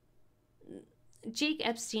Jake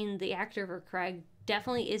Epstein, the actor for Craig,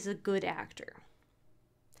 definitely is a good actor.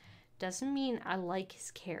 Doesn't mean I like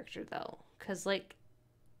his character, though, because, like,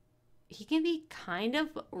 he can be kind of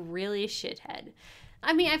really a shithead.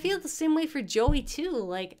 I mean, I feel the same way for Joey, too.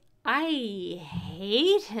 Like, I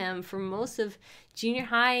hate him for most of junior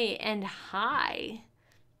high and high.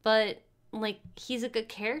 But, like, he's a good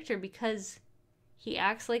character because he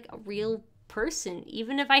acts like a real person,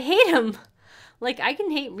 even if I hate him. Like, I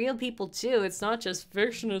can hate real people, too. It's not just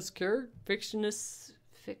fictional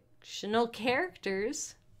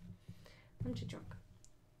characters. I'm too drunk.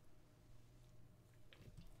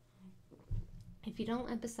 If you don't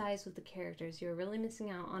empathize with the characters, you're really missing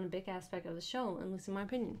out on a big aspect of the show, at least in my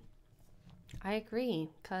opinion. I agree,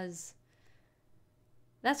 because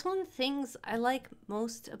that's one of the things I like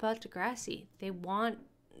most about Degrassi.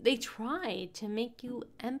 They try to make you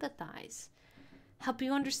empathize, help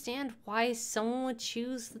you understand why someone would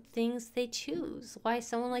choose the things they choose, why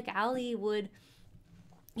someone like Allie would,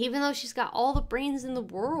 even though she's got all the brains in the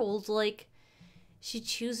world, like, she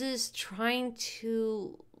chooses trying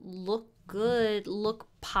to look good, look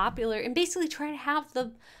popular, and basically try to have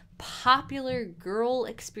the popular girl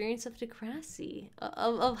experience of Degrassi,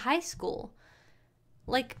 of high school.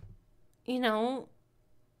 Like, you know,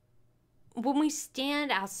 when we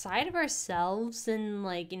stand outside of ourselves and,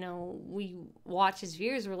 like, you know, we watch as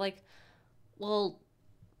viewers, we're like, well,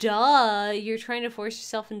 duh, you're trying to force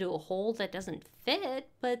yourself into a hole that doesn't fit.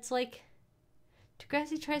 But it's like,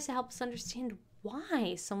 Degrassi tries to help us understand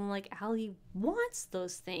why someone like Allie wants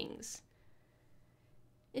those things.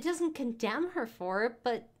 It doesn't condemn her for it,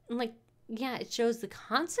 but, like, yeah, it shows the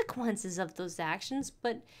consequences of those actions,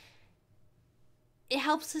 but it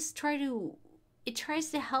helps us it tries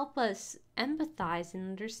to help us empathize and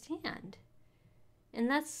understand. And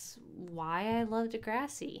that's why I love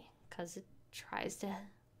Degrassi, because it tries to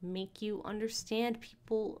make you understand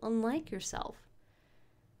people unlike yourself.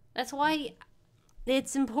 That's why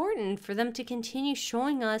it's important for them to continue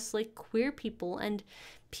showing us, like, queer people and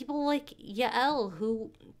people like Yael,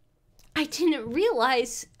 who I didn't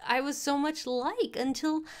realize I was so much like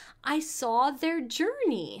until I saw their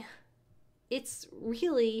journey. It's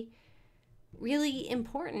really, really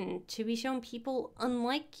important to be shown people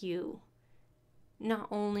unlike you. Not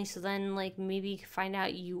only so then, like, maybe find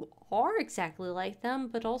out you are exactly like them,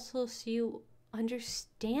 but also so you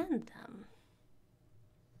understand them.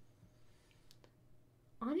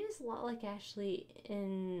 Anya's a lot like Ashley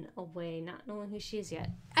in a way, not knowing who she is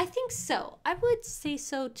yet. I think so. I would say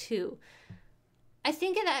so too. I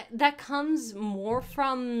think that comes more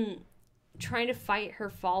from trying to fight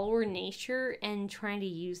her follower nature and trying to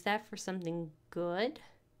use that for something good.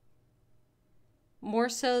 More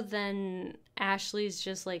so than Ashley's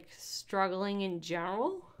just, like, struggling in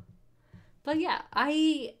general. But yeah,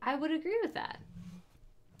 I would agree with that.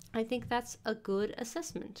 I think that's a good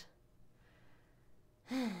assessment.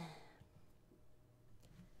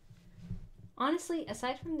 Honestly,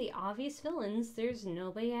 aside from the obvious villains, there's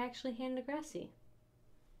nobody I actually hate Degrassi.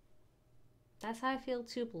 That's how I feel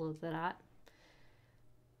too below that.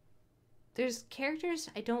 There's characters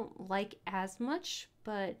I don't like as much,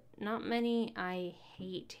 but not many I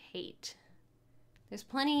hate. There's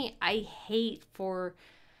plenty I hate for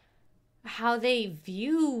how they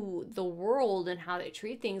view the world and how they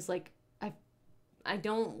treat things. Like, I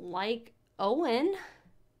don't like Owen.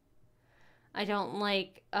 I don't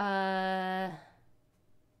like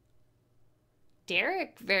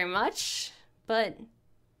Derek very much, but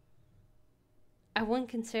I wouldn't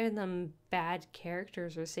consider them bad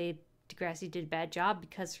characters or say Degrassi did a bad job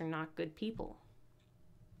because they're not good people.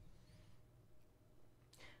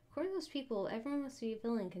 According to those people, everyone must be a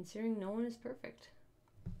villain considering no one is perfect.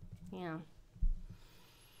 Yeah.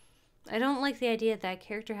 I don't like the idea that a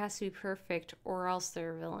character has to be perfect or else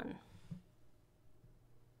they're a villain.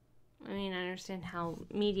 I mean, I understand how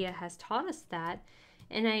media has taught us that,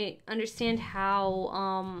 and I understand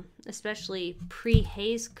how, especially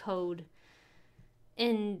pre-Hays Code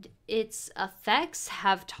and its effects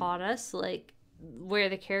have taught us, like, where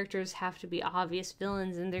the characters have to be obvious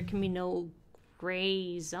villains and there can be no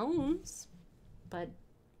gray zones. But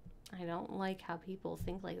I don't like how people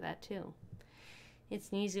think like that too. It's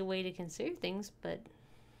an easy way to consider things, but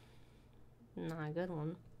not a good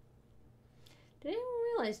one. Did anyone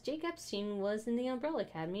realize Jake Epstein was in the Umbrella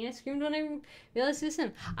Academy? I screamed when I realized it was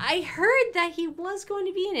him. I heard that he was going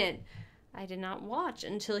to be in it. I did not watch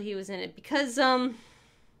until he was in it because, I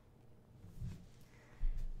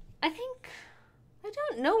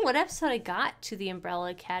don't know what episode I got to the Umbrella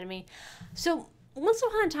Academy. So, once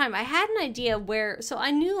upon a time, I had an idea where, so I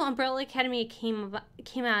knew Umbrella Academy came out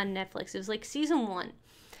on Netflix. It was like season 1.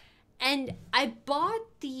 And I bought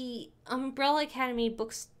the Umbrella Academy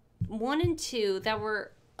books 1 and 2 that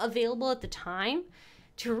were available at the time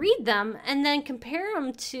to read them and then compare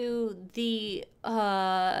them to the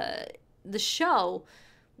show,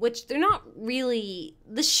 which they're not really,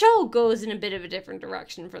 the show goes in a bit of a different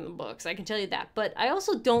direction from the books, I can tell you that, but I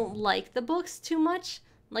also don't like the books too much.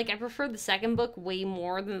 Like, I prefer the second book way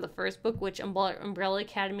more than the first book, which Umbrella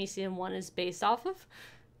Academy season 1 is based off of.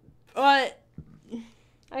 But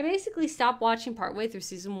I basically stopped watching partway through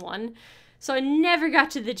season 1, so I never got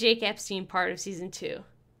to the Jake Epstein part of season 2.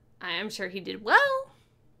 I am sure he did well,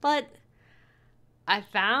 but I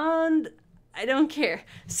found I don't care.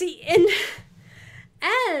 See, and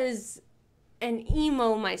as an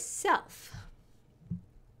emo myself,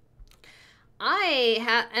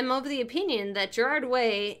 I am of the opinion that Gerard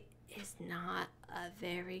Way is not a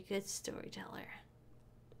very good storyteller.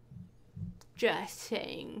 Just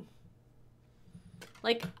saying.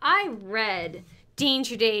 Like, I read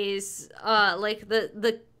Danger Days, like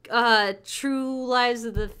the True Lives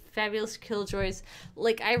of the Fabulous Killjoys.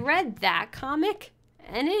 Like, I read that comic,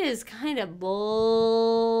 and it is kind of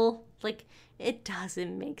bull. Like, it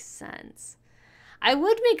doesn't make sense. I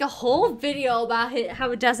would make a whole video about it,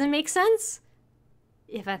 how it doesn't make sense,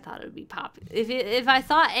 if I thought it would be popular. If I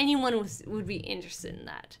thought anyone would be interested in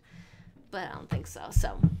that. But I don't think so.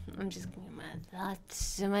 So, I'm just giving my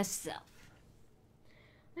thoughts to myself.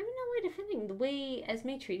 I'm in no way defending the way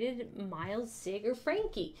Esme treated Miles, Sig, or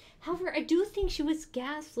Frankie. However, I do think she was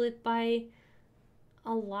gaslit by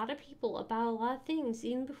a lot of people about a lot of things,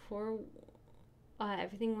 even before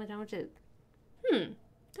everything went down to...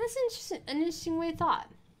 That's an interesting way of thought.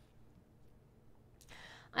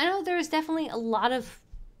 I know there's definitely a lot of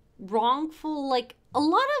wrongful, like, a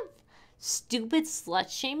lot of stupid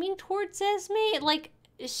slut-shaming towards Esme. Like,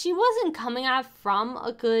 she wasn't coming out from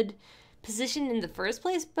a good position in the first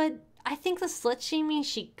place, but I think the slut-shaming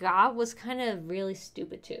she got was kind of really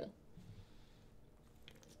stupid, too.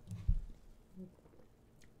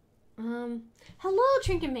 Hello,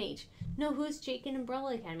 Trinket Mage. No, who's Jake in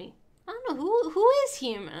Umbrella Academy? I don't know, who is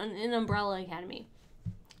he in Umbrella Academy?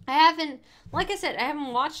 I haven't, like I said, I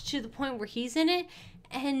haven't watched to the point where he's in it,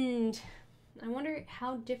 and I wonder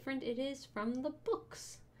how different it is from the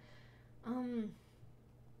books.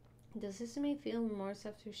 Does this make me feel remorse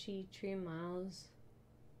after she treated Miles,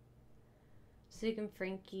 Sig, and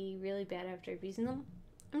Frankie really bad after abusing them?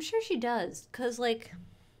 I'm sure she does, because, like,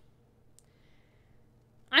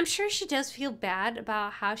 I'm sure she does feel bad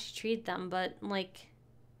about how she treated them, but, like,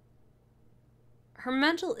 her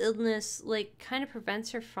mental illness, like, kind of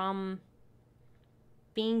prevents her from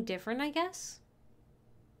being different, I guess.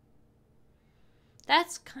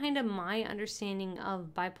 That's kind of my understanding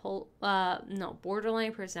of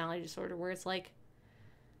borderline personality disorder, where it's like,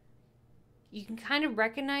 you can kind of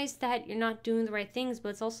recognize that you're not doing the right things, but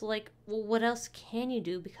it's also like, well, what else can you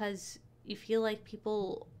do? Because you feel like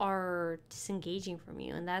people are disengaging from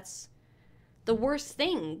you, and that's the worst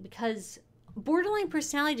thing, because borderline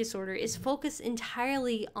personality disorder is focused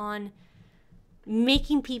entirely on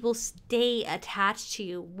making people stay attached to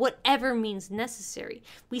you, whatever means necessary.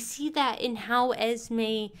 We see that in how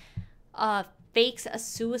Esme fakes a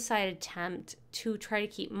suicide attempt to try to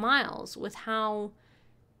keep Miles, with how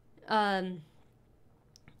Esme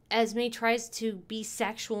tries to be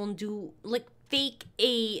sexual and do, like, fake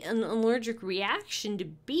an allergic reaction to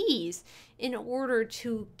bees in order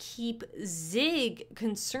to keep Zig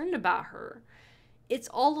concerned about her. It's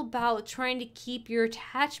all about trying to keep your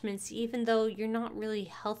attachments, even though you're not really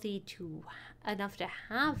healthy enough to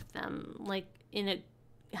have them, like, in a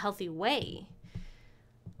healthy way.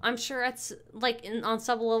 I'm sure it's, like, on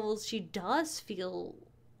some levels she does feel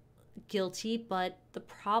guilty, but the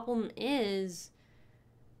problem is,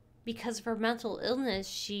 because of her mental illness,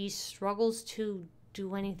 she struggles to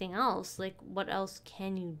do anything else. Like, what else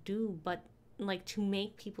can you do but, like, to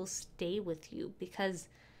make people stay with you? Because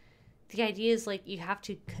the idea is, like, you have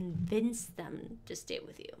to convince them to stay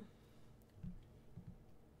with you.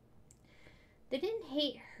 They didn't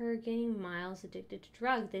hate her getting Miles addicted to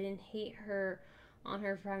drugs. They didn't hate her on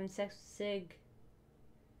her for having sex with Zig.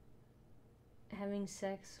 Having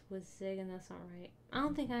sex with Zig, and that's not right. I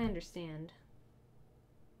don't think I understand.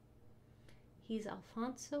 He's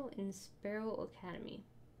Alfonso in Sparrow Academy.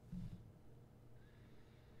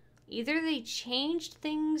 Either they changed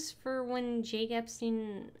things for when Jake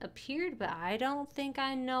Epstein appeared, but I don't think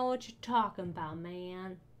I know what you're talking about,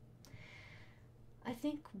 man. I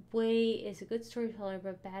think Way is a good storyteller,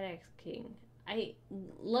 but bad executing.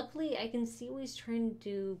 Luckily, I can see what he's trying to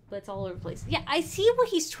do, but it's all over the place. Yeah, I see what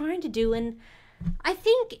he's trying to do, and I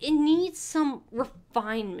think it needs some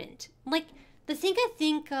refinement. Like, the thing I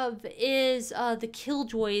think of is the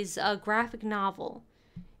Killjoys graphic novel.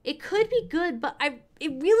 It could be good, but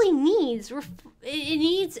it really needs it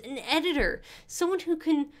needs an editor, someone who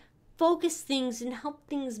can focus things and help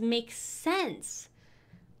things make sense.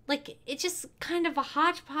 Like, it's just kind of a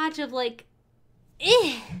hodgepodge of, like,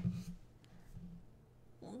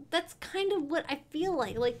 That's kind of what I feel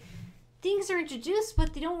like. Like, things are introduced,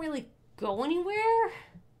 but they don't really go anywhere.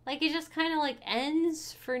 Like, it just kind of, like,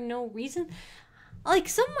 ends for no reason. Like,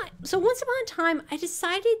 so once upon a time, I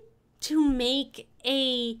decided to make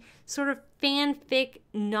a sort of fanfic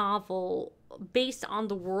novel based on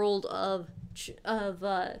the world of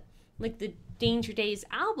like the Danger Days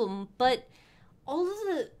album, but all of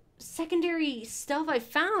the secondary stuff I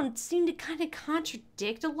found seemed to kind of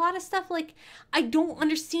contradict a lot of stuff. Like, I don't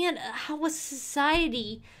understand how a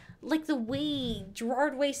society like the way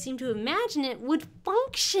Gerard Way seemed to imagine it would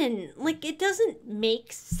function. Like, it doesn't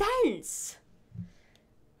make sense.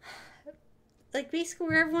 Like, basically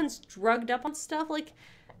where everyone's drugged up on stuff, like,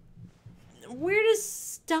 where does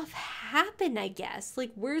stuff happen, I guess?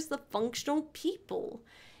 Like, where's the functional people?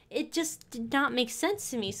 It just did not make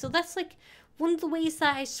sense to me. So that's, like, one of the ways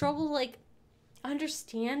that I struggle to, like,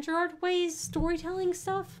 understand Gerard Way's storytelling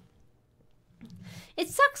stuff. It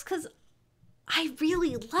sucks because I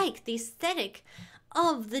really like the aesthetic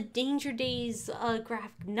of the Danger Days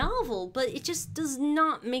graphic novel, but it just does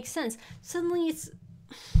not make sense. Suddenly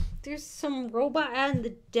there's some robot out in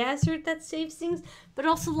the desert that saves things, but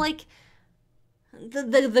also, like,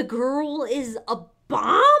 the girl is a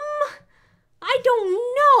bomb? I don't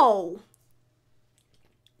know.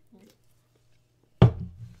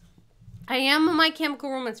 I am a My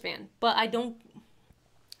Chemical Romance fan, but I don't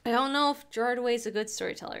know if Gerard Way is a good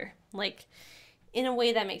storyteller. Like, in a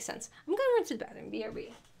way that makes sense. I'm gonna run to the bathroom.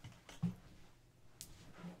 BRB.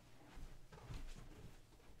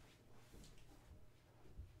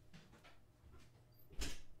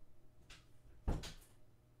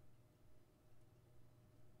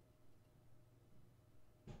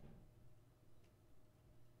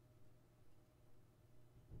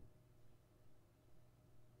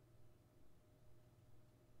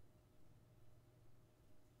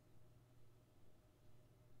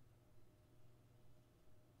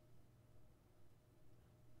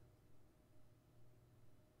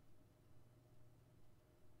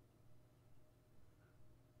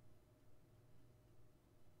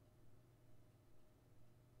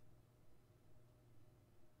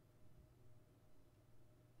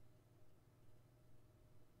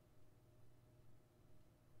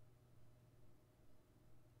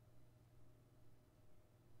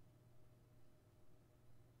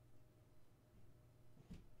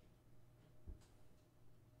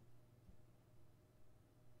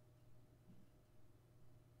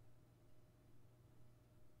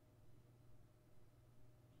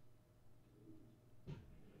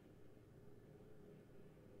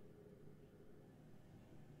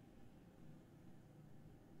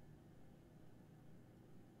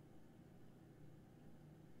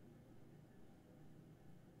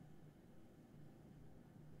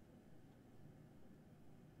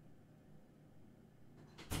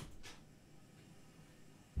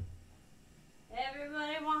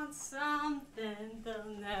 Everybody wants something, they'll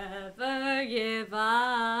never give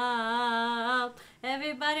up.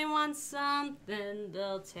 Everybody wants something,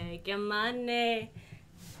 they'll take your money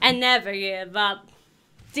and never give up.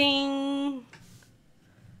 Ding.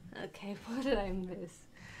 Okay, what did I miss?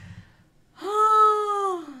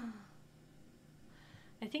 I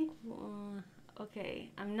think, okay,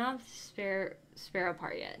 I'm not Sparrow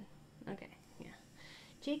part yet. Okay, yeah.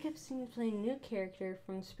 Jacob seems to play a new character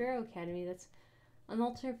from Sparrow Academy that's an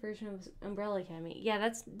alternate version of Umbrella Academy.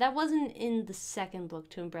 Yeah, that wasn't in the second book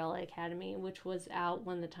to Umbrella Academy, which was out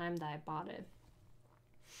when the time that I bought it.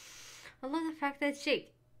 I love the fact that it's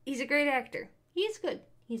Jake. He's a great actor. He's good.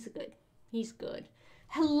 He's good.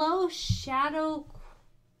 Hello, Shadow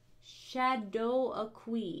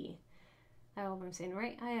Akui. I hope I'm saying it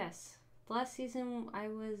right. Ah, yes. Last season, I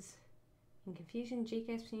was in confusion. Jake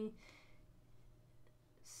asked me,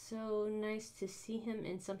 so nice to see him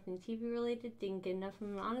in something TV related. Didn't get enough of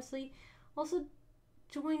him, honestly. Also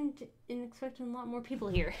joined and expecting a lot more people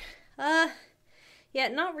here. Yeah,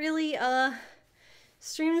 not really.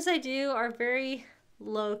 Streams I do are very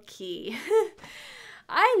low key.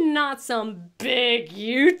 I'm not some big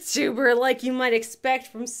YouTuber like you might expect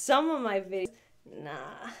from some of my videos.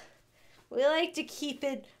 Nah. We like to keep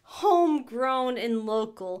it homegrown and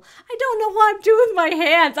local. I don't know what I'm doing with my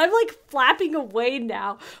hands. I'm like flapping away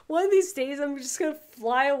now. One of these days I'm just gonna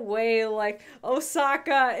fly away like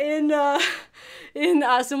Osaka in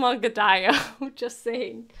Asumangadaya. Just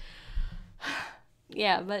saying.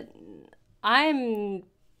 Yeah, but I'm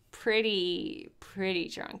pretty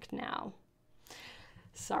drunk now.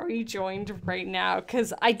 Sorry you joined right now,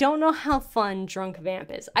 because I don't know how fun Drunk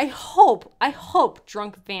Vamp is. I hope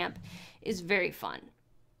Drunk Vamp is very fun.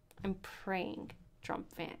 I'm praying Drunk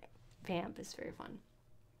Vamp is very fun.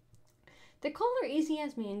 They call her Easy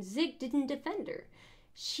as me, and Zig didn't defend her.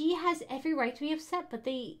 She has every right to be upset, but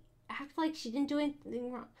they act like she didn't do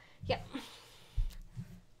anything wrong. Yeah.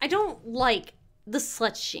 I don't like the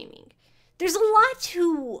slut shaming. There's a lot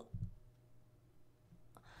to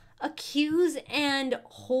accuse and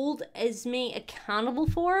hold Esme accountable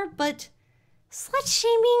for, but slut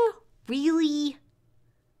shaming really?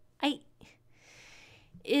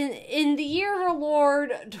 In the year of our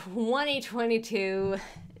Lord 2022,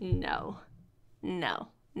 no. No.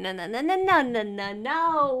 No, no, no, no, no, no, no,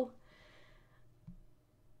 no.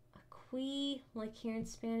 Qui, like here in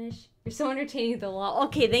Spanish. You're so entertaining, the law.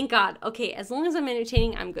 Okay, thank God. Okay, as long as I'm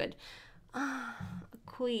entertaining, I'm good.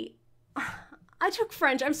 Qui. I took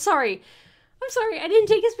French. I'm sorry. I didn't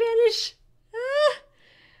take a Spanish.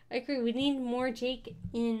 I agree. We need more Jake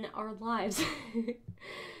in our lives.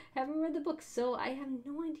 Haven't read the book, so I have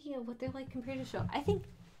no idea what they're like compared to the show. I think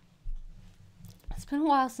it's been a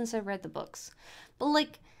while since I've read the books. But,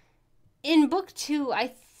 like, in book 2, I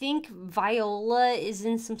think Viola is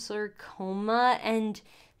in some sort of coma, and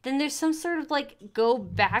then there's some sort of, like, go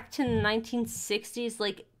back to the 1960s,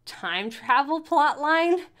 like, time travel plot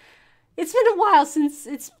line. It's been a while since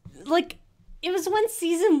it was when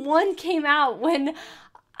season 1 came out when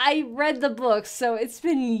I read the books, so it's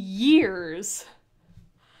been years.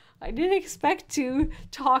 I didn't expect to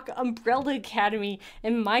talk Umbrella Academy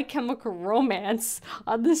and My Chemical Romance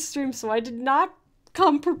on this stream, so I did not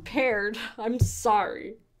come prepared. I'm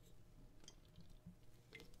sorry.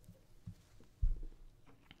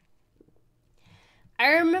 I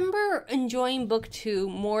remember enjoying book 2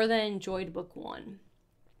 more than I enjoyed book 1.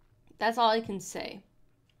 That's all I can say.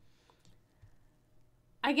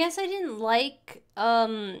 I guess I didn't like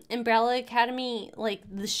Umbrella Academy, like,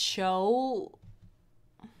 the show.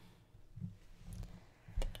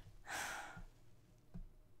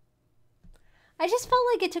 I just felt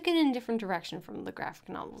like it took it in a different direction from the graphic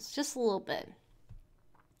novels, just a little bit.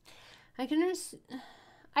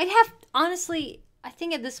 Honestly, I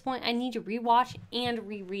think at this point I need to rewatch and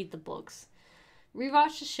reread the books.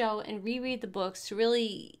 Rewatch the show and reread the books to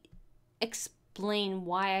really explain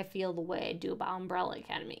why I feel the way I do about Umbrella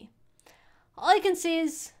Academy. All I can say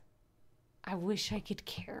is, I wish I could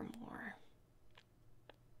care more.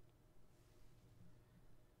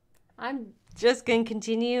 I'm just gonna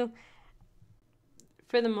continue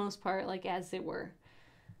for the most part, like, as they were.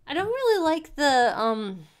 I don't really like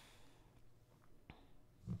the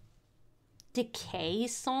Decay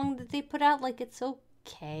song that they put out. Like, it's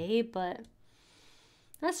okay, but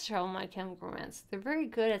that's the trouble with My Chemical Romance. They're very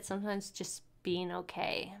good at sometimes just being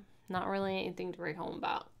okay. Not really anything to write home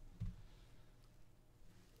about.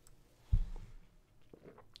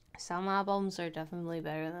 Some albums are definitely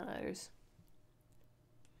better than others.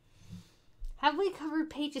 Have we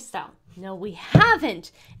covered Paige's style? No, we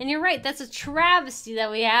haven't. And you're right, that's a travesty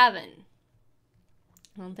that we haven't.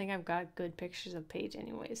 I don't think I've got good pictures of Paige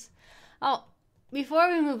anyways. Oh,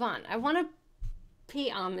 before we move on, I want to pay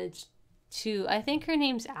homage to, I think her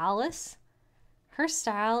name's Alice. Her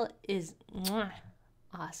style is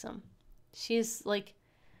awesome. She's like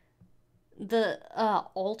the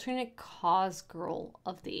alternate cause girl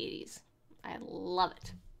of the 80s. I love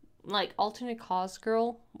it. Like, alternate cause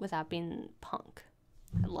girl without being punk.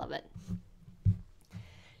 I love it.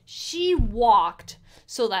 She walked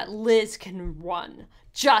so that Liz can run.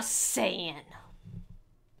 Just saying.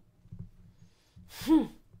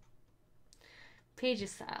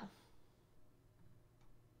 Paige's style.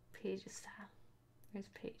 Paige's style. Where's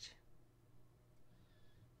Paige?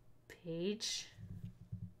 Paige.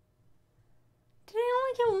 Did I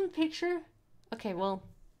only get one picture? Okay, well,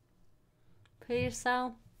 Paige's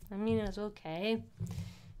style. I mean, it was okay.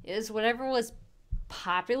 It was whatever was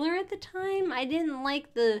popular at the time. I didn't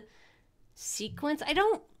like the sequence. I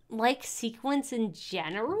don't like sequence in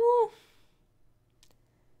general.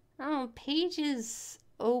 I don't know, Paige is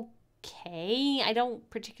okay. I don't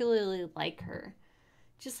particularly like her.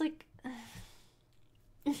 Just like...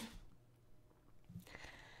 Am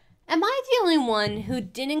I the only one who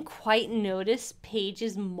didn't quite notice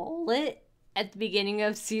Paige's mullet at the beginning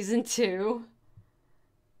of season 2?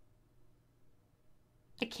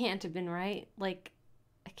 I can't have been right. Like,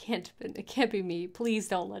 it can't be me. Please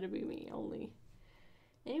don't let it be me only.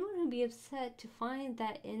 Anyone would be upset to find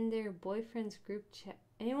that in their boyfriend's group chat.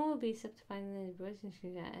 Anyone would be upset to find that in their boyfriend's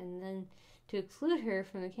group chat and then to exclude her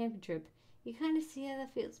from the camping trip. You kind of see how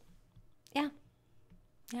that feels. Yeah.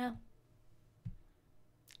 Yeah.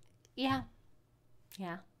 Yeah.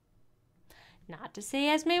 Yeah. Not to say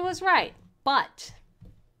Esme was right, but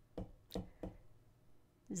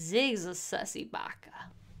Zig's a sussy baka.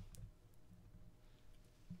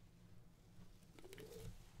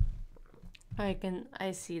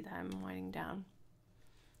 I see that I'm winding down.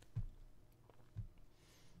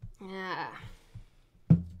 Yeah.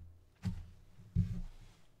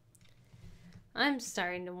 I'm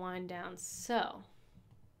starting to wind down, so.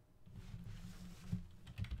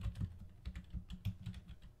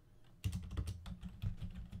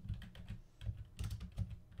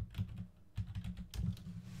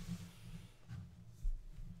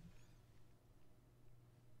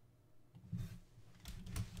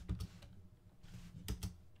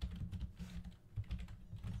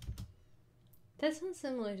 That sounds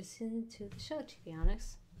similar to season 2 of the show, to be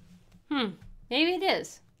honest. Maybe it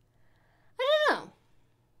is. I don't know.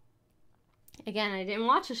 Again, I didn't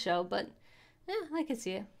watch the show, but yeah, I can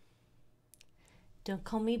see it. Don't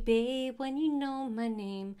call me babe when you know my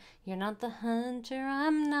name. You're not the hunter,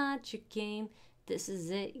 I'm not your game. This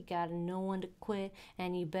is it, you gotta know when to quit,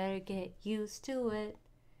 and you better get used to it.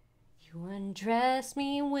 You undress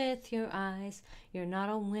me with your eyes. You're not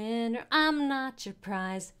a winner, I'm not your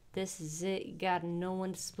prize. This is it, you gotta know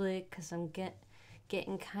when to split, 'cause I'm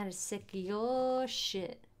getting kinda sick of your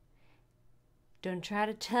shit. Don't try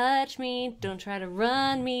to touch me, don't try to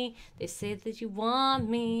run me. They say that you want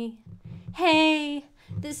me. Hey,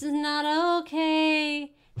 this is not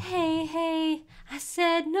okay. Hey, hey, I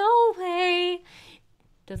said no way.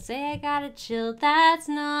 Don't say I gotta chill, that's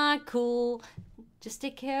not cool. Just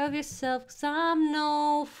take care of yourself, 'cause I'm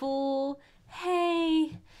no fool.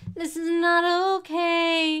 Hey, this is not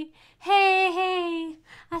okay. Hey, hey,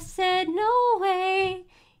 I said no way.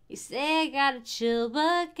 You say I gotta chill,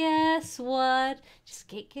 but guess what? Just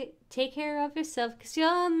take care of yourself, 'cause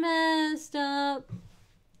you're messed up.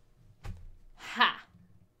 Ha!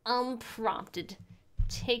 Unprompted.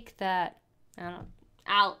 Take that. I don't know.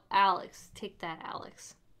 Alex. Take that,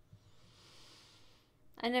 Alex.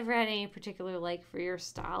 I never had any particular like for your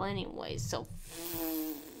style anyway, so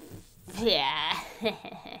yeah.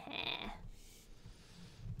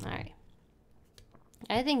 Alright.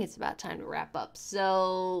 I think it's about time to wrap up.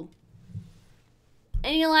 So,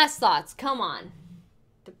 any last thoughts? Come on.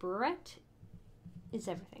 The Brett is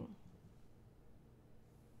everything.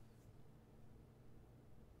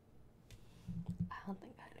 I don't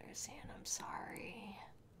think I understand. I'm sorry.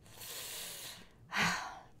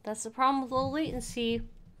 That's the problem with low latency.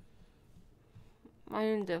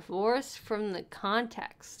 I'm divorced from the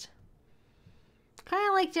context. Kind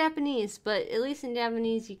of like Japanese, but at least in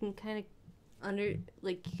Japanese you can kind of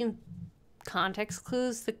you can context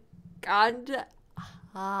clues the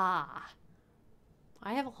I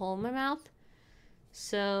have a hole in my mouth,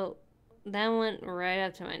 so that went right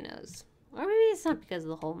up to my nose. Or maybe it's not because of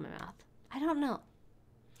the hole in my mouth. I don't know.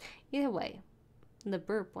 Either way, the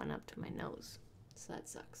burp went up to my nose, so that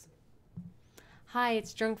sucks. Hi,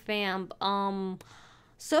 it's Drunk Fam.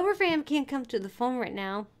 Sober Fam can't come to the phone right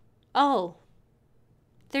now. Oh,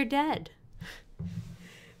 they're dead.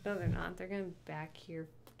 No, they're not. They're going to be back here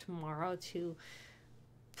tomorrow to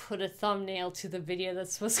put a thumbnail to the video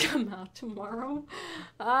that's supposed to come out tomorrow.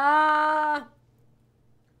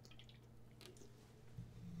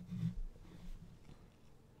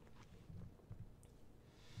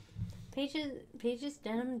 Paige's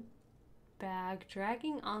denim bag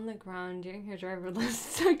dragging on the ground during her driver's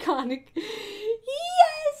license. Iconic.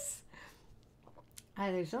 Yes!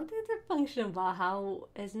 There's something dysfunctional about how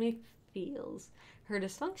Esme feels. Her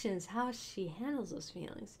dysfunction is how she handles those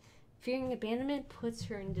feelings. Fearing abandonment puts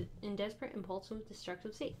her in desperate, impulsive,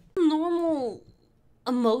 destructive state. Normal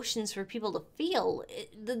emotions for people to feel.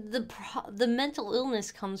 The mental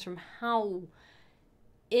illness comes from how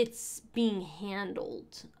it's being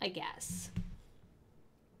handled, I guess.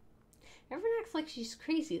 Everyone acts like she's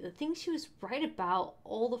crazy. The things she was right about,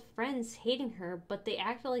 all the friends hating her, but they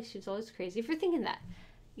acted like she was always crazy for thinking that.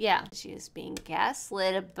 Yeah, she was being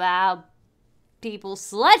gaslit about people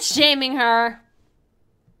slut-shaming her.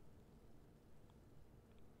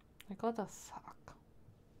 Like, what the fuck?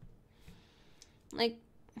 Like,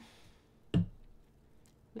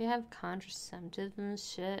 we have contraceptives and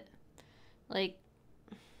shit. Like,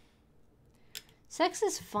 sex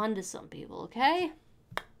is fun to some people, okay?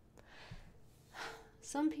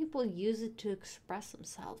 Some people use it to express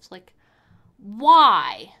themselves. Like,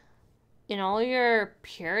 why, in all your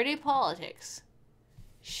purity politics,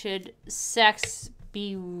 should sex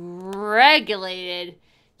be regulated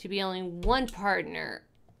to be only one partner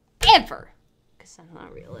ever? Because I'm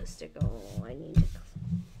not realistic. Oh, I need to...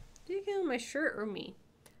 Did you get on my shirt or me?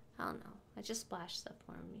 I don't know. I just splashed stuff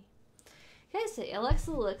on me. Can I say,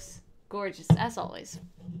 Alexa looks gorgeous, as always.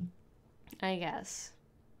 I guess.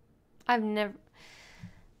 I've never...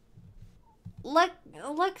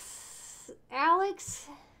 Alex...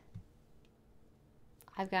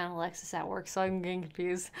 I've got an Alexis at work, so I'm getting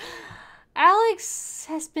confused. Alex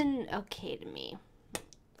has been okay to me.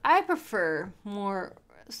 I prefer more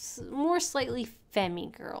slightly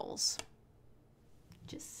femmy girls.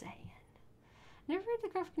 Just saying. Never read the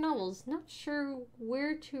graphic novels. Not sure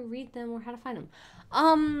where to read them or how to find them.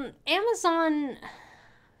 Amazon...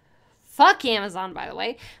 Fuck Amazon, by the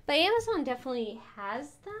way. But Amazon definitely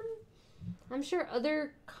has them. I'm sure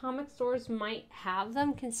other comic stores might have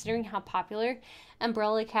them, considering how popular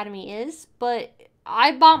Umbrella Academy is. But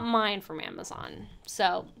I bought mine from Amazon.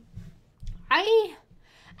 So, I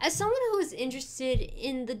as someone who is interested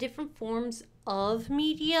in the different forms of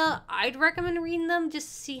media, I'd recommend reading them just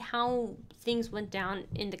to see how things went down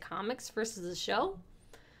in the comics versus the show.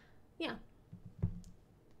 Yeah.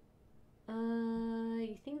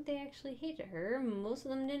 You think they actually hated her? Most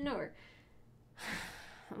of them didn't know her.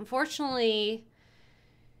 Unfortunately,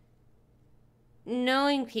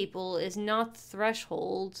 knowing people is not the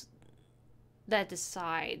threshold that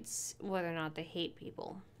decides whether or not they hate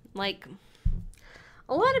people. Like,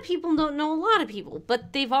 a lot of people don't know a lot of people,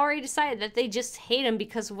 but they've already decided that they just hate them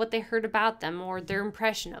because of what they heard about them or their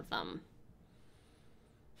impression of them.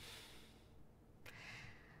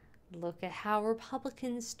 Look at how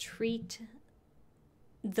Republicans treat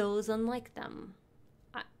those unlike them.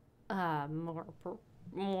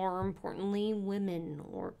 More importantly, women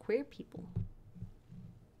or queer people.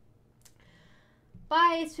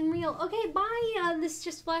 Bye, it's been real. Okay, bye. This is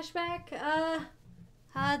just flashback.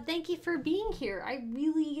 Thank you for being here. I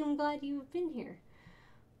really am glad you've been here.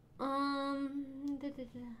 I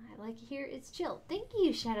like it here. It's chill. Thank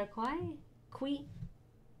you, Shadow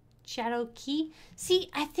Shadow Key.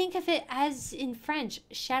 See, I think of it as in French.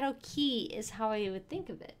 Shadow Key is how I would think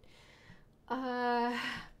of it.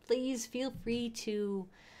 Please feel free to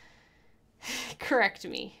correct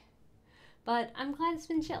me. But I'm glad it's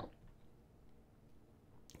been chill.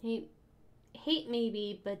 Hate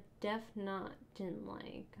maybe, but not, didn't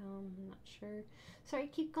like. I'm not sure. Sorry, I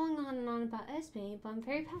keep going on and on about Esme, but I'm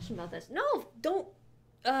very passionate about this. No, don't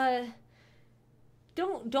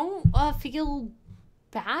feel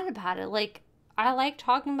bad about it. Like, I like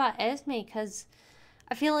talking about Esme because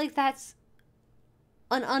I feel like that's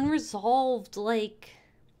an unresolved, like,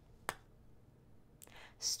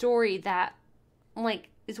 story that, like,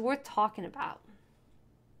 is worth talking about.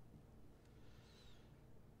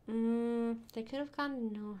 They could have gotten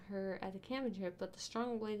to know her at the camping trip, but the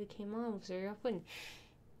strong way they came on was very off-putting.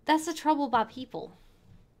 That's the trouble about people.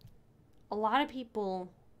 A lot of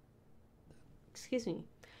people,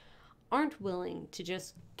 aren't willing to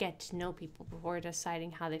just get to know people before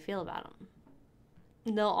deciding how they feel about them.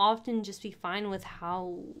 They'll often just be fine with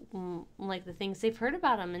how, like, the things they've heard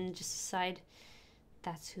about them and just decide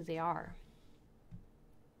that's who they are.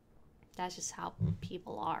 That's just how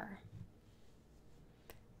people are.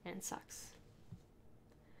 And it sucks.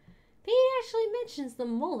 He actually mentions the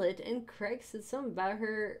mullet, and Craig said something to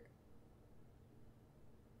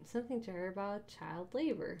her about child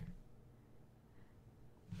labor.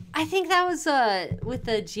 I think that was with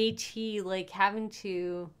the JT, like, having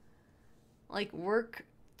to, like, work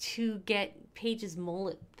to get Paige's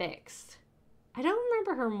mullet fixed. I don't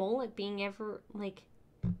remember her mullet being ever, like,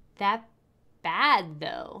 that bad,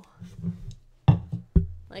 though.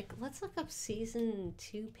 Like, let's look up season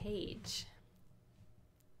 2 Paige.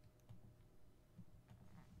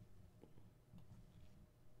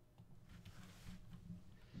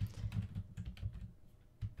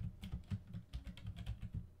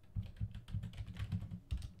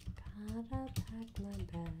 Gotta pack my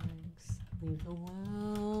bags, leave the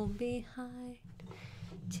world behind,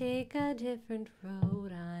 take a different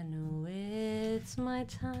road. I know it's my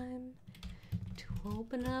time to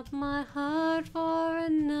open up my heart for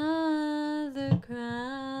another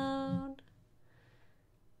crowd.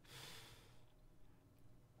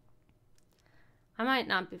 I might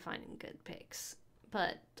not be finding good pics,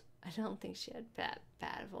 but I don't think she had that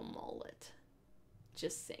bad of a mullet.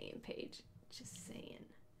 Just saying, Paige. Just saying.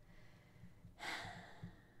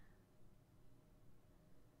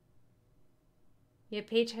 Yeah,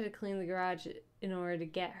 Paige had to clean the garage in order to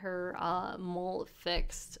get her mullet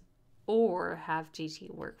fixed or have GT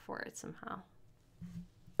work for it somehow.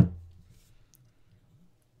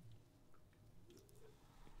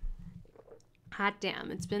 Hot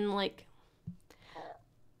damn, it's been like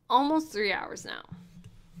almost 3 hours now.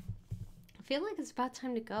 I feel like it's about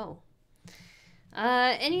time to go.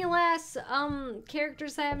 Any last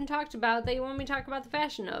characters I haven't talked about that you want me to talk about the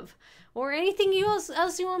fashion of? Or anything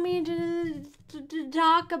else you want me to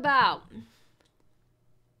talk about?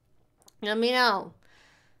 Let me know.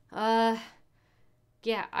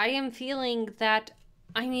 Yeah, I am feeling that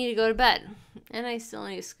I need to go to bed. And I still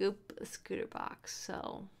need to scoop a scooter box,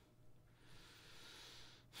 so...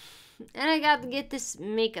 And I got to get this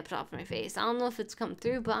makeup off my face. I don't know if it's come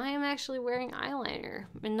through, but I am actually wearing eyeliner.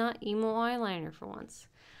 And not emo eyeliner for once.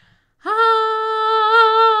 Ah!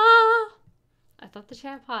 I thought the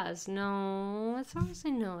chat paused. No, as far as I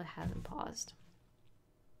know, it hasn't paused.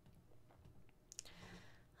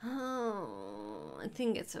 Oh, I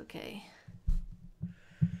think it's okay.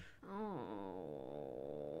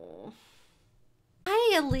 Oh.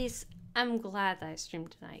 I at least am glad that I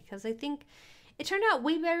streamed tonight, because I think it turned out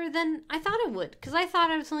way better than I thought it would. Because I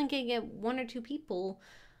thought I was only going to get 1 or 2 people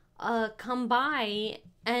come by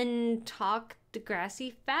and talk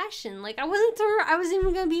Degrassi fashion. Like, I wasn't sure I was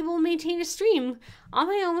even going to be able to maintain a stream on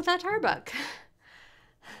my own without Tarbuck.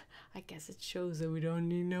 I guess it shows that we don't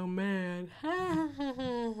need no man. Yeah.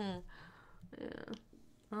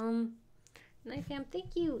 Night fam,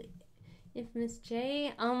 thank you, Infamous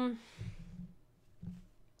J.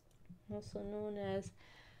 Also known as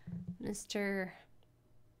Mr.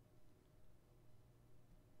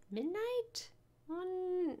 Midnight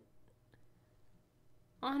on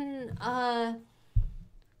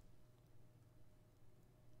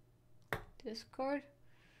Discord.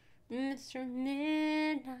 Mr.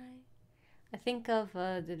 Midnight. I think of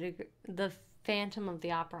the Phantom of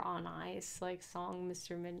the Opera on Ice, like, song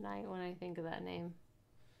Mr. Midnight when I think of that name.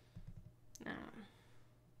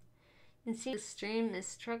 And see, the stream is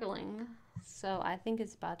struggling, so I think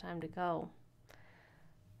it's about time to go.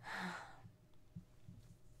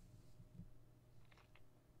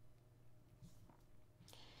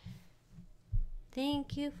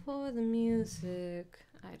 Thank you for the music.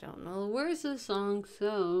 I don't know the words of the song,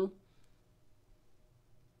 so...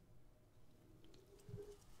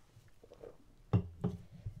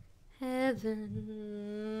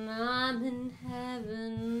 Heaven, I'm in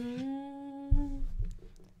heaven.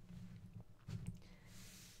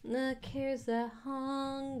 The cares that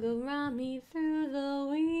hung around me through the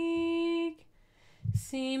week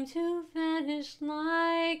seem to vanish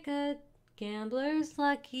like a gambler's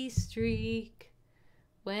lucky streak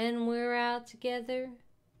when we're out together,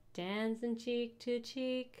 dancing cheek to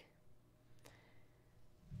cheek.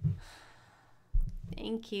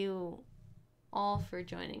 Thank you all for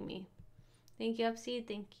joining me. Thank you, Upseed.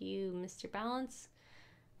 Thank you, Mr. Balance.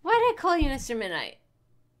 Why did I call you Mr. Midnight?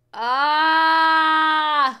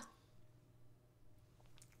 I'm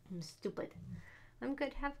stupid. I'm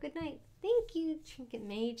good. Have a good night. Thank you, Trinket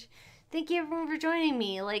Mage. Thank you, everyone, for joining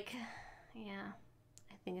me. Like, yeah,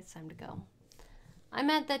 I think it's time to go.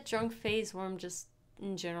 I'm at that drunk phase where I'm just,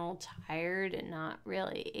 in general, tired and not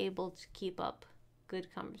really able to keep up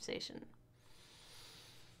good conversation.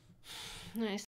 Nice.